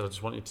 And he said, I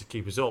just want you to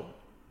keep us up.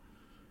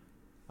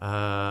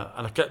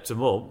 And I kept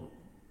him up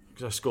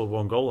because I scored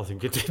 1 goal, I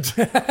think it did.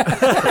 Well,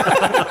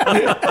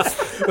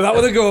 that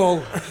was a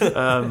goal.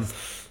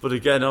 But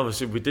again,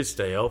 obviously, we did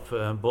stay up.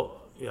 But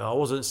I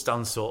wasn't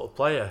Stan's sort of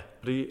player.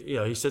 But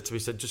he said to me,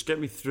 just get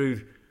me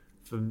through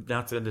from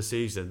now to the end of the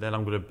season. Then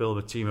I'm going to build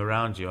a team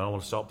around you. And I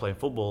want to start playing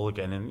football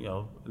again in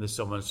the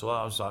summer. And so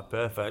I was like,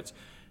 perfect.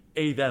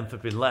 He then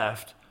had been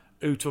left.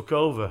 Who took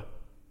over?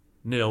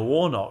 Neil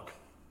Warnock.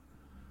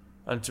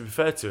 And to be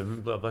fair to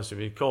him, bless him,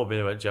 he called me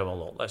and went, Gemma,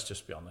 look, let's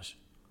just be honest.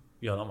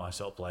 You're not my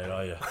sort of player,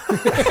 are you?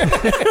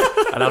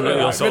 And I'm not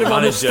your sort of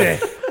manager.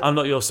 I'm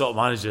not your sort of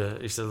manager.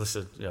 He said,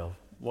 listen,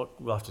 we'll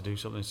have to do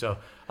something. So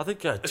I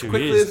think I had 2 years. As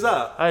quickly as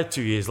that? I had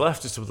 2 years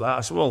left or something like that.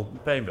 I said, well,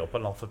 pay me up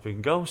and I'll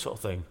flipping go, sort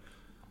of thing.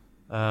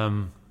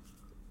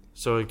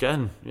 So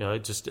again,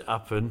 it just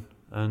happened.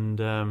 And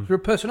was there a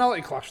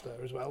personality clash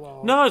there as well?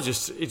 Or? No, he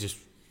just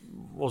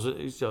wasn't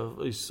his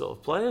sort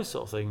of player,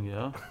 sort of thing.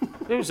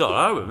 He was all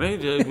right with me.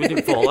 We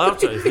didn't fall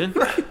out or anything.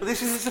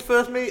 This is the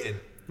first meeting.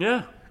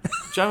 Yeah,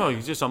 Jamo,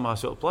 you're just on my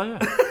sort of player.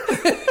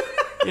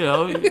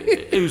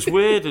 It was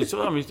weird. And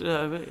so,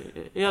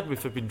 he had me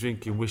flipping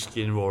drinking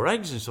whiskey and raw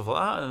eggs and stuff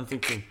like that, and I'm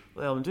thinking,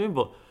 what the hell am I doing?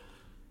 But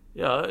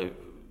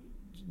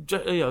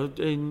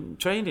in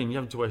training, you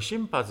have to wear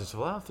shin pads and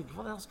stuff like that. I'm thinking,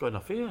 what the hell's going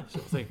off here?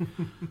 Sort of thing.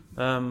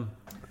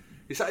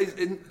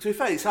 To be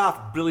fair, it's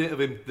half brilliant of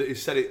him that he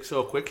said it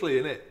so quickly,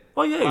 isn't it?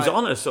 Well, yeah, he was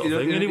honest, sort of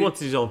thing, and he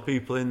wanted his own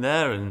people in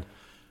there, and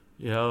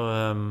he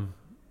had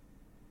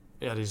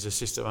his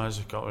assistant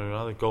manager, I can't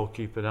remember, the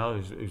goalkeeper now,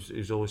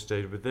 who's always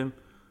stayed with him.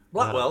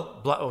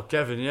 Blackwell,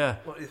 Kevin, yeah.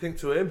 What do you think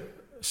to him?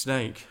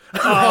 Snake.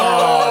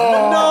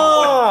 Oh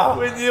no!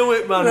 We knew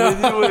it, man. We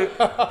knew it.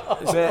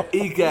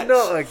 He gets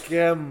not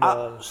again,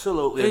 man.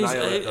 Absolutely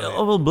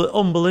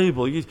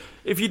unbelievable.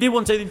 If you did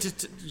want anything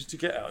to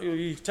get out,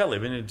 you tell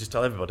him, and he'd just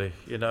tell everybody.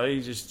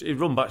 He'd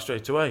run back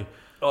straight away.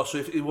 Oh, so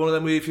if one of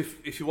them,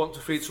 if you want to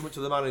feed something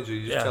to the manager,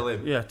 you just tell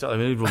him. Yeah, tell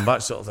him. He'd run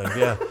back, sort of thing.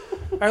 Yeah.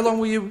 How long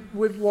were you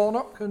with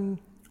Warnock? And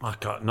I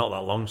can't, not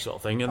that long, sort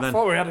of thing. And I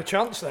thought we had a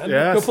chance then.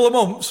 Yes. A couple of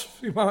months.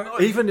 He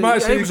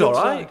was all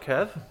right,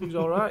 Kev. He was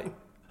all right.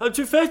 To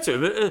be fair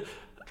to him,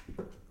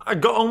 I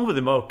got on with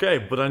him okay,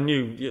 but I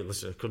knew,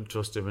 listen, I couldn't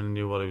trust him and I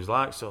knew what he was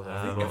like. So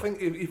I think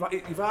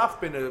you've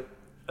half been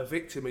a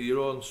victim of your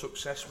own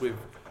success with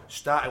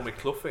starting with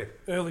Cloughie.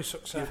 Early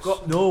success. You've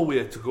got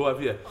nowhere to go,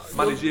 have you?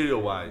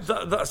 Managerial-wise.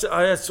 That's it.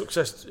 I had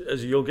success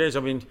as a young age.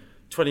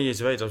 20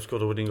 years of age, I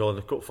scored a winning goal in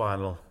the cup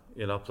final.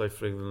 I played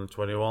for England in the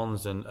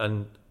 21s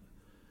and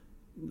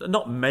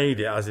not made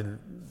it as in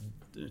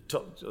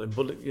top,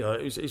 but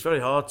it's very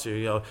hard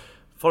to.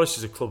 Forest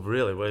is a club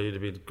really where you'd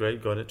have been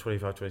great going at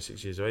 25,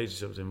 26 years of age or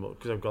something, but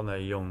because I've gone there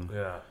young.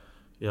 Yeah.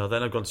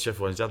 Then I've gone to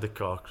Sheffield Wednesday, had the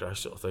car crash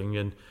sort of thing,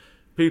 and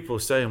people are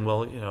saying,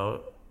 well,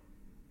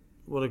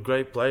 what a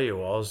great player he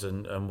was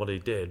and what he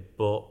did,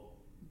 but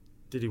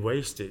did he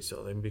waste it sort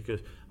of thing?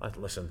 Because,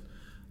 listen,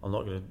 I'm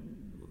not going to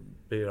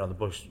beat around the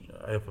bush.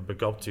 I hope I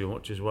begob too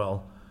much as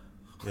well.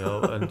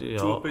 And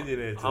Too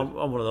opinionated. I'm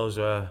one of those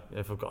where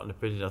if I've got an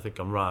opinion, I think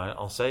I'm right,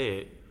 I'll say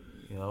it.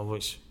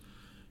 Which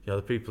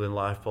the people in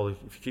life probably,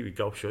 if you keep your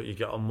gob shut, you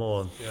get on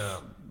more. Yeah.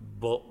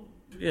 But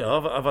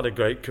I've had a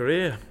great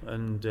career,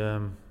 and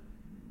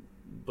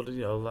but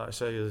like I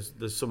say,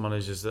 there's some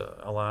managers that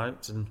I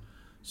liked and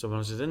some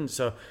managers I didn't.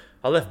 So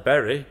I left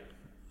Bury.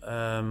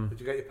 Did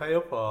you get your pay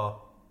up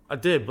or? I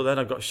did, but then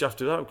I got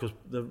shafted out because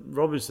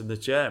Robinson, the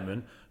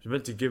chairman, was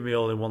meant to give me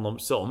all in one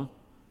lump sum,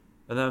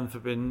 and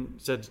then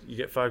said you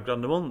get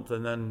 $5,000 a month,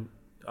 and then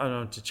I don't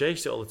know to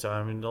chase it all the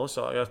time, and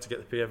also I had to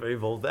get the PFA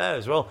involved there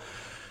as well.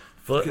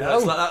 But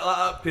it's like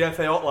that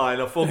PFA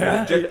hotline or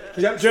football.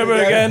 Gemma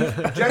again.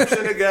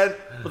 Jensen again.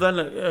 But then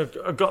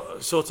I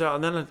got sorted out,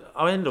 and then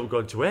I ended up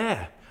going to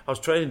Ayr. I was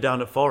training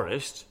down at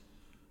Forest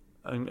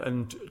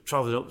and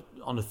travelling up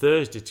on a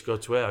Thursday to go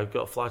to Ayr. I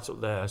got a flight up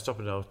there,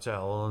 stopping in a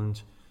hotel,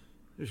 and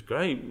it was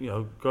great.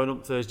 Going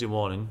up Thursday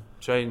morning,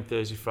 training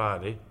Thursday,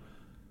 Friday,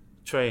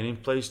 training,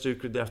 play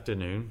snooker in the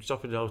afternoon,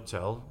 stopping in a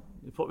hotel.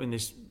 They put me in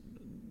this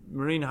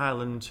Marine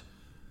Highland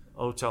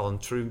hotel on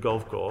Troon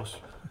Golf Course.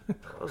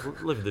 I was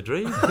living the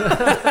dream.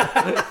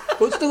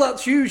 But still,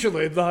 that's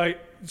usually like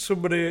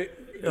somebody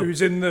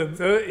who's in their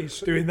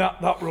 30s doing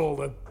that role,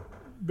 then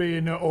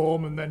being at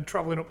home and then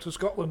travelling up to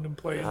Scotland and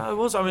playing. I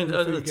was. At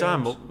the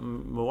time,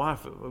 my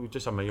wife, we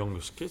just had my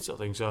youngest kids, I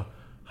think, so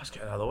I was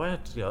getting out of the way.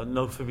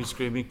 No for me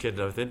screaming kid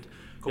and everything.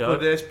 Couple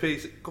of days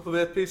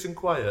peace and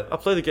quiet. I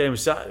played the game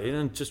Saturday and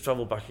then just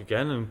travel back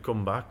again and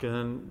come back and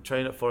then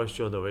train at Forest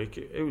during the week.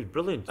 It was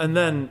brilliant. And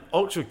then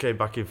Oxford came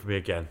back in for me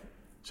again.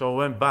 So I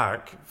went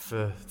back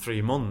for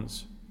 3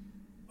 months.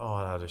 Oh,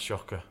 I had a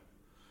shocker.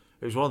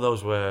 It was one of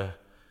those where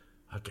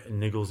I was getting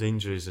niggles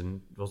injuries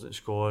and wasn't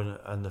scoring,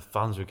 and the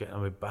fans were getting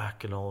on my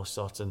back and all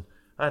sorts. And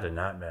I had a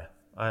nightmare.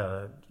 I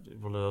had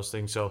one of those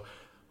things. So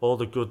all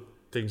the good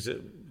things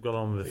that got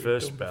on with the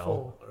first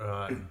spell,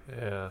 right?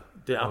 Yeah,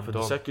 didn't happen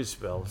the second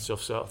spell,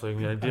 sort of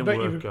thing. It didn't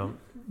work out.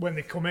 When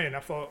they come in,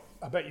 I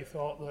bet you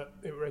thought that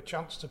it were a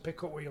chance to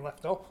pick up where you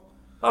left off.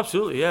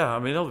 Absolutely, yeah.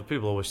 Other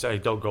people always say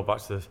don't go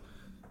back to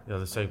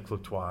the same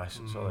club twice,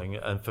 sort of thing.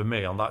 And for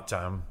me, on that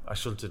time, I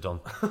shouldn't have done,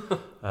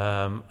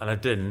 and I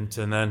didn't.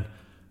 And then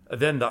at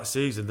the end of that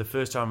season, the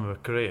first time of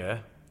my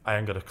career, I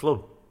ain't got a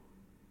club.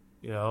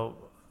 I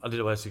didn't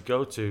know where to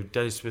go to.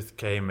 Dennis Smith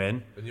came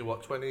in. And you're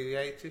what,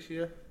 28 this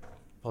year?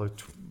 Probably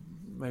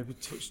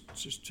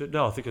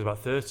no, I think it was about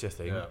 30, I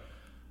think. Yeah.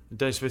 And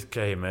Dennis Smith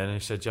came in and he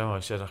said, Gemma, I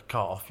can't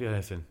offer you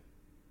anything.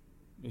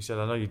 He said,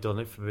 I know you've done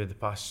it for me in the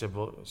past, he said,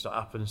 but it's not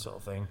happened, sort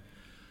of thing.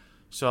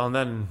 So and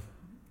then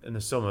in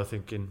the summer,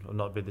 thinking I've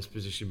not been in this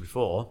position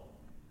before,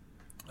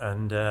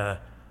 and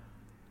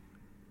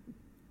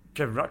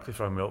Kevin Ratcliffe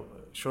rang me up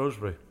at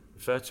Shrewsbury,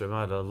 referred to him,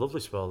 I had a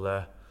lovely spell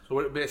there.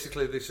 So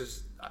basically this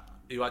is,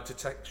 you had to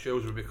take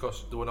Shrewsbury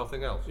because there were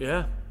nothing else?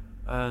 Yeah,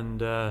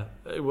 and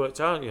it worked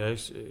out,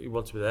 he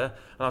wanted me there,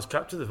 and I was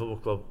captain of the football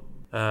club,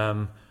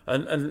 and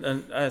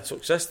I had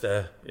success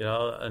there,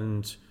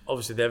 and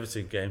obviously the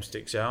Everton game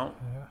sticks out.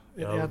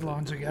 Yeah, the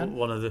headlines again.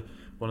 One of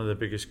the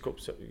biggest cup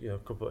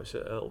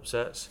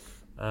upsets.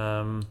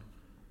 To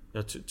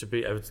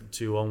beat Everton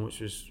 2-1, which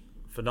was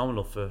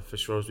phenomenal for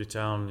Shrewsbury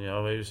Town. It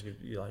was,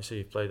 like I say,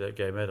 you played that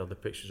game head on, the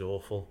pitch was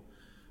awful.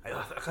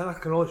 I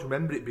can always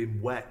remember it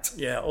being wet.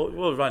 Yeah,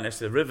 well, right next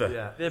to the river.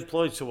 Yeah. They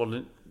employed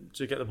someone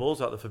to get the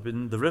balls out there for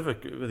the river,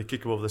 when they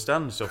kick him over the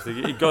stand and stuff.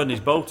 He'd go in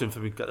his boat and for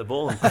me to get the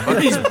ball.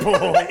 His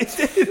boat!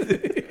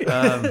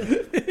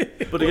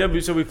 But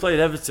again, so we played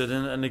Everton,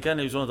 and again,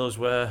 it was one of those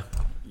where,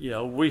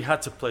 we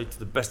had to play to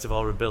the best of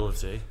our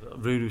ability.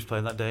 Rudy was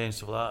playing that day and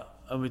stuff like that.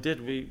 And we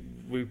did. We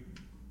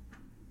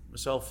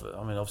myself,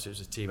 I mean, obviously it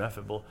was a team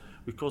effort, but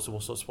we caused them all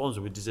sorts of problems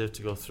and we deserved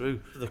to go through.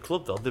 The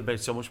club, though, they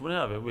made so much money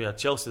out of it. We had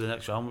Chelsea the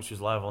next round, which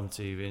was live on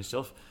TV and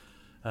stuff.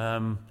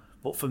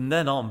 But from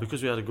then on,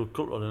 because we had a good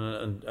cup run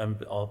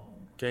and our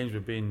games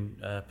were being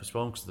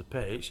postponed because of the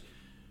pitch,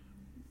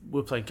 we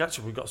were playing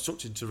catch-up. We got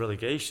sucked into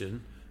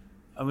relegation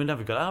and we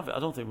never got out of it. I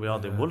don't think we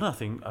hardly won, I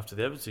think, after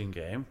the Everton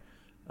game.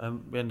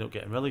 We ended up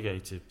getting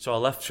relegated. So I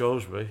left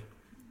Shrewsbury.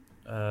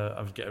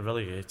 I was getting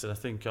relegated. I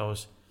think I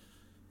was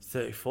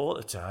 34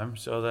 at the time.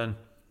 So then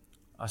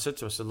I said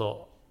to her, I said,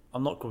 look,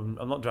 I'm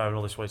not driving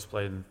all this way to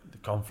play in the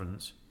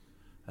conference.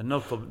 And no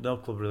club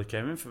really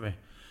came in for me.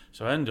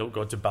 So I ended up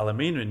going to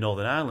Ballymena in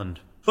Northern Ireland.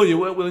 So you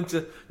weren't willing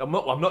to... I'm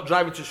not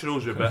driving to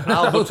Shrewsbury, but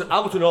I'll go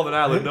to Northern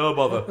Ireland, no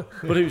bother.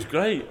 But it was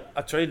great.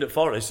 I trained at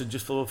Forest and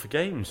just flew up for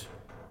games.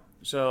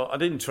 So I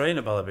didn't train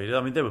at Ballymena.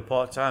 I mean, they were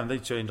part-time. They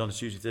trained on a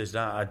Tuesday, Thursday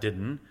night. I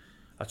didn't.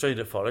 I trained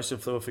at Forest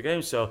and flew up for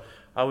games. So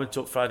I went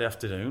up Friday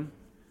afternoon,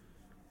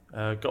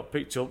 got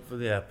picked up from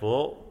the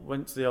airport,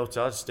 went to the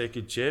hotel, had steak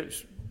and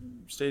chips,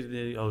 stayed in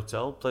the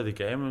hotel, played the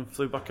game and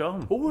flew back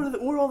home. Who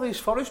were all these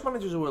Forest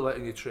managers who were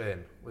letting you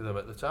train with them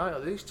at the time?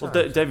 At these times?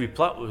 Well, David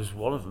Platt was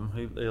one of them.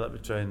 He let me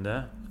train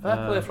there.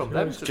 Fair play from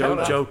them.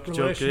 Joe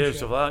Career,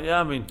 stuff like that.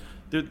 Yeah, I mean,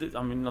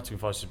 Nottingham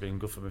Forest has been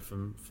good for me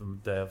from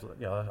there.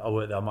 I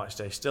work there on match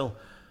day still.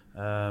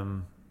 I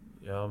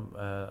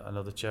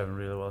know the chairman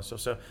really well.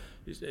 So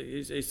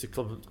it's the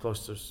club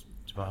close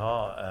to my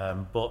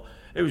heart. But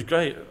it was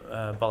great,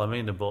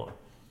 Ballymena. But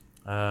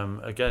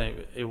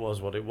again, it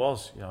was what it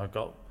was. I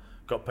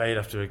got paid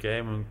after a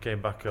game and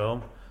came back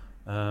home.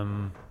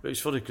 But it's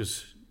funny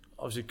because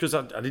I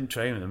didn't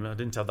train with them, I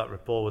didn't have that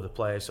rapport with the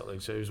players, sort of thing.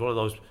 So it was one of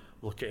those,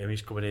 look at him,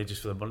 he's coming here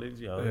just for the money,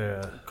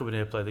 coming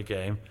here, play the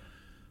game.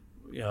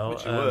 Which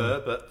you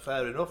were, but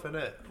fair enough,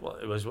 innit? Well,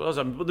 it was. But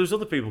there was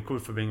other people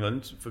coming from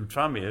England, from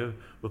Tranmere, who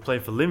were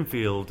playing for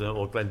Linfield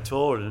or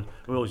Glentoran, and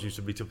we always used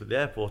to meet up at the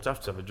airport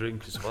after to have a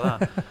drink and stuff like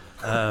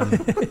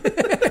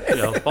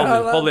that.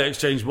 Probably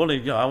exchange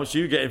money. How much are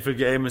you getting for a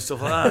game and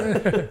stuff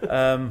like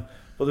that.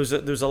 But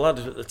there was a lad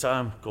at the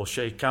time called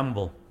Shay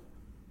Campbell,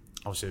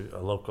 obviously a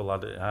local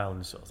lad at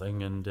Ireland sort of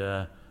thing,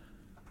 and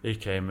he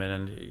came in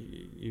and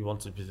he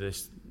wanted to be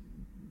this,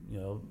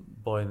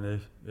 boy in the,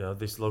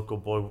 this local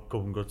boy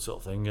come good sort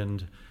of thing,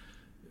 and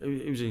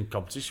he was in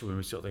competition with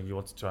me sort of thing. He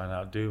wanted to try and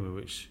outdo me,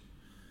 which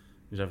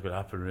was never going to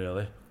happen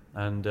really.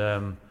 And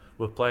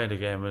we're playing a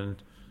game,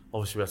 and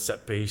obviously we had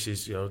set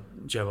pieces.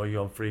 Gemma, you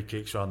on free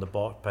kicks around the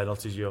box,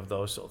 penalties, you have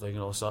those sort of thing,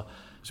 and all that.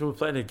 So we're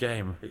playing a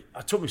game.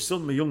 I took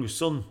my youngest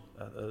son,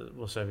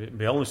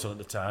 my only son at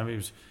the time.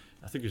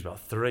 I think he was about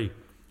 3.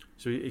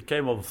 So he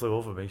came over, flew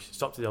over me,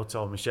 stopped at the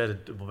hotel, and we shared a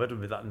double bed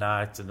with me that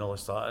night and all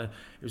this stuff. And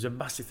it was a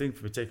massive thing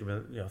for me taking my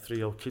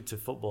 3-year-old kid to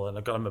football, and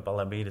I got him a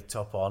Ballymena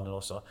top on and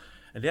all that.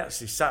 And he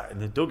actually sat in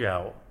the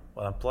dugout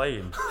while I'm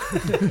playing.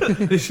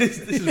 this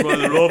is one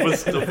of the Rovers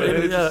stuff.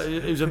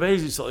 It was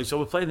amazing. So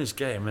we're playing this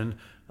game, and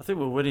I think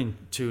we're winning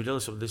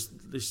 2-0. So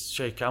this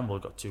Shay Campbell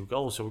got 2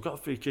 goals. So we got a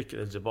free kick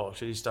at the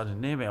box, and he's standing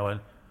near me. I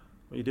went,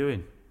 "What are you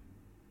doing?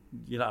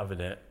 You're not having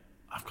it."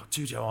 "I've got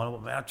 2 Joe on. I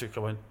want my hat trick." I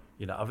went,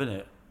 "You're not having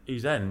it."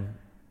 He's then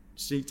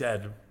sneaked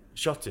ahead,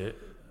 shot it,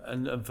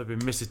 and for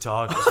being missed a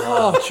target.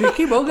 Oh,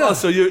 cheeky bugger!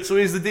 So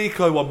he's the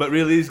decoy one, but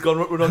really he's gone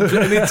run on and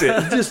hit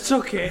it. Just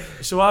took it.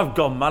 So I've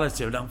gone mad at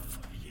him, and I'm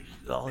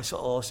all this.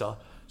 So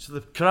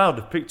the crowd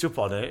have picked up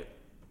on it.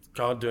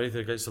 Can't do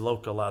anything against the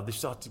local lad. They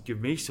started to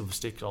give me some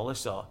stick and all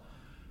this sort.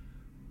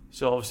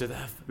 So obviously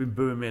they've been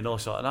booing me and all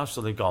sort, and I've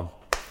suddenly gone,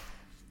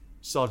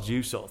 sod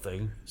you sort of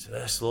thing. So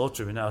they're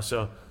slaughtering me now.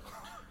 So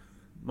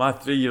my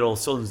 3-year-old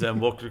son's then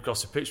walking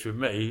across the pitch with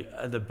me,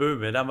 and they're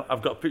booming.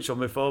 I've got a picture on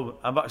my phone.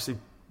 I'm actually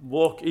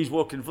he's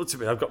walking in front of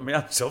me. I've got my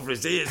hands over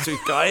his ears so he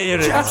can't hear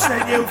it.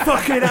 Justin, you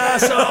fucking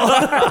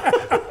asshole!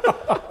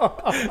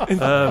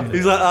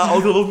 He's like, oh,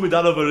 they love me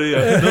dad over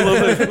here. They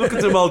love me. Look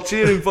at them all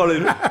cheering for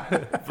him.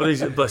 But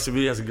he's, bless him,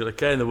 he hasn't got a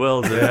care in the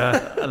world.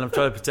 And I'm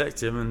trying to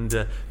protect him. And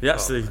they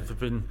actually have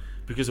been,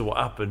 because of what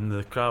happened,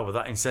 the crowd were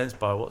that incensed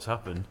by what's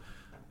happened,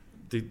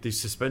 they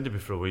suspended me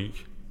for a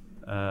week.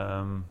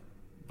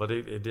 But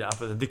it didn't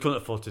happen. They couldn't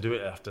afford to do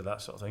it after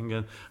that sort of thing.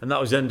 And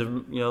that was the end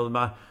of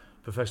my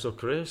professional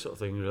career sort of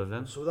thing, really,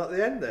 then. So was that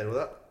the end then? Was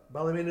that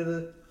Ballymena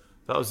the...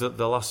 That was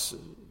the last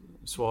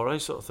soiree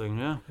sort of thing,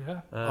 yeah.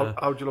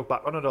 How do you look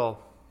back on it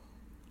all?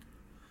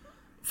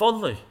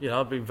 Fondly,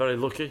 I've been very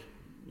lucky.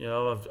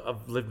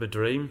 I've lived my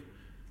dream.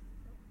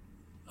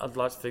 I'd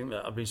like to think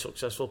that I've been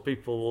successful.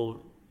 People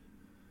will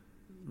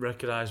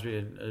recognise me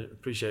and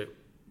appreciate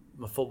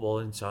my football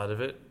inside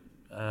of it.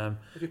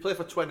 If you play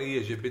for 20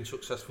 years, you've been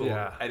successful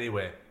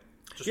anyway.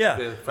 Just Yeah.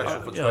 being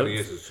professional for 20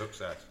 years is a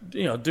success.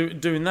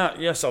 Doing that,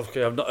 yes,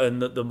 okay. I've not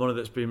earned the money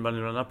that's been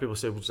running around now. People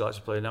say, would you like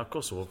to play now? Of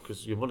course I would,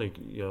 because your money,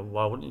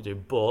 why wouldn't you do?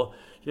 But,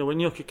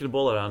 when you're kicking a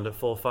ball around at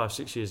 4, 5,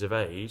 6 years of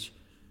age,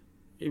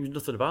 it was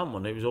nothing about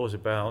money. It was always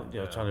about,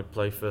 trying to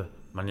play for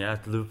Man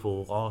United,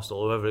 Liverpool,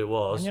 Arsenal, whoever it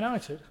was. Man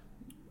United.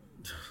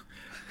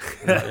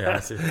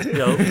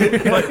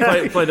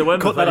 Play the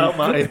Wembley. Cut that out,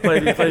 Matty. Play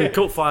the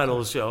cup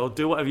finals,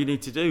 do whatever you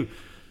need to do.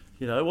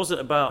 It wasn't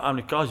about how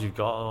many cars you've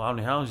got or how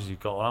many houses you've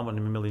got or how many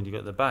million you got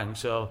in the bank.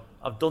 So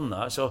I've done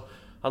that. So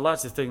I'd like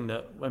to think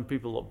that when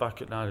people look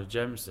back at Nigel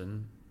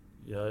Jameson,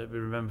 it'll be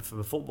remembered for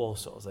the football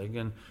sort of thing.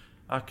 And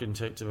I can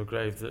take to my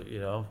grave that,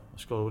 I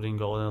scored a winning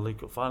goal in a League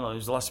Cup final. It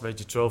was the last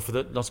major trophy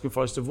that Nottingham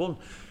Forest have won.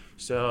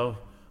 So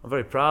I'm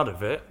very proud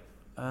of it.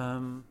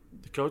 The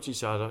coaching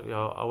side,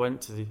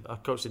 I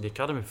coached in the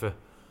academy for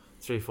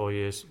 3-4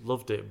 years,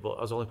 loved it, but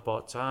I was only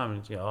part-time,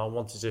 and I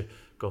wanted to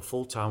go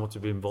full-time, wanted to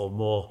be involved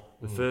more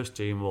with the first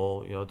team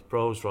or the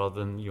pros rather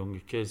than younger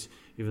kids,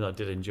 even though I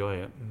did enjoy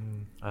it.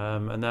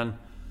 And then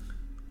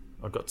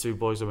I've got 2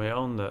 boys of my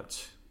own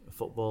that are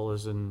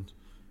footballers, and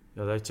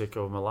they take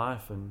over my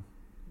life, and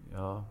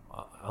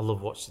I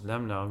love watching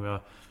them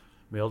now.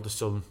 My oldest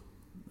son,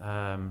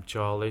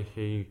 Charlie,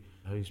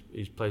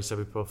 he's played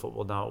semi-pro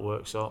football now at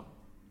Worksop.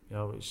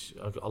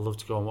 I love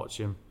to go and watch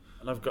him.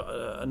 And I've got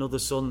another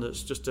son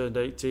that's just turned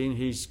 18.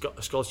 He's got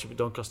a scholarship at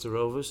Doncaster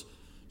Rovers.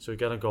 So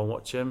again, I go and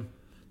watch him.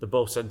 They're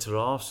both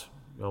centre-halves.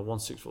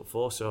 One's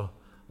 6'4", so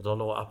I don't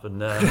know what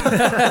happened there. Is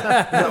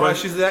that why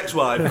she's the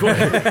ex-wife?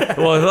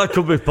 Well, that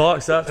could be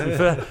parts, that, to be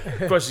fair.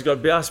 Question's got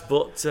to be asked,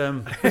 but...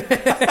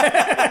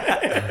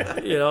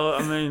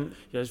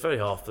 it's very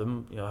hard for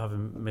them,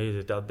 having me,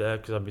 the dad there,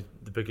 because I'm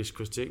the biggest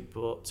critic,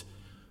 but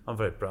I'm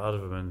very proud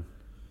of them, and,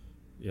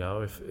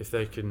 if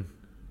they can...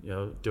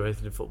 do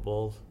anything in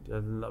football,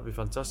 then that'd be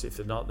fantastic. If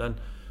they're not, then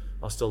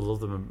I'll still love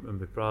them and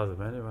be proud of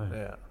them anyway.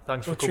 Yeah.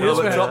 Thanks for coming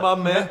on. Top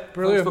man, mate.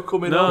 Brilliant. Thanks for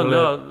coming on.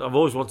 No, I've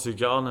always wanted to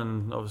get on,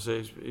 and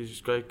obviously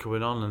it's great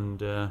coming on,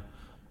 and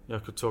I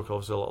could talk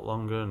obviously a lot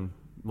longer and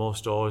more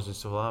stories and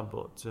stuff like that,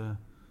 but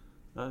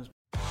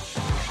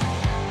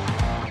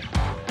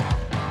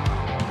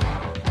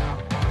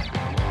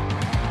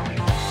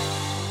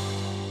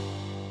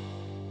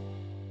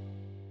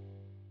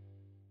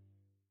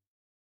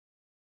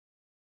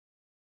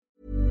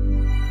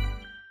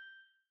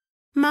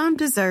Mom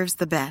deserves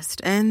the best,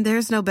 and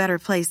there's no better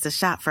place to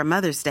shop for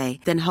Mother's Day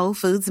than Whole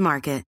Foods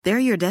Market. They're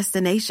your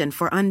destination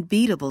for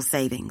unbeatable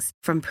savings,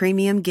 from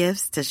premium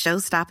gifts to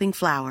show-stopping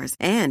flowers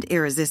and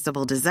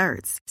irresistible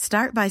desserts.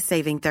 Start by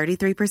saving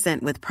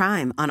 33% with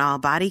Prime on all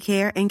body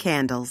care and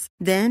candles.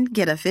 Then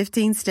get a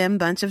 15-stem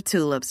bunch of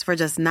tulips for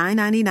just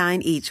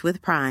 $9.99 each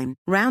with Prime.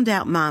 Round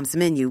out Mom's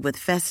menu with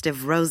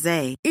festive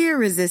rosé,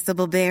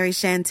 irresistible berry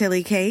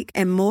chantilly cake,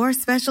 and more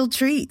special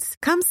treats.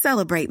 Come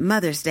celebrate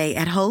Mother's Day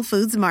at Whole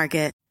Foods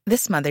Market.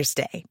 This Mother's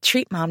Day,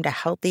 treat Mom to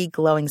healthy,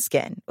 glowing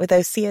skin with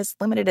Osea's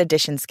limited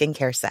edition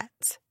skincare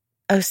sets.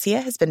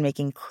 Osea has been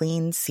making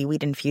clean,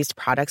 seaweed-infused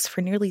products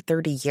for nearly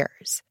 30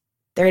 years.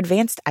 Their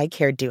advanced eye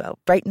care duo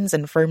brightens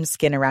and firms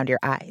skin around your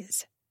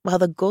eyes, while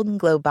the Golden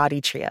Glow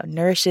Body Trio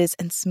nourishes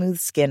and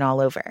smooths skin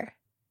all over.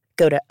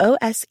 Go to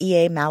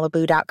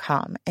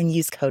OSEAMalibu.com and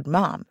use code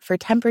MOM for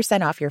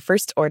 10% off your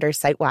first order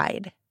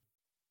site-wide.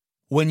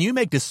 When you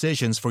make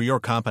decisions for your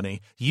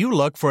company, you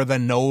look for the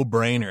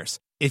no-brainers.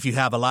 If you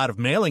have a lot of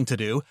mailing to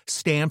do,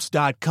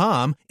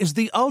 Stamps.com is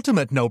the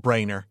ultimate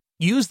no-brainer.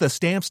 Use the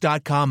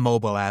Stamps.com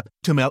mobile app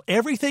to mail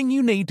everything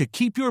you need to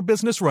keep your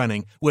business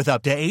running with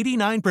up to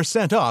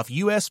 89% off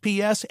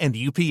USPS and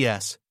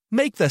UPS.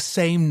 Make the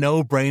same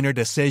no-brainer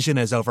decision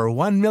as over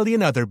 1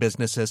 million other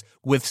businesses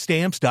with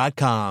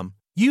Stamps.com.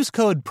 Use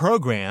code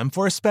PROGRAM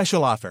for a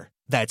special offer.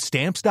 That's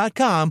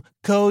Stamps.com,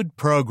 code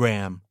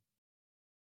PROGRAM.